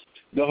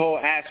the whole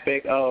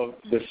aspect of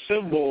the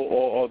symbol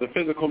or the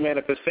physical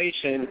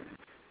manifestation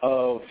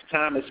of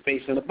time and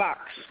space in the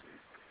box.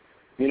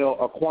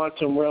 A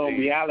quantum realm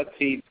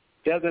reality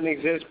doesn't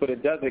exist, but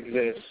it does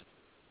exist.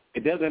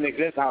 It doesn't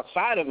exist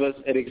outside of us.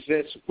 It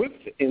exists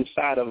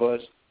inside of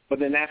us, but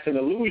then that's an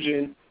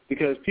illusion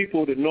because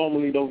people that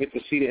normally don't get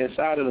to see the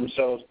inside of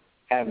themselves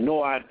have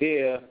no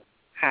idea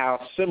how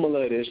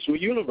similar it is to a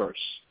universe.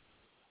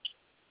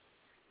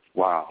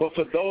 Wow. But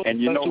for those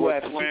who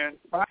have seen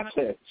the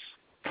process,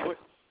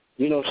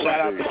 shout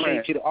out to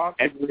KTL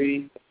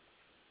Radio.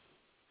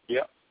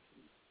 Yep.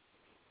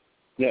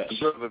 Yes.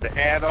 Brother, to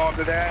add on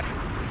to that,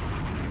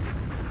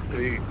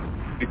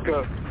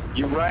 because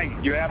you're right,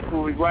 you're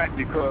absolutely right,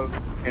 because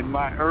in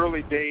my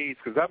early days,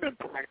 because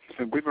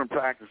we've been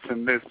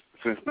practicing this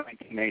since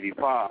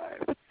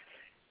 1985,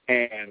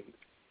 and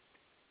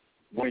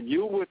when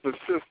you're with a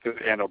sister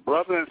and a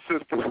brother and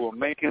sister who are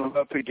making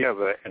love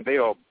together and they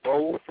are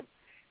both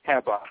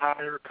have a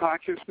higher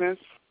consciousness,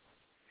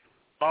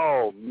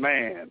 oh,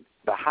 man,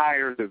 the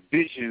higher the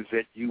visions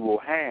that you will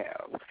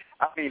have.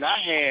 I mean, I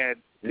had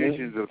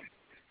visions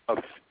of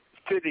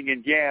sitting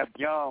in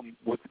G.A.M.E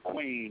with the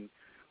Queen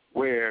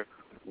where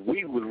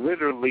we would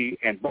literally,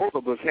 and both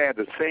of us had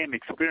the same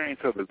experience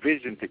of the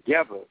vision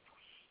together,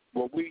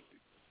 where we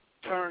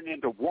turned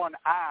into one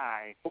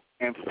eye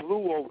and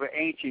flew over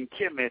ancient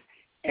Kemet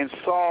and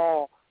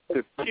saw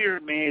the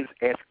pyramids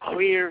as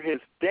clear as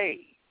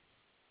day.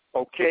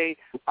 Okay?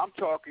 I'm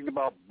talking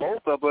about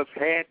both of us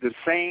had the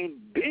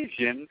same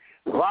vision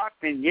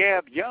locked in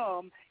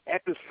G.A.M.E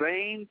at the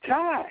same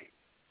time.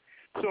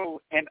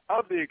 So, and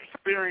other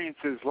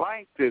experiences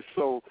like this,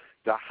 so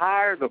the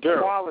higher the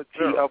quality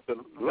of the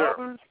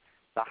lovers,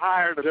 the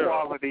higher the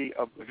quality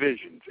of the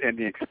visions and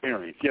the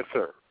experience. Yes,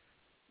 sir.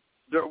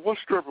 What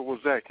stripper was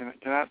that? Can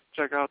I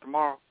check out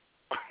tomorrow?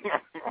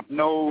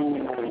 No.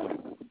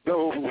 This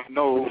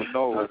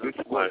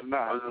was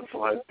not.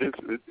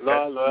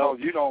 No,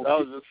 you don't.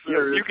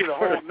 You get a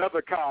whole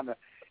nother kind of.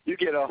 You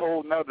get a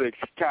whole nother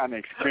kind of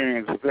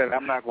experience with that.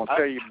 I'm not going to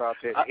tell you about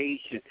that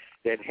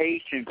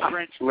Haitian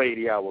French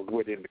lady I was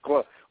with in the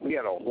club. We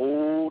had a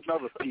whole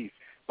nother piece.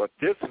 But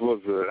this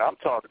was I'm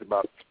talking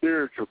about a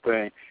spiritual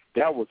thing.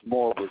 That was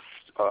more of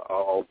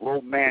a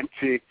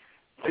romantic,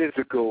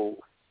 physical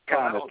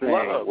kind of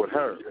thing with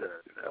her. Yeah,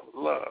 that was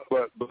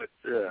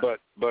love.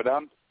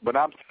 But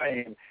I'm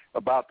saying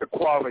about the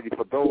quality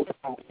for those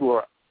folks who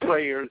are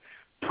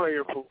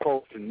prayerful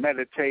folks and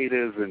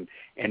meditators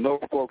and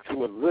those folks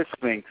who are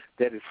listening,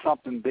 that is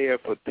something there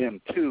for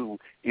them to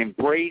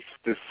embrace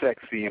the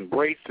sexy,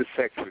 embrace the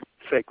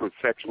sacred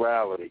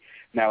sexuality.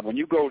 Now, when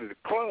you go to the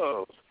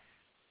clubs,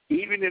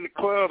 even in the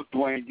clubs,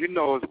 Dwayne, you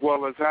know as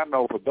well as I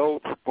know, for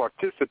those who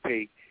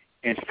participate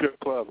in strip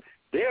clubs,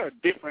 there are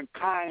different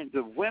kinds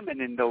of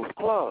women in those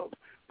clubs.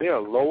 There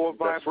are lower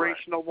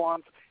vibrational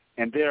ones,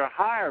 and there are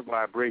higher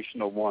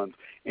vibrational ones.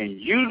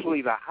 And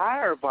usually the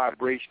higher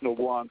vibrational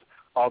ones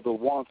are the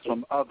ones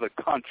from other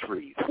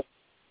countries.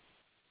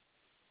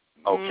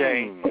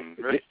 Okay?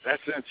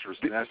 That's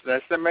interesting.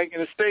 That's them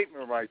making a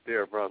statement right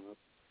there, brother.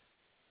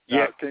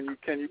 Yeah. Now,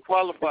 can you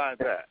qualify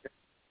that?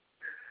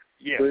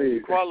 Yeah.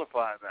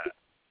 Qualify that.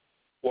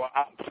 Well,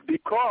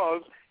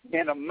 because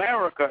in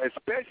America,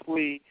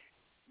 especially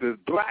the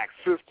black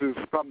sisters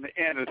from the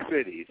inner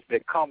cities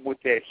that come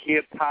with that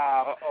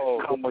hip-hop,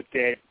 come with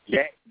that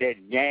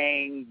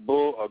yang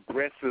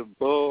aggressive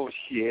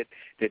bullshit,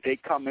 that they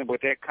come in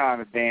with that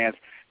kind of dance.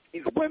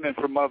 These women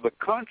from other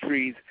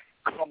countries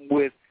come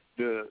with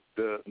the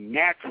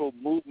natural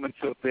movements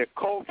of their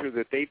culture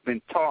that they've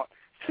been taught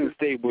since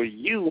they were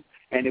youth,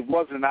 and it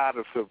wasn't out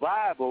of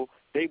survival.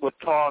 They were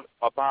taught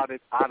about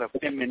it out of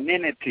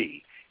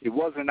femininity. It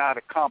wasn't out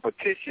of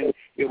competition.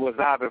 It was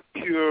out of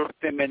pure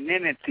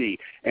femininity.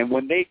 And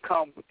when they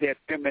come with that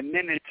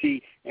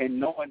femininity and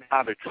knowing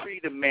how to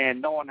treat a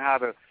man, knowing how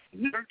to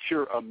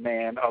nurture a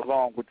man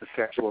along with the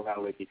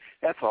sexuality,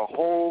 that's a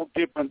whole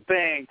different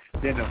thing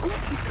than a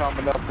hoochie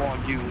coming up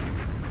on you.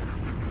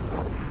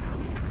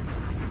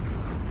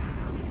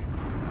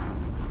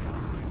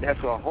 That's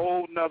a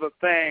whole nother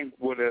thing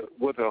with a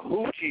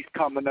hoochie's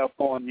coming up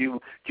on you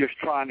just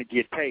trying to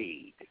get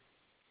paid.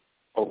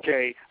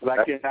 Okay?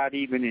 Like they're not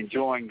even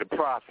enjoying the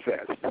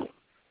process.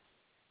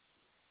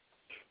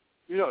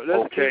 You know,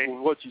 that's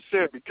what you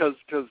said, because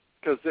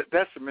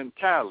that's a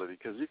mentality,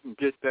 because you can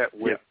get that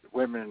with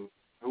women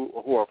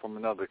who are from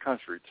another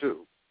country,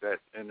 too, that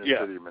inner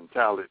city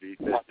mentality,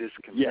 that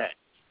disconnect. Yeah.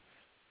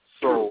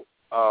 So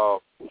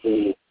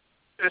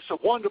it's a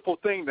wonderful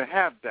thing to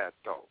have that,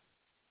 though,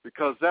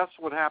 because that's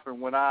what happened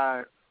when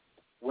I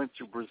went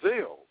to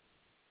Brazil.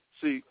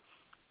 See,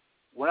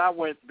 when I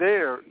went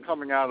there,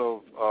 coming out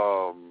of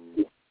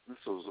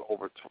this was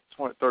over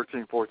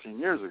 13, 14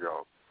 years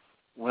ago.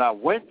 When I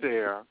went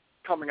there,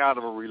 coming out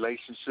of a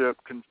relationship,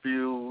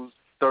 confused,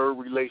 third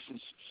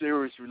relationship,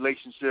 serious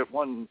relationship,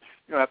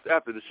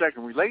 after the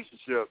second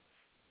relationship,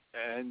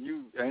 and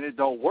it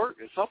don't work,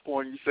 at some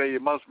point you say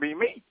it must be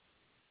me.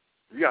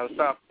 You got to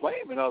stop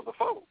blaming other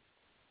folks.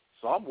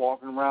 So I'm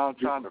walking around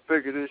trying to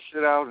figure this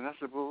shit out, and I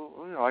said, well,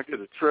 I get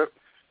a trip.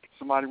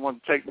 Somebody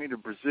wanted to take me to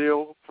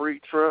Brazil, free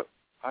trip.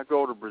 I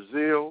go to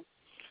Brazil.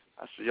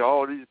 I see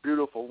all these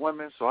beautiful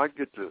women, so I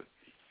get to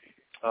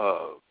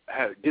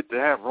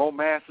have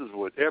romances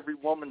with every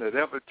woman that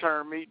ever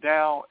turned me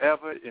down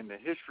ever in the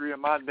history of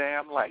my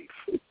damn life.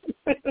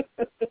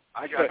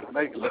 I got to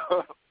make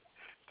love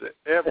to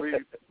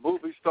every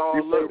movie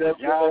star, Rihanna,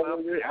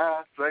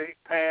 Beyonce,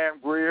 Pam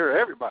Grier,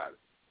 everybody,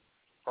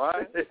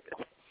 right?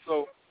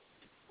 So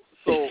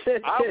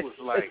I was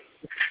like,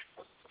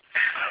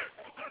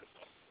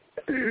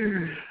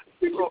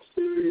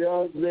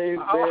 Beyonce,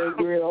 Pam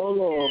Grier, hold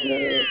on,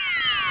 man.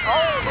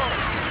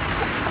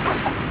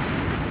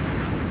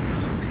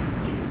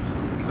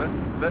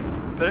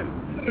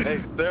 Hey,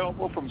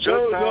 Thelma from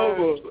Good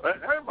Times.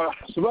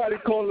 Somebody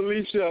call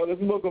Alicia.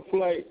 Let's book a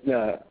flight.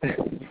 Nah.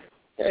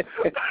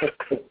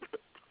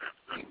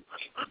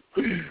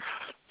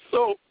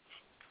 So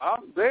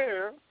I'm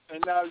there,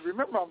 and now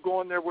remember I'm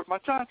going there with my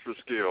Tantra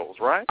skills,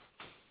 right?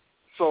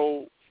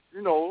 So,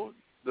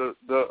 the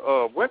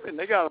women,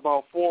 they got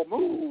about 4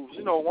 moves.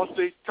 Once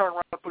they turn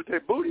around and put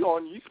their booty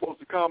on you, you're supposed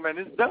to come and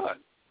it's done.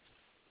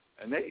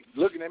 And they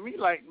looking at me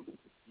like,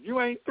 you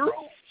ain't through?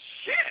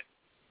 Shit.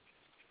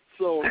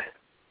 So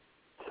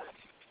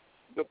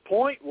the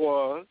point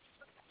was,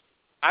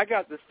 I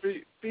got to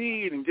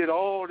feed and get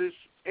all this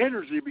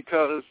energy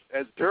because,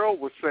 as Daryl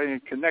was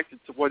saying, connected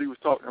to what he was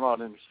talking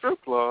about in the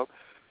strip club,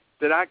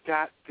 that I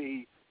got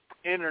the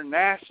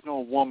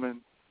international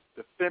woman,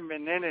 the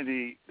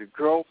femininity, the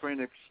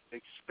girlfriend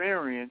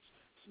experience,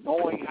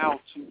 knowing how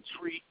to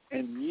treat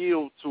and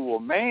yield to a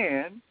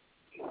man,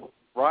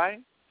 right?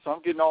 So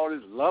I'm getting all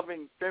this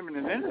loving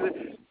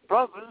femininity.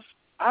 Brothers,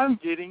 I'm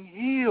getting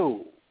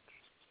healed.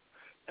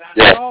 And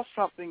I saw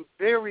something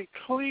very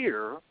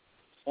clear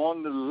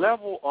on the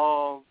level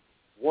of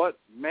what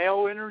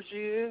male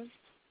energy is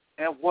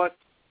and what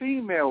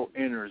female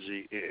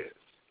energy is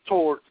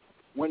toward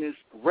when it's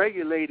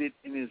regulated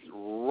in its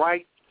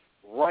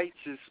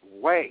righteous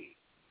way.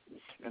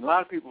 And a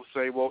lot of people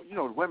say, well,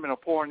 the women are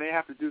poor and they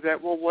have to do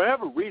that. Well,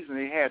 whatever reason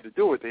they had to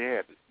do it,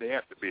 they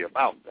have to be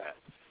about that.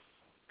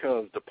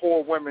 Because the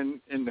poor women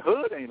in the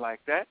hood ain't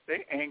like that.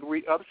 They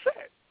angry,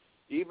 upset.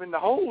 Even the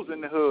hoes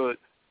in the hood,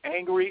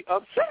 angry,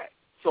 upset.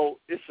 So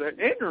it's an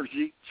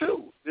energy,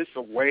 too. It's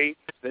a way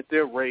that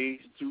they're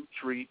raised to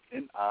treat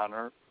and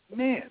honor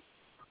men.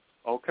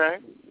 Okay?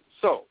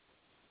 So,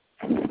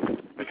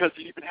 because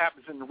it even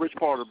happens in the rich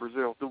part of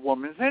Brazil, the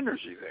woman's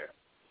energy there.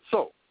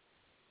 So,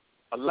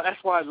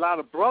 that's why a lot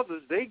of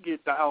brothers, they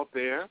get out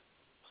there,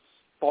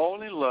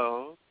 fall in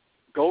love,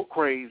 go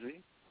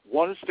crazy,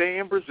 want to stay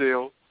in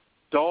Brazil,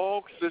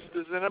 dog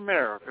sisters in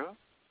America,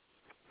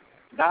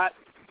 not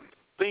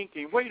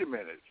thinking, wait a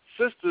minute,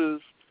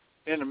 sisters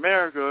in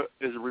America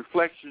is a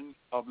reflection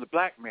of the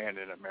black man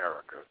in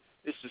America.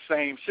 It's the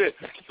same shit.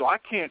 So I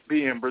can't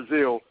be in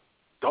Brazil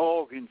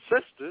dogging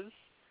sisters.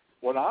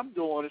 What I'm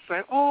doing is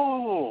saying,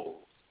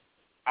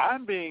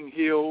 I'm being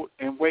healed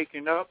and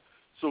waking up,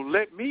 so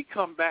let me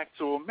come back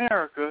to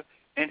America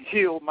and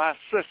heal my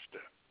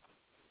sister.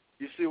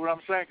 You see what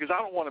I'm saying? Because I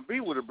don't want to be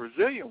with a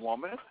Brazilian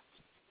woman.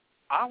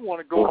 I want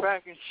to go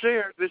back and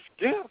share this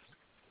gift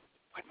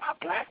with my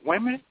black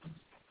women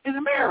in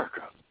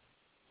America.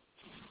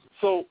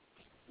 So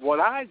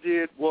what I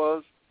did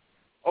was,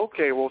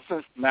 okay, well,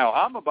 since now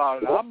I'm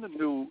about it, I'm the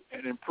new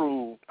and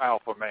improved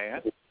alpha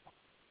man,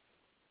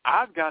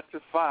 I've got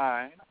to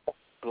find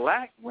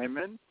black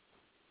women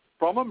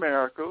from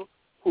America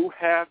who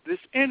have this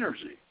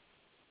energy.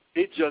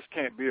 It just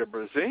can't be a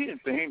Brazilian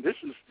thing. This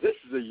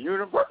is a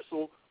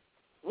universal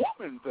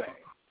woman thing.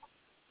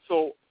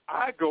 So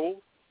I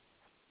go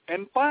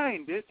and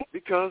find it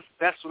because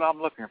that's what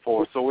I'm looking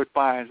for. So it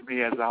finds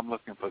me as I'm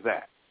looking for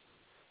that.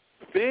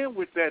 Then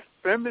with that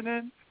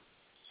feminine,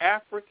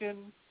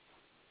 African,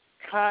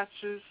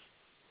 conscious,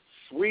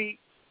 sweet,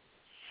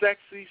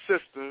 sexy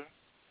sister,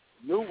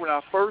 knew when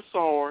I first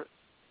saw her,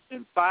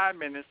 in 5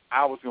 minutes,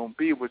 I was going to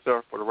be with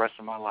her for the rest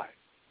of my life.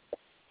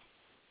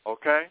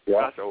 Okay? Yeah.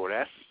 I said,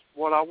 that's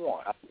what I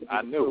want.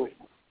 I knew it.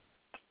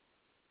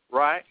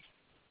 Right?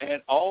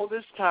 And all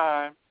this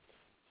time,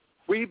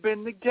 we've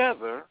been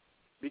together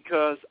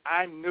because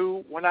I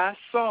knew when I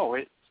saw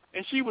it,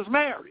 and she was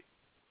married.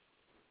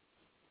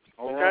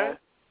 Okay?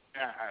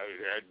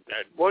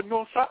 That wasn't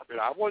going to stop it.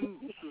 I wasn't,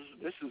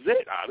 this is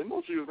it. I didn't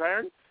know she was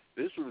married.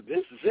 This is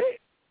it.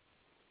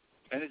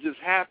 And it just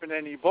happened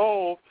and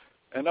evolved,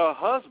 and her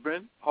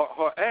husband,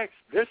 her ex,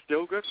 they're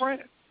still good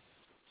friends.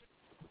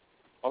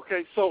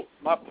 Okay, so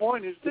my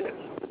point is this.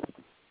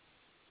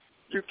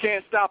 You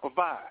can't stop a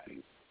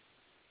vibe.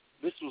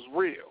 This was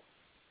real.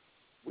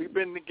 We've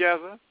been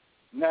together.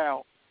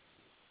 Now,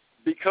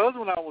 because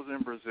when I was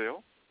in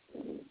Brazil,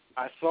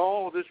 I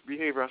saw this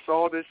behavior. I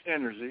saw this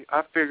energy.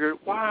 I figured,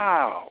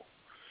 wow,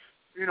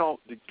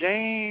 the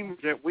game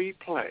that we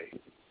play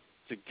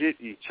to get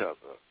each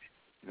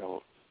other,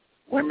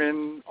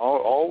 women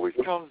always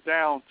comes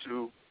down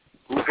to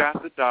who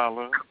got the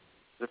dollar,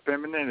 the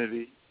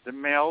femininity, the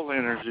male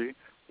energy,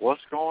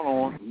 what's going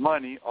on,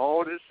 money.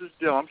 All this is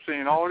done. I'm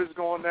seeing all this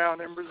going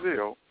down in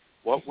Brazil.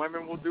 What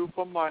women will do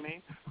for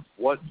money,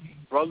 what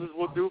brothers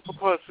will do for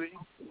pussy,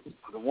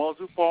 the ones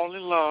who fall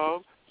in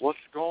love, what's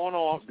going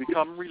on,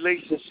 become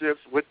relationships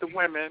with the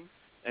women,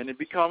 and it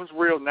becomes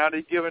real. Now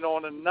they're giving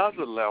on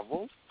another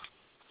level.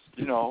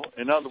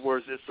 In other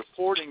words, they're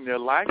supporting their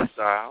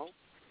lifestyle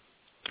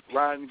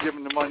rather than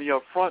giving the money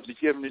up front, they're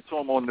giving it to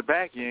them on the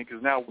back end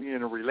because now we're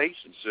in a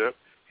relationship,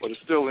 but it's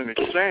still in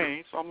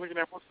exchange. So I'm looking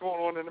at what's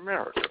going on in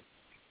America.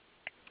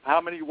 How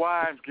many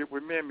wives get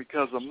with men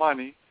because of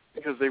money,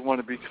 because they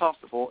want to be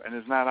comfortable, and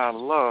it's not out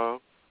of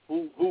love?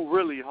 Who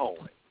really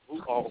holding?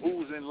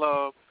 Who's in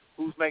love?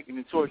 Who's making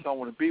the choice? I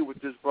want to be with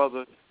this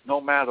brother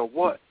no matter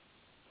what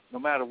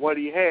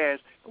he has,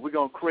 and we're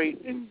going to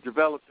create and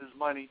develop this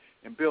money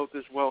and build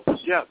this wealth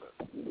together.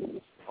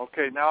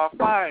 Okay, now I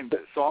find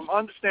this. So I'm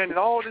understanding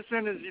all this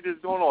energy that's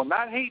going on,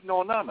 not hating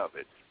on none of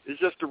it. It's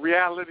just the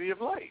reality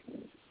of life.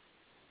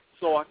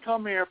 So I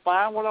come here,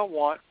 find what I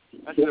want.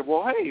 I said,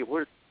 well, hey,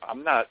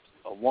 I'm not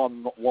a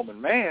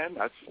woman man.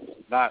 That's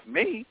not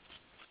me.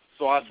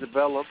 So I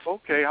developed,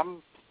 okay,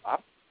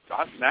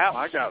 now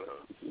I got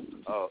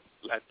a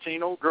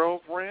Latino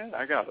girlfriend.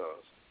 I got a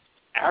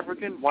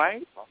African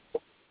wife.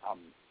 I'm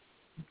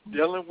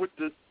dealing with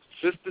the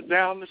sister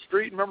down the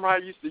street. Remember how I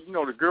used to,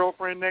 the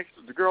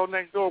girl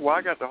next door? Well,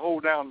 I got the hoe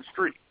down the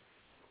street.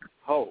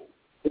 Hoe.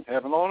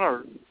 Heaven on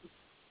earth.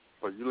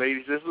 For you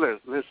ladies that's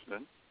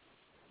listening.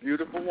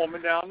 Beautiful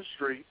woman down the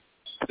street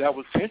that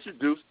was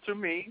introduced to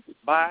me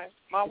by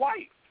my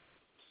wife.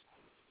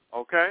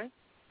 Okay?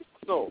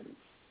 So,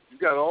 you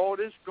got all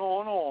this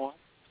going on,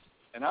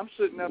 and I'm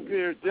sitting up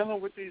here dealing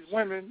with these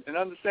women and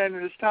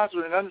understanding this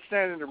concept and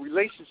understanding the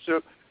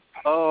relationship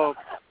of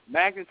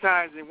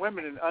magnetizing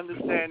women and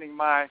understanding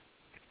my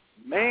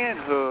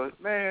manhood.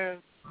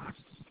 Man,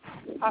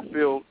 I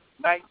feel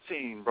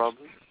 19,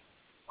 brothers.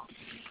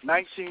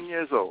 19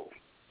 years old.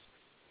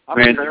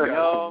 Man, you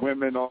got some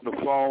women on the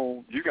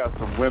phone. You got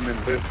some women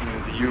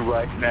listening to you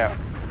right now.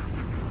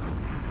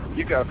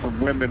 You got some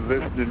women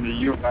listening to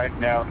you right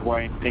now,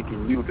 Dwayne,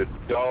 thinking you the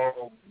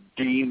dog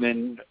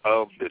demon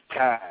of the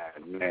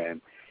time,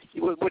 man.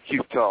 What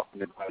you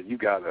talking about? You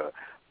got a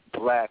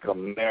black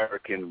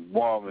American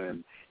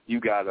woman. You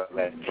got a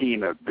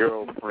Latina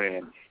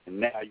girlfriend, and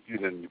now you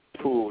done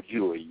pulled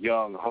you a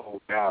young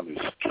hoe down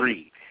the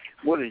street.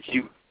 What is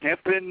you,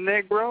 pimping,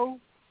 Negro?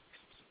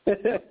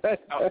 What's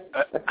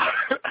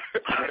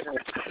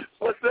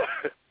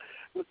that?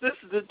 But this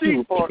is the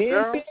deep part,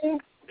 girl.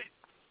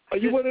 Are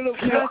you one of those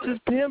conscious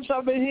pimps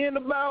I've been hearing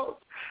about?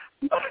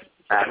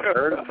 I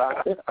heard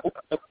about it.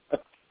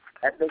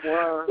 That's the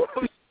one.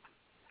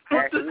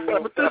 But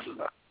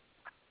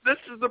this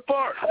is the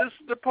part. This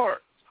is the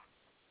part.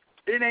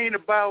 It ain't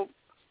about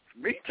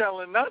me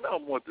telling none of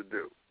them what to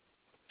do.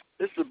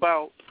 It's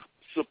about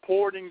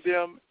supporting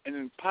them and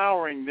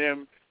empowering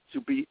them to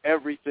be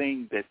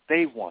everything that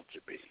they want to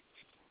be.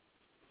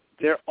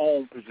 Their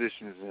own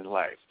positions in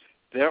life,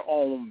 their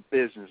own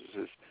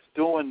businesses,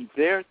 doing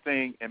their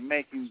thing and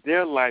making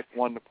their life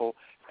wonderful.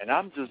 And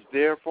I'm just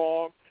there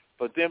for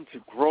them to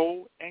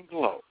grow and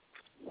glow.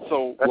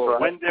 So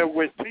when they're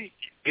with me,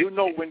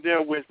 when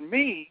they're with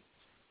me,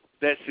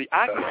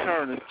 I can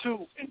turn a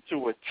 2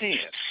 into a 10.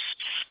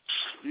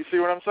 You see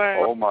what I'm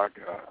saying? Oh, my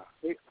God.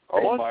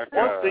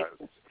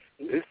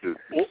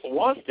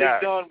 Once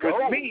they're done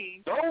with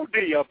me, go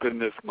D up in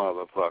this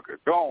motherfucker.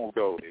 Go on,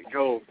 go.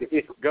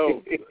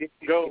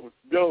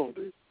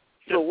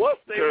 So once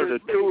they turn a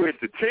 2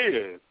 into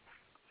 10,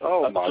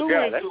 oh, my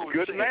God, that's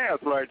good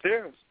math right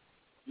there.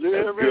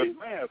 That's good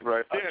math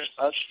right there.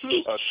 A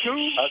two. I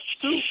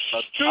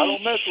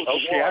don't mess with the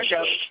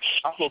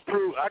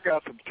one. I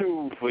got some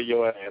tools for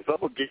your ass. I'm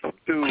going to get some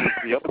tools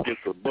for you. I'm going to get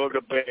some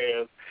booger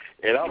bears,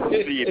 and I'm going to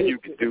see if you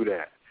can do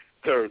that.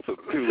 Turn some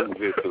 2s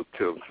into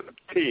some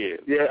 10s.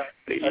 Yeah.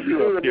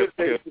 You up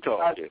here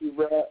talking.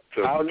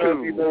 Some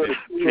 2s into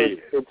 10s.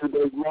 Into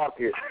the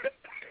market.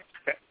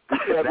 I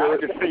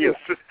can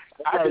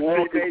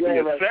see maybe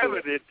a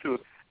 7 into.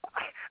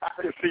 I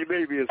can see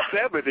maybe a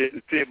 7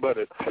 into 10, but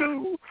a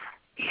 2.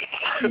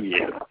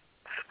 Yeah.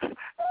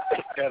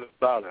 That's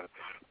about a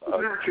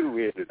 2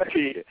 into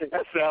 10.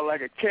 That sounds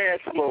like a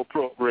cash flow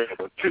program.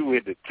 A 2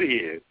 into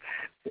 10.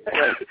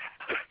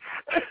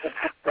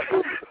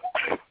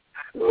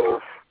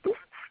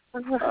 I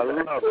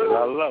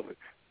love it.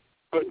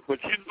 But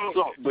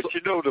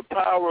you know the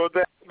power of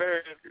that,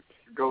 man.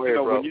 Go ahead,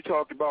 bro. When you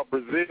talk about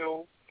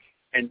Brazil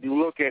and you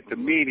look at the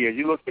media,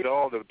 you look at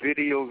all the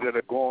videos that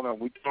are going on.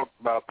 We talked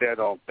about that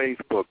on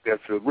Facebook.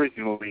 That's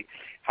originally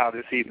how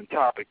this even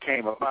topic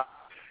came about.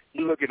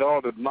 You look at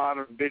all the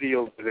modern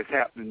videos that is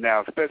happening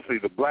now, especially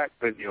the black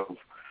videos,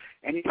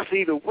 and you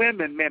see the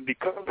women, man,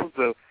 because of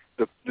the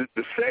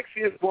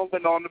sexiest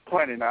woman on the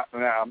planet. Now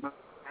I'm not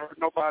hurt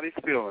nobody's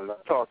feelings.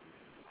 I'm talking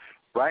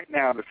right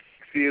now the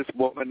sexiest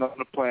woman on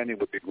the planet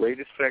with the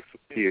greatest sex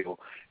appeal.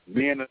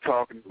 Men are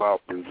talking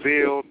about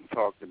Brazil, they're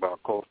talking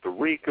about Costa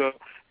Rica,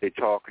 they're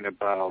talking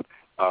about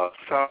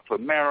South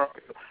America,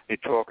 they're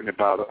talking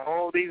about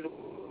all these,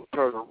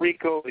 Puerto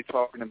Rico, they're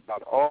talking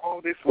about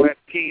all this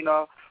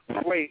Latina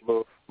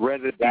flavor,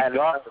 whether it be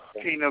dark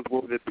Latinas,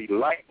 whether it be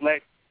light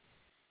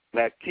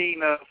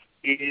Latinas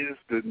is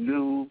the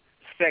new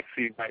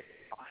sexy right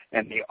now,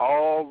 and they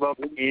all up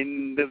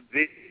in the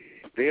video.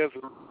 There's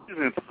a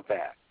reason for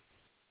that.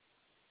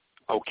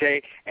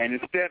 Okay? And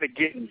instead of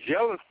getting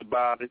jealous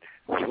about it,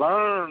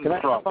 learn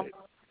from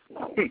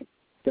it.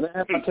 Can I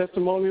have my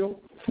testimonial?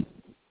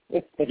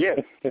 Yes.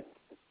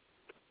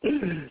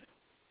 And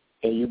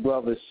you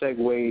brothers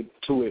segued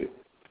to it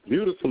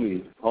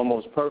beautifully,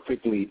 almost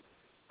perfectly.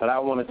 But I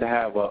wanted to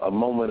have a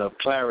moment of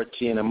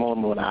clarity and a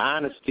moment of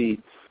honesty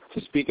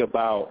to speak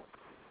about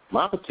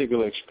my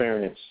particular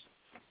experience.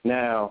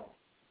 Now,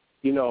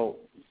 you know,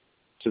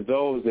 to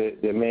those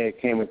that may have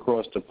came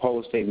across the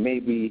post, they may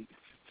be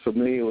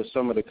familiar with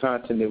some of the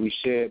content that we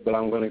shared, but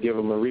I'm going to give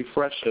them a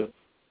refresher.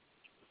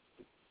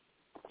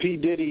 P.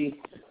 Diddy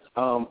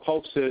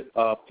posted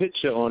a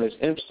picture on his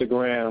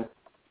Instagram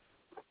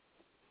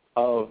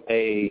of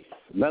a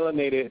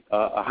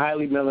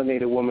highly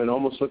melanated woman,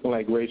 almost looking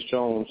like Grace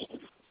Jones,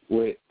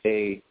 with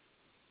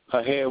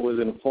her hair was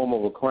in the form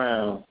of a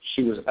crown.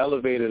 She was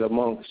elevated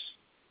amongst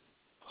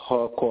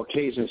her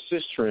Caucasian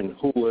sistren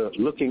who were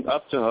looking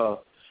up to her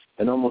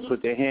and almost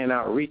with their hand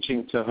out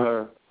reaching to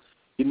her,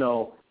 you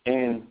know,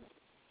 and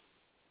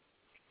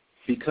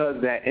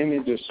because that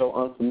image is so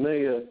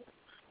unfamiliar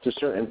to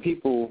certain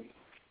people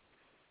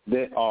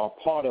that are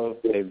part of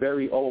a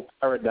very old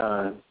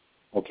paradigm,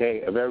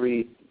 okay, a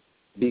very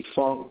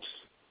defunct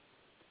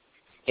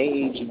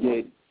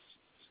age-dated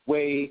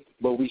way,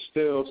 but we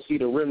still see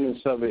the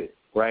remnants of it,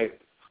 right?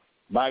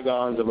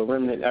 Bygones of a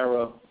remnant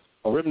era,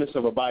 or remnants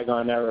of a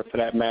bygone era for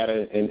that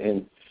matter,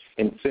 in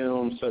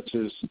films such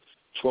as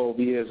 12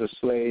 Years a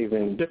Slave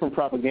and different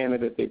propaganda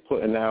that they're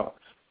putting out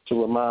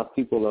to remind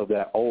people of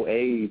that old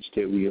age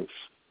that we have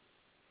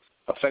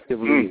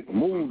effectively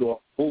moved or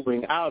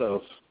moving out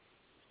of,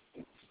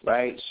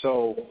 right?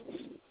 So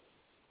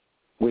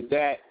with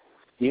that,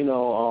 you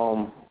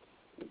know,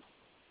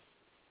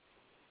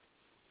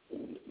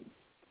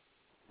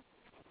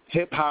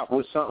 hip-hop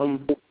was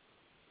something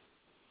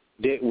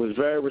that was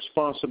very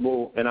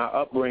responsible in our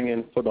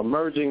upbringing for the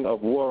merging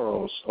of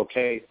worlds,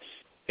 okay?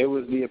 It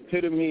was the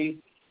epitome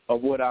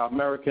of what our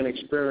American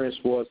experience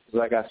was,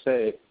 like I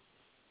said.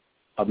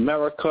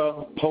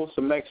 America,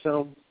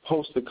 post-American,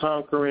 post the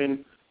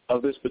conquering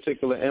of this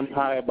particular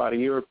empire by the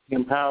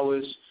European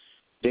powers,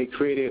 they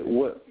created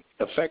what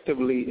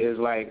effectively is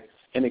like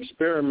an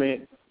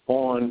experiment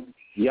on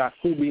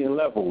Yakubian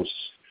levels,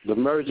 the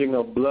merging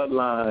of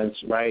bloodlines,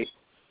 right?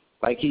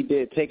 Like he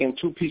did, taking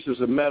two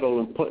pieces of metal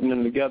and putting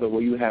them together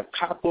where you have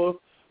copper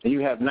and you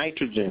have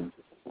nitrogen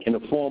in the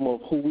form of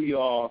who we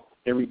are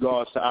in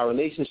regards to our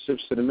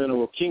relationships to the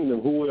mineral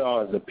kingdom, who we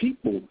are as a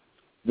people.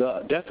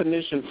 The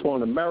definition for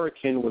an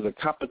American was a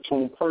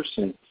copper-toned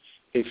person.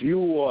 If you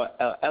were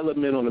an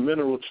element on the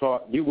mineral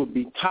chart, you would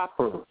be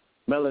copper,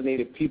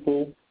 melanated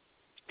people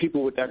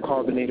with that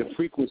carbonated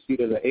frequency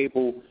that are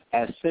able,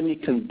 as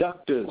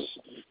semiconductors,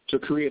 to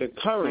create a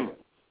current,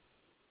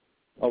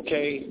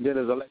 okay, that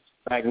is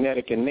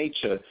electromagnetic in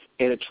nature.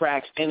 It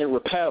attracts and it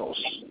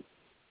repels,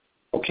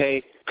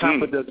 okay?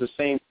 Copper does the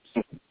same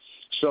thing.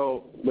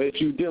 So, but if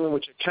you're dealing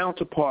with your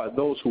counterpart,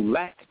 those who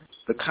lack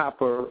the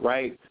copper,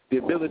 right, the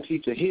ability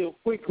to heal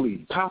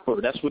quickly, copper,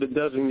 that's what it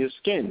does in your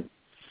skin.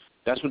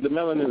 That's what the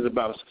melanin is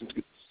about,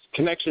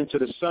 connection to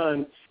the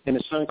sun, and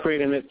the sun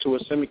creating it to a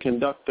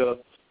semiconductor,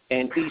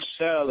 and each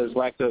cell is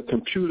like a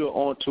computer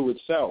onto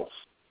itself.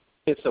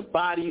 It's a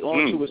body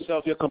onto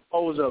itself. You're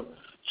composed of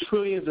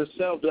trillions of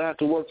cells that have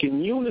to work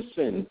in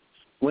unison.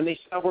 When they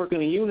stop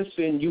working in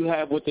unison, you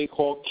have what they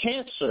call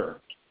cancer.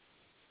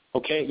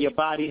 Okay, your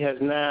body has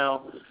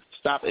now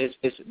stopped.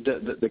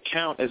 The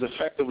count is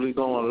effectively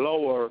going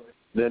lower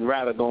than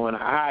rather going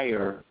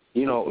higher.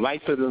 You know,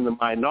 life is in the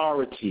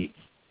minority.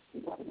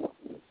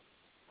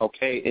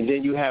 Okay, and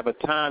then you have a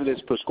time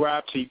that's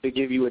prescribed to you to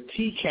give you a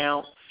T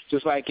count,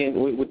 just like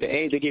with the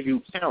age, they give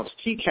you counts,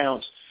 T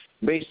counts,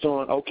 based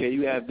on, okay,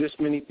 you have this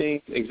many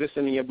things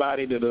existing in your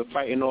body that are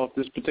fighting off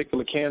this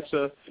particular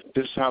cancer.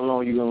 This is how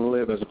long you're going to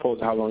live as opposed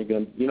to how long you're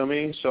going to, you know what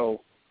I mean?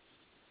 So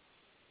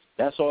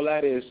that's all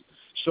that is.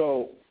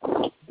 So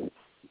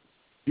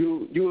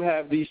you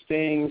have these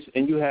things,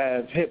 and you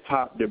have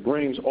hip-hop that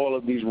brings all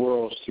of these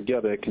worlds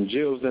together. It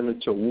congeals them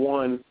into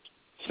one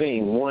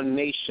thing, one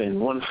nation,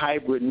 one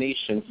hybrid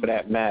nation for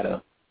that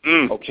matter,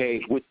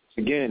 okay, which,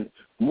 again,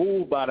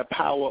 moved by the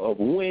power of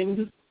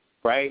wind,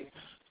 right?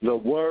 The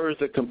words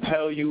that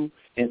compel you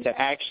into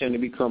action,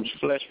 it becomes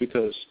flesh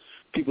because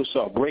people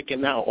start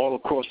breaking out all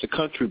across the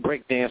country,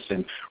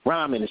 breakdancing,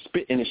 rhyming and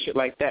spitting and shit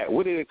like that.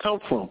 Where did it come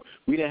from?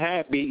 We didn't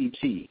have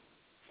BET.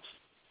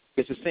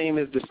 It's the same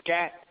as the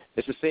scat.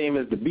 It's the same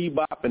as the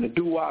bebop and the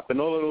doo-wop and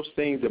all of those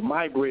things that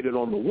migrated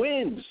on the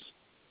winds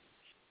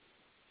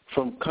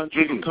from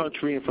country to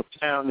country and from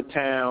town to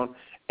town,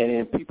 and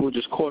then people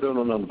just caught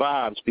on them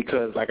vibes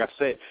because, like I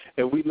said,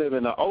 if we live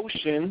in the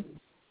ocean,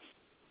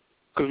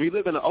 because we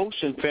live in the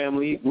ocean,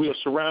 family, we are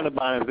surrounded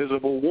by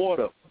invisible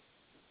water,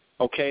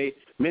 okay?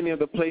 Many of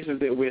the places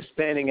that we're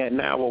standing at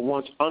now were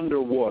once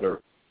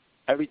underwater.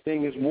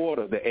 Everything is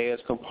water. The air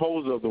is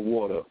composed of the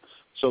water.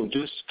 So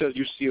just because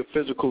you see a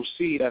physical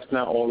sea, that's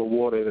not all the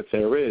water that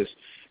there is.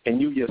 And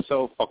you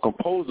yourself are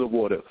composed of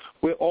water.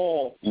 We're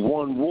all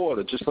one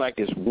water, just like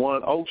it's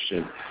one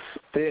ocean.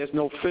 There's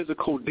no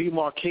physical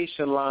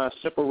demarcation line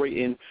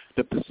separating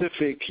the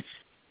Pacific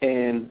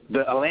and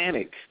the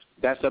Atlantic.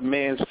 That's a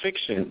man's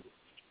fiction.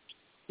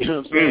 You know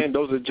what I'm saying?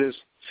 Those are just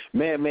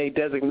man-made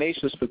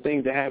designations for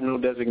things that have no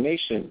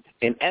designation.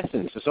 In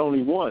essence, it's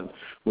only one.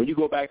 When you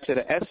go back to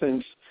the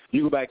essence,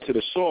 you go back to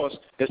the source,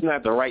 it's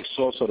not the right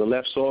source or the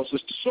left source,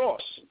 it's the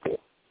source.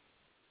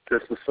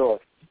 Just the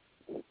source.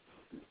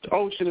 The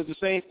ocean is the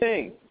same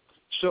thing.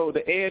 So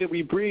the air that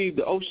we breathe,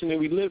 the ocean that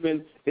we live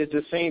in is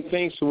the same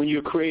thing. So when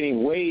you're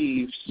creating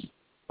waves,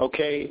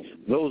 okay,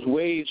 those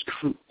waves,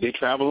 they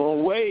travel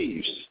on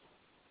waves.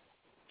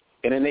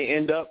 And then they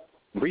end up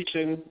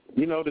reaching,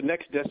 you know, the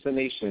next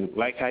destination.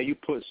 Like how you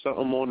put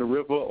something on the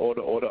river or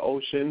the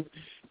ocean,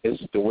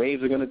 it's the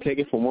waves are going to take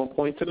it from one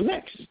point to the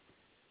next.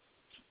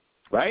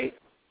 Right?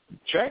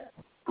 Check?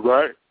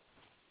 Right.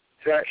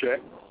 Check.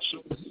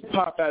 So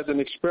hip-hop as an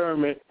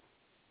experiment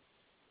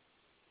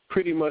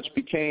pretty much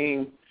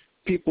became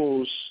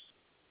people's,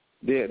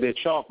 their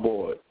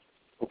chalkboard.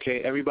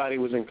 Okay? Everybody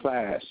was in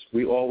class.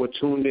 We all were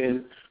tuned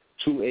in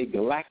to a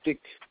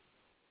galactic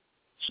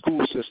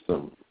school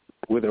system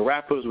where the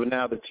rappers were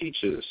now the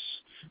teachers.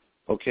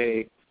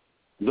 Okay?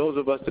 Those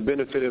of us that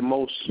benefited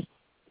most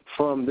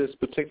from this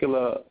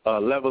particular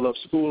level of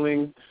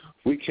schooling,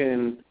 we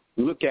can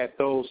look at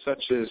those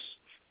such as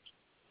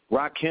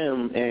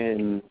Rakim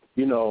and,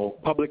 you know,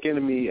 Public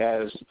Enemy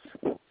as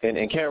and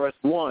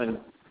KRS-One,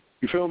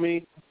 you feel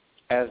me,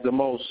 as the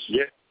most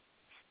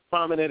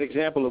prominent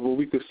example of what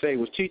we could say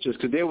was teachers,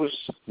 because there was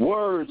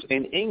words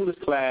in English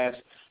class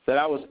that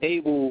I was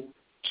able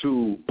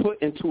to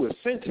put into a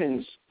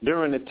sentence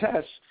during the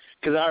test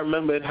because I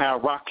remembered how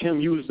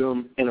Rakim used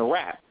them in a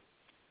rap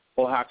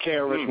or how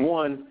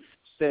KRS-One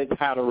said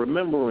how to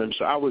remember him.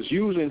 So I was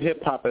using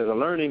hip-hop as a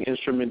learning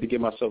instrument to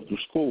get myself through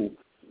school,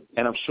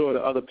 and I'm sure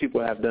that other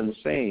people have done the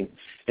same.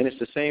 And it's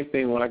the same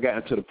thing when I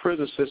got into the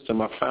prison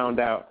system. I found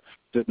out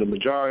that the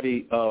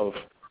majority of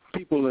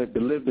people that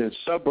lived in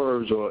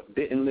suburbs or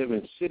didn't live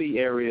in city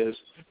areas,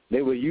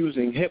 they were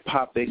using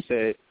hip-hop, they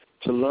said,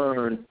 to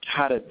learn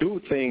how to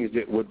do things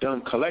that were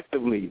done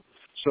collectively.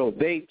 So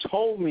they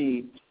told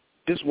me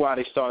this is why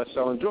they started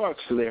selling drugs,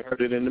 because they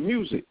heard it in the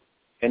music,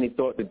 and they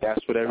thought that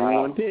that's what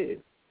everyone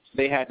did.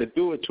 They had to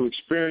do it to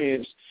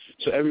experience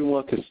so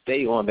everyone could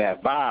stay on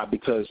that vibe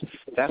because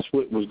that's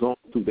what was going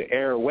through the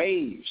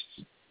airwaves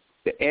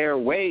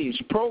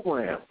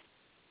program.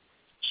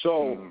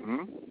 So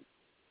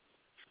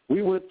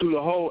we went through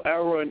the whole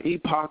era and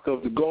epoch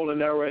of the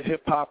golden era of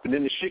hip-hop, and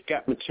then the shit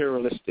got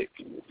materialistic.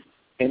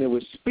 And it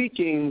was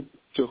speaking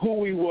to who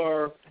we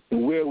were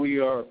and where we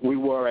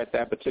were at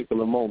that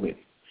particular moment.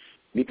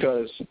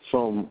 Because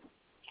from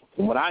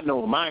what I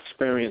know in my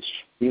experience,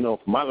 you know,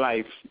 from my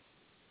life,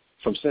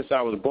 from since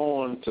I was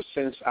born to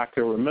since I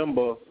can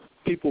remember,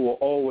 people were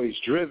always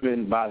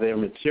driven by their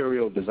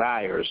material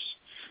desires.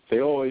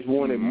 They always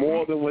wanted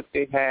more than what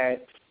they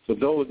had. For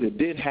those that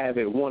did have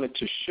it, wanted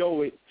to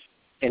show it,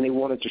 and they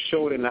wanted to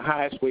show it in the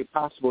highest way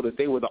possible that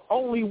they were the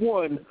only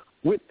one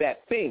with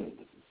that thing.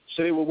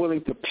 So they were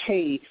willing to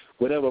pay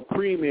whatever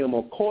premium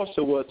or cost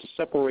it was to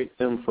separate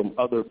them from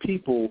other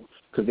people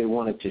because they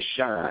wanted to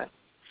shine.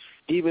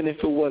 Even if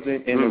it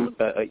wasn't in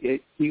an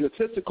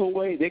egotistical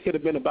way, they could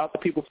have been about the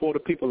people, for the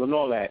people, and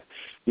all that.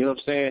 You know what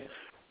I'm saying?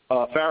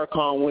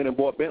 Farrakhan went and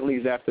bought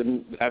Bentleys after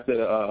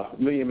the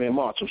Million Man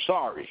March. I'm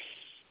sorry.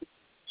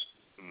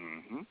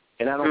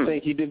 And I don't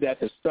think he did that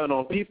to stun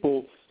on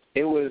people.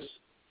 It was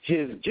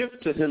his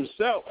gift to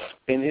himself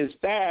and his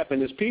staff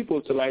and his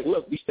people to, like,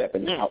 look, we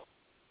stepping out.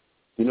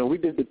 You know, we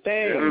did the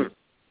thing.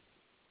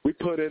 We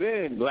put it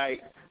in.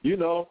 Like, you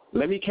know,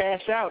 let me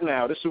cash out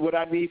now. This is what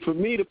I need for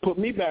me to put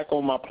me back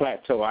on my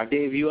plateau. I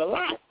gave you a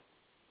lot.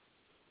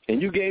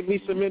 And you gave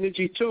me some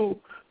energy, too,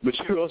 but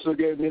you also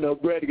gave me no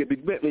bread to get the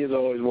Bentleys I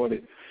always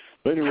wanted.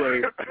 But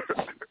anyway,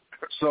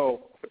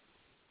 so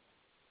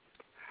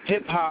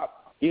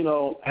hip-hop, you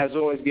know, has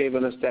always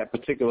given us that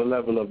particular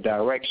level of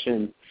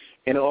direction,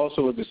 and it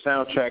also was the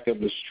soundtrack of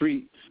the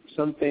street.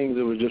 Some things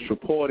it was just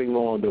reporting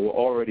on that were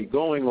already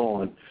going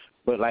on.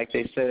 But like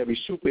they said, every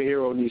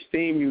superhero needs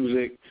theme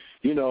music.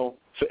 You know,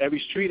 for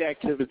every street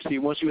activity,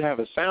 once you have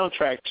a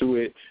soundtrack to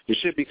it, the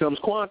shit becomes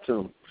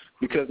quantum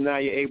because now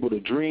you're able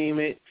to dream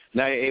it.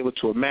 Now you're able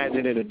to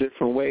imagine it in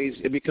different ways.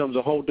 It becomes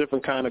a whole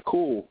different kind of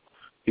cool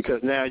because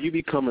now you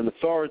become an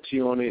authority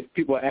on it.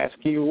 People are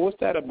asking you, what's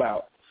that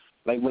about?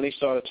 Like when they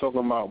started talking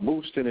about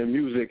boosting in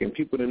music and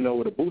people didn't know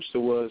what a booster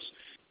was,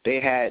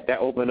 that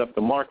opened up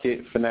the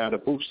market for now the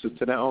booster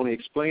to not only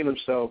explain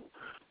themselves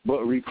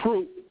but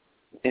recruit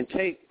and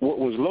take what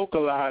was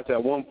localized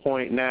at one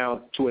point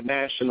now to a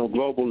national,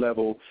 global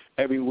level.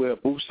 Everywhere a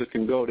booster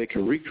can go, they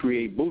can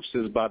recreate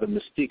boosters by the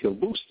mystique of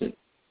boosting.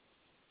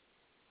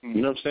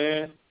 You know what I'm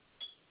saying?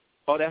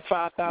 Oh, that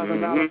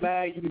 $5,000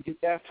 bag, you can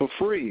get that for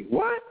free.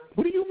 What?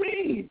 What do you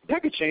mean?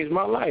 That could change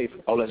my life.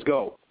 Oh, let's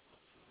go.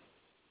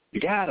 You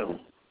got them.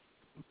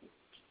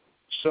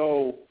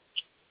 So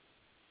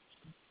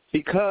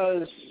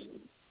because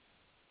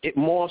it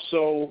more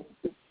so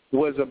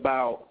was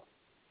about,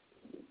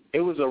 it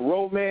was a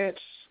romance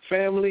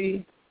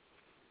family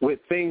with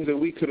things that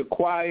we could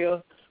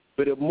acquire,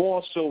 but it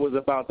more so was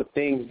about the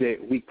things that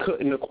we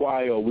couldn't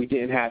acquire or we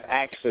didn't have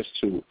access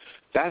to.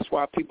 That's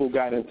why people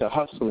got into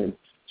hustling.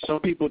 Some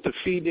people to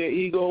feed their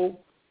ego,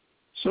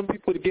 some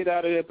people to get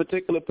out of their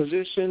particular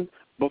position,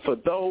 but for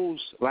those,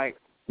 like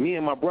me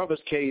and my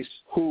brother's case,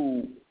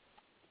 who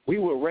we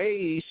were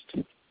raised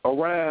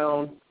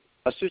around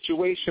a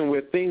situation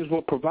where things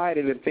were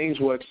provided and things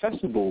were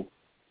accessible,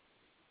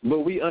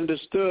 but we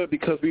understood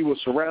because we were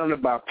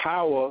surrounded by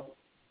power.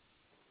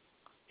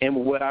 And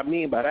what I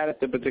mean by that at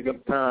the particular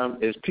time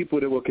is people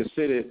that were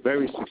considered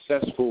very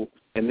successful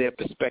in their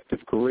prospective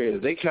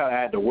careers. They kind of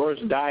had the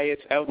worst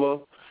diets ever,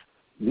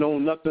 know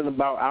nothing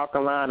about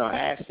alkaline or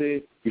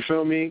acid, you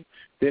feel me?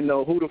 Didn't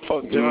know who the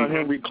fuck John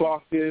Henry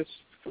Clark is,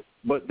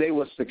 but they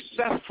were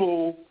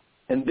successful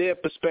in their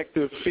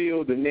prospective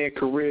field and their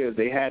careers.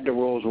 They had the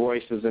Rolls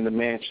Royces and the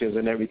mansions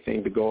and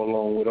everything to go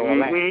along with all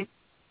that.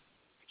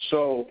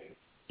 So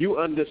you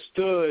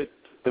understood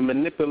the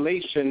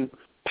manipulation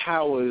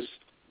powers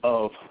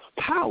of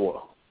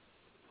power,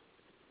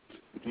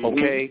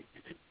 okay?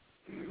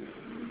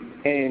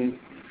 And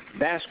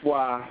that's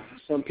why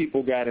some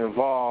people got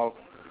involved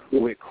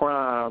with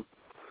crime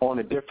on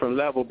a different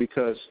level,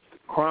 because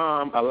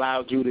crime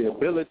allowed you the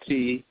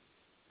ability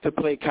to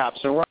play cops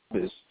and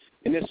robbers.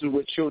 And this is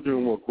what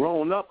children were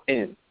grown up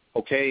in,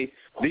 okay?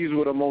 These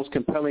were the most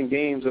compelling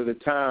games of the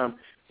time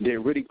that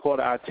really caught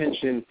our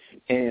attention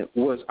and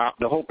was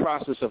the whole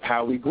process of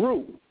how we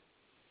grew.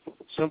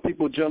 Some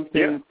people jumped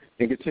in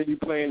and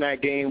continued playing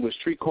that game with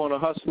street corner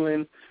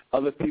hustling.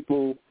 Other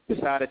people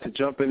decided to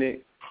jump in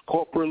it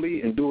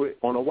corporately and do it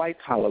on a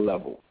white-collar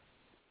level.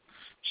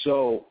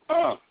 So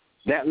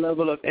that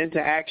level of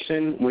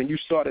interaction, when you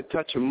started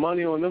touching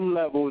money on them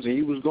levels and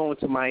you was going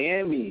to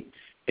Miami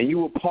and you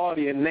were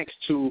partying next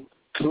to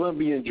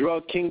Colombian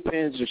drug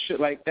kingpins and shit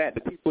like that,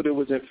 the people that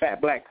was in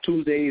Fat Black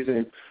Tuesdays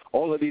and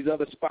all of these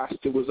other spots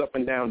that was up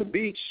and down the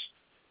beach,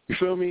 you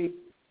feel me?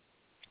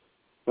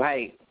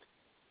 Like,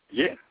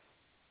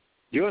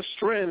 your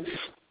strength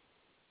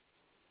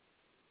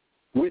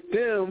with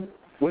them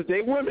was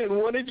they women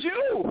wanted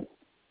you.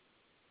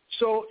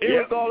 So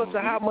regardless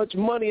of how much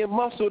money and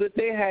muscle that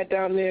they had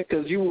down there,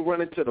 because you were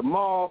running to the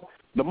mobs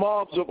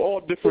of all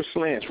different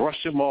slants,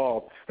 Russian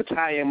mob,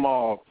 Italian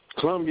mob,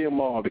 Colombian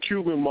mob, the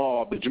Cuban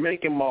mob, the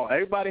Jamaican mob.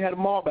 Everybody had a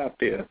mob out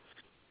there.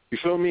 You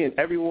feel me? And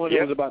everyone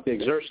was about the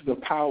exertion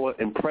of power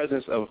and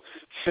presence of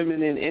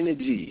feminine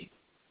energy.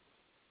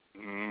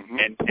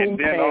 And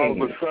then all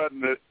of a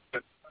sudden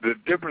the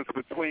difference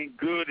between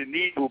good and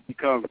evil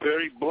becomes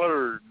very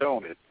blurred,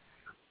 don't it?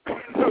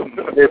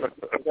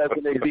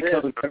 It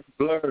becomes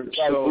blurred.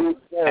 So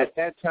at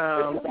that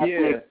time,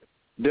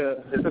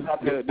 the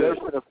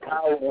exertion of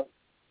power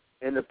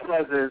in the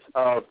presence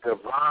of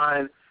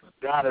divine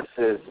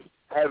goddesses,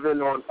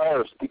 heaven on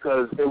earth,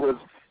 because it was,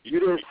 you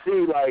didn't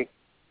see like,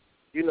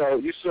 you know,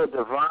 you saw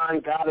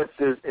divine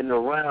goddesses in the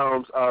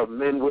realms of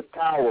men with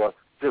power,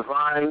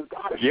 divine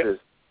goddesses.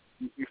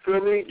 You feel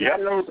me? Not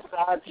no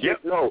side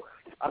shit. No,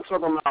 I'm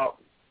talking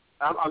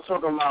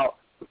about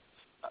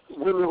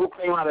women who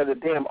came out of the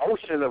damn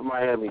ocean of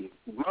Miami,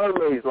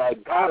 mermaids,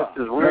 like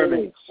goddesses,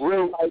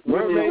 real like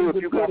mermaids.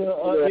 If you got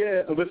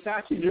a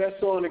Versace dress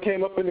on and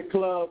came up in the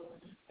club,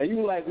 and you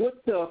were like,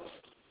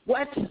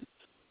 what?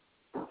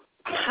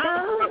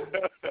 Huh?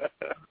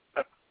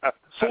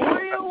 For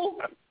real?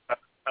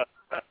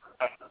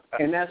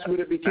 And that's what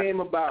it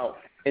became about.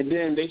 And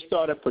then they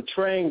started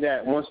portraying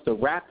that once the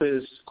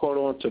rappers caught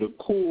on to the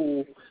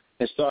cool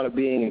and started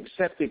being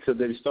accepted, because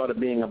they started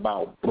being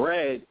about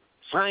bread,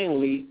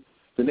 finally,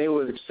 then they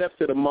were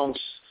accepted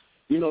amongst,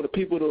 you know, the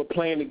people that were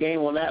playing the game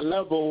on that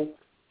level.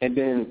 And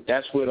then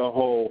that's where the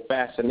whole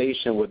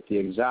fascination with the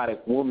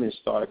exotic woman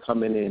started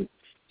coming in.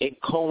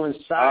 It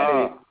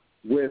coincided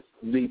with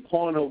the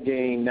porno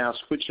game now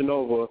switching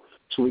over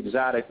to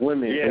exotic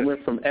women. It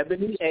went from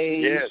Ebony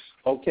A's,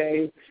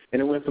 okay,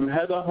 and it went from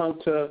Heather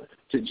Hunter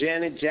to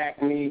Janet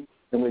Jack.Me.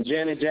 And when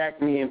Janet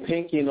Jack.Me and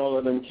Pinky and all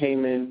of them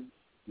came in,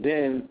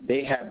 then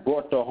they had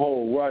brought the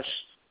whole rush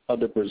of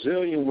the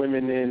Brazilian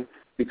women in,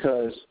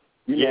 because,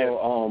 you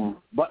know,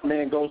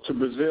 Buttman Goes to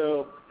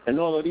Brazil and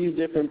all of these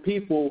different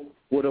people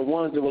were the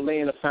ones that were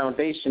laying the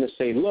foundation to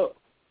say, look,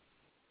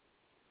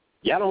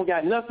 y'all don't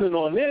got nothing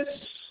on this.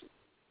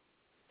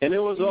 And it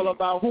was all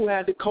about who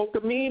had the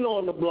cocaine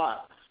on the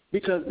block,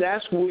 because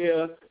that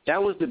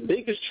was the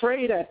biggest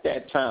trade at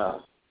that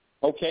time,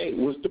 okay? It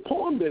was the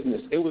porn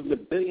business. It was the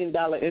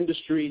billion-dollar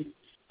industry.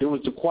 It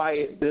was the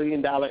quiet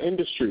billion-dollar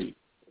industry.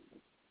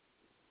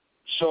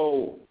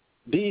 So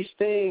these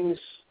things,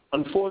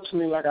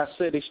 unfortunately, like I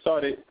said, they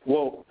started,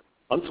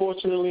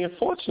 unfortunately and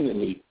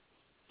fortunately,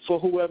 for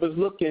whoever's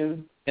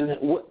looking and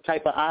what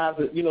type of eyes,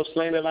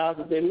 slanted eyes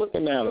that they're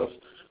looking at us.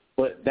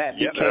 But that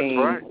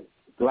became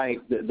like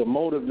the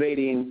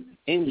motivating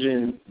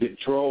engine that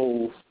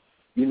drove,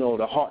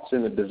 the hearts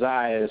and the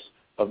desires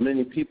of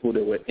many people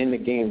that were in the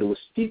game, that were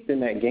steeped in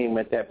that game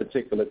at that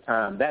particular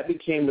time. That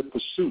became the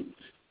pursuit.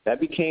 That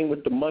became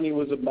what the money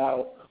was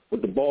about,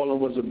 what the balling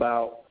was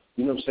about,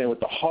 what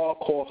the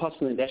hardcore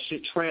hustling. That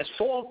shit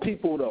transformed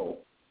people, though.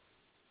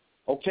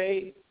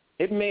 Okay?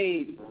 It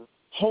made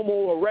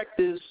Homo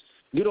erectus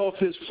get off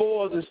his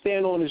fours and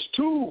stand on his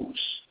twos.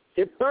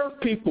 It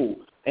birthed people.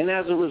 And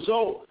as a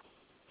result,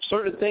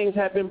 certain things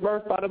have been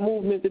birthed by the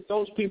movement that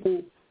those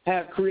people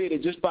have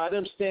created. Just by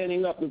them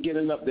standing up and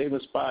getting up, they've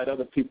inspired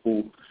other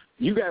people.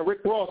 You got Rick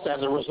Ross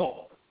as a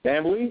result,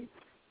 family.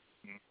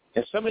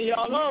 And some of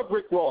y'all love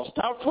Rick Ross.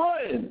 Stop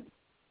fronting.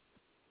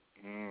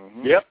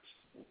 Mm-hmm. Yep.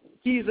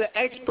 He's an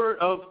expert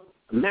of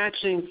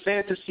matching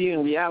fantasy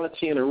and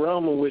reality in a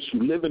realm in which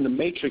you live in the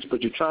matrix,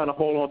 but you're trying to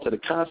hold on to the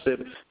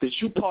concept that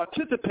you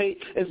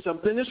participate in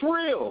something that's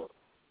real.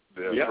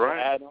 That's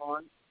right.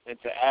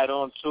 To add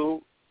on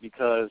too,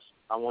 because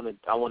I want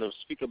to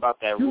speak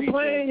about that region. You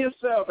playing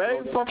yourself,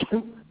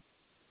 fucking.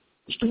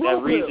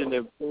 That region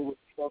that we're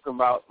talking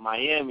about,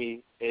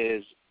 Miami,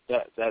 is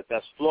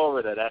that's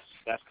Florida.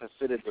 That's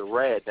considered the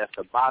red. That's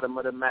the bottom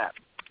of the map.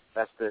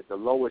 That's the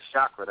lowest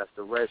chakra. That's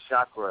the red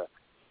chakra.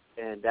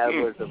 And that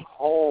was the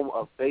home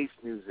of bass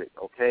music,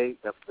 okay?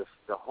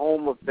 The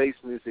home of bass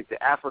music.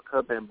 The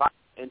Africa Bambaataa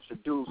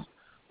introduced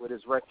with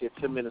his record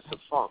 10 Minutes of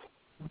Funk.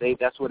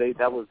 That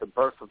was the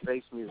birth of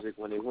bass music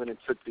when they went and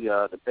took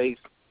the bass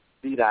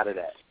beat out of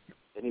that.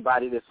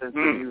 Anybody that's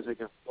into music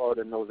in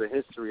Florida knows the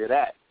history of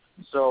that.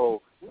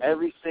 So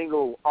every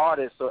single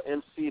artist or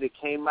MC that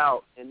came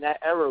out in that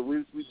era,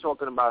 we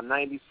talking about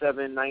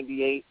 97,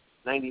 98,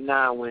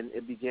 99 when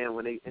it began,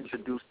 when they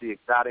introduced the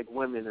exotic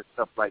women and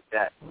stuff like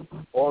that.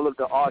 All of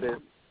the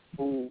artists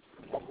who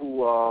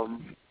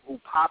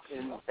pop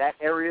in that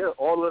area,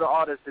 all of the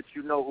artists that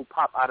who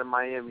pop out of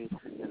Miami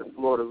in the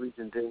Florida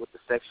region deal with the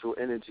sexual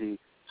energy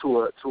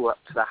to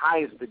the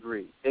highest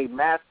degree. They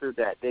mastered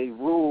that. They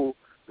rule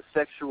the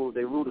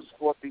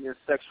scorpion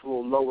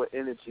sexual lower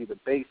energy, the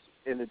base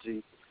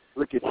energy.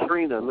 Look at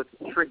Trina, look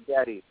at Trick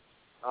Daddy.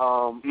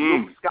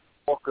 Luke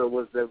Skywalker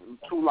was the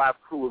Two Live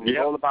Crew. It was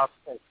all about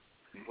sex.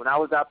 When I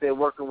was out there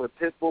working with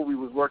Pitbull, we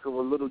was working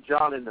with Little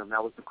John and them.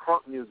 That was the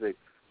crunk music.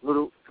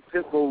 Little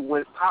Pitbull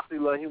went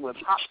popular. He went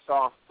pop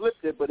star,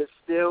 flipped it, but it's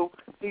still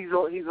he's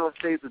on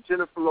stage with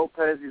Jennifer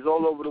Lopez. He's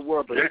all over the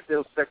world, but it's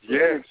still sexual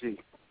energy.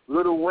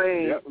 Lil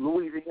Wayne,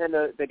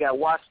 Louisiana, they got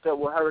washed up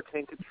with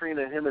Hurricane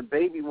Katrina. Him and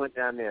Baby went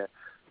down there.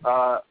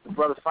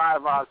 Brother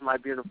Five Eyes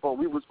might be on the phone.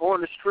 We was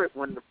on the strip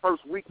when the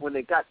first week when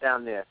they got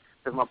down there,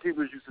 because my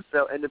people used to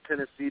sell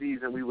independent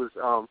CDs and we was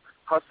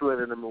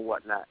hustling in them and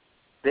whatnot.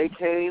 They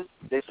came,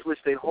 they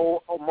switched their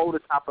whole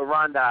modus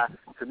operandi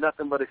to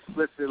nothing but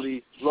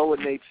explicitly lower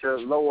nature,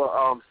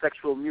 lower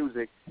sexual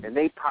music, and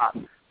they popped.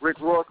 Rick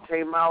Ross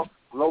came out,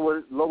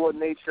 lower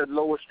nature,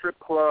 lower strip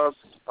clubs,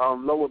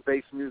 lower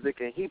bass music,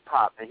 and he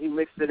popped. And he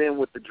mixed it in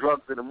with the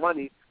drugs and the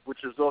money,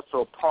 which is also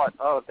a part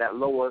of that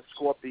lower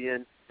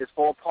scorpion. It's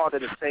all part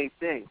of the same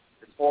thing.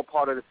 It's all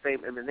part of the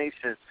same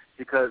emanation,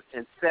 because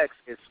in sex,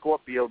 it's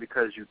Scorpio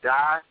because you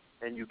die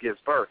and you give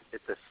birth.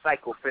 It's a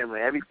cycle,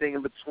 family. Everything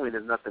in between.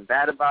 There's nothing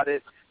bad about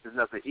it. There's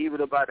nothing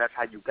evil about it. That's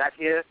how you got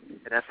here,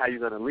 and that's how you're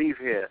going to leave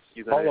here.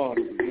 Hold on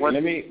one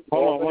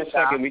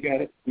second.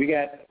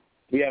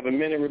 We have a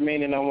minute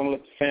remaining. I want to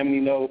let the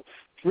family know.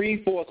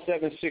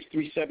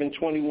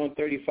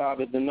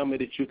 347-637-2135 is the number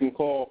that you can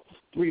call.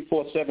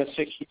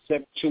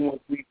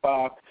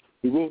 347-637-2135.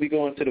 We will be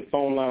going to the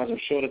phone lines. I'm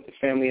sure that the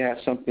family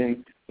has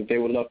something that they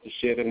would love to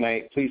share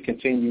tonight. Please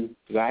continue,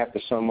 because I have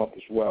to sum up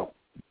as well.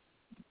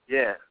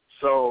 Yeah.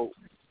 So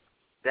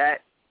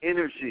that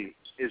energy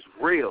is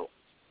real.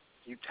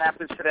 You tap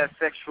into that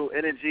sexual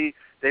energy.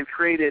 They've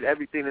created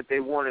everything that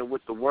they wanted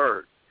with the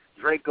word.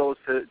 Drake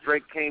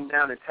came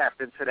down and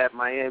tapped into that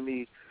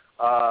Miami.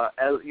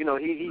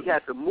 He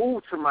had to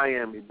move to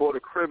Miami, bought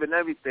a crib and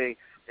everything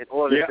in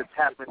order to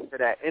tap into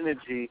that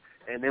energy.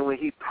 And then when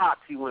he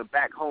popped, he went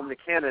back home to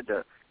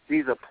Canada.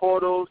 These are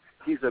portals.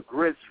 These are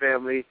grids,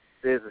 family.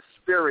 There's a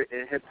spirit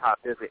in hip hop.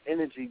 There's an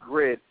energy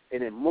grid,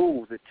 and it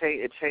moves. It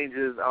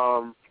changes.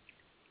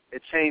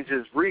 It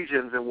changes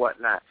regions and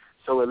whatnot.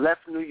 So it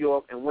left New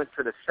York and went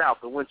to the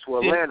south. It went to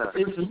Atlanta.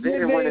 Then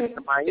it went into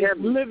Miami. It's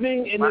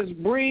living and it's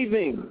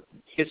breathing.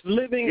 It's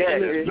living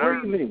and it's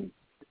breathing.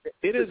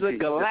 It is a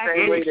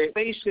galactic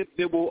spaceship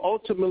that will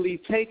ultimately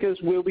take us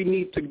where we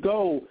need to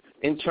go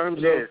in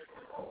terms of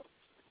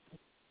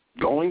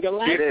going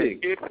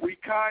galactic. If we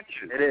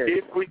conscious,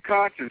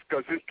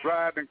 because it's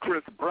driving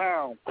Chris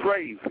Brown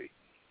crazy.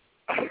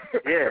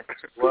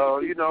 Well,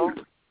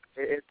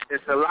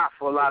 it's a lot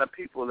for a lot of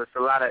people. It's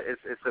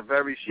a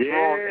very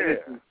strong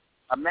energy.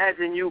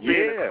 Imagine you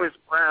being a Chris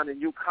Brown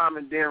and you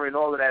commandeering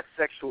all of that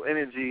sexual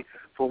energy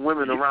for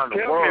women around the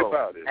world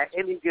at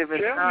any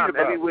given time,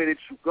 everywhere that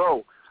you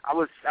go. I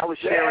was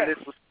sharing this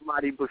with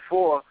somebody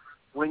before.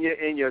 When you're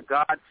in your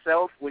God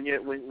self, when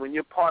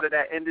you're part of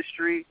that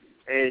industry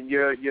and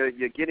you're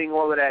getting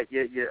all of that,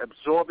 you're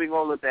absorbing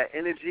all of that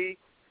energy.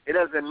 It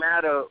doesn't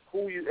matter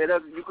who you.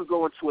 You could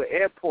go into an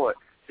airport.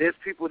 There's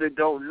people that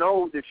don't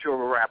know that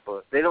you're a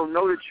rapper. They don't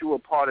know that you are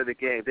part of the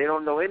game. They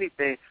don't know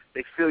anything.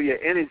 They feel your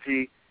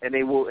energy, and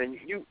they will. And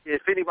you,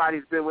 if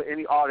anybody's been with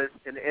any artist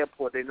in the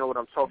airport, they know what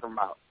I'm talking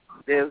about.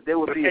 There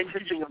would be a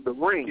kissing of the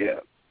ring. Yeah.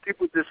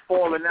 People just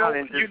falling out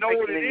and just you know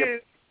what it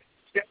is.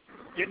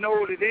 You know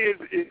what it is?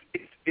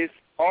 It's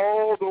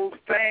all those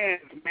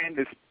fans, man,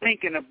 that's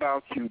thinking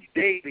about you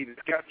daily,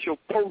 that's got your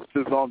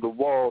posters on the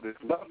wall, that's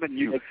loving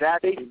you.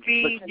 Exactly. They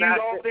feed you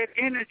all that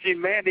energy,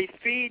 man. They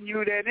feed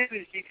you that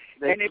energy,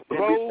 and it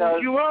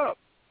blows you up.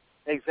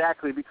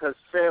 Exactly, because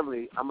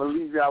family, I'm going to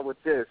leave you out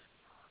with this,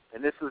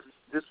 and this was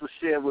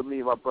shared with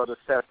me, my brother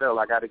Seth L.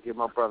 I got to give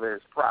my brother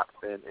his props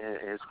and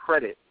his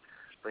credit.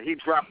 But he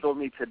dropped on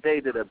me today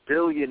that a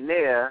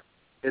billionaire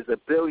is a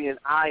billion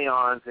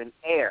ions in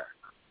air.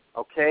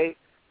 Okay?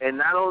 And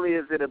not only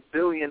is it a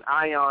billion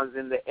ions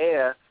in the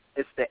air,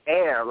 it's the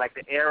air, like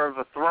the air of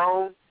a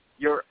throne.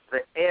 You're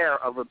the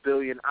air of a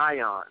billion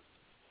ions.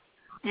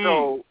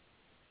 So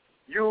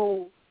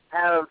you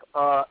have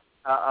you're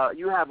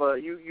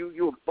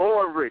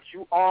born rich.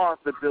 You are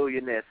the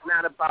billionaire. It's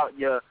not about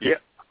your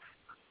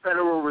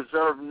Federal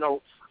Reserve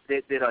notes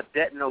that are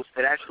debt notes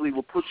that actually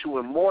will put you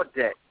in more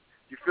debt.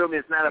 You feel me?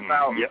 It's not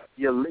about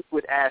your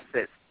liquid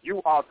assets.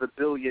 You are the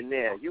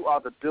billionaire. You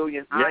are the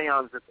billion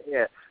ions in the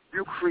air.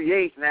 You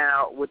create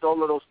now with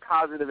all of those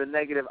positive and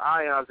negative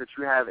ions that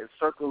you have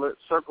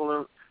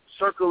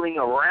circling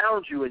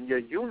around you in your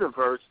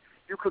universe.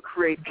 You could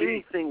create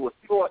anything with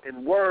thought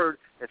and word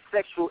and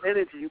sexual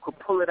energy. You could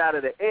pull it out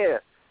of the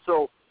air.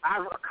 So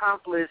I've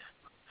accomplished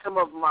some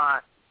of my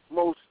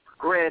most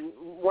my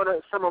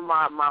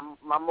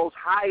most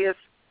highest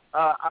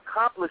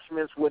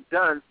accomplishments were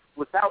done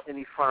without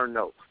any firm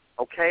notes.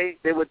 Okay,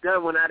 they were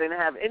done when I didn't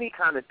have any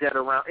kind of debt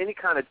around, any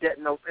kind of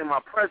debt notes in my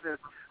presence.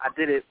 I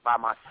did it by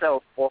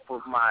myself off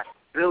of my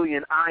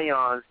billion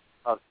ions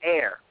of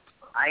air.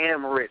 I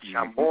am rich.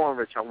 I'm born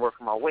rich. I'm worth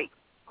my weight.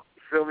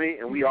 You feel me?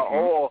 And we are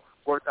all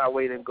worth our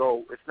weight in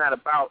gold. It's not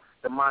about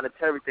the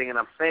monetary thing, and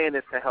I'm saying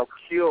this to help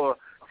cure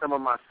some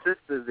of my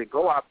sisters that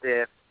go out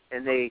there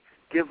and they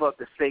give up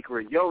the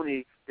sacred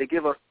yoni. They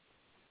give up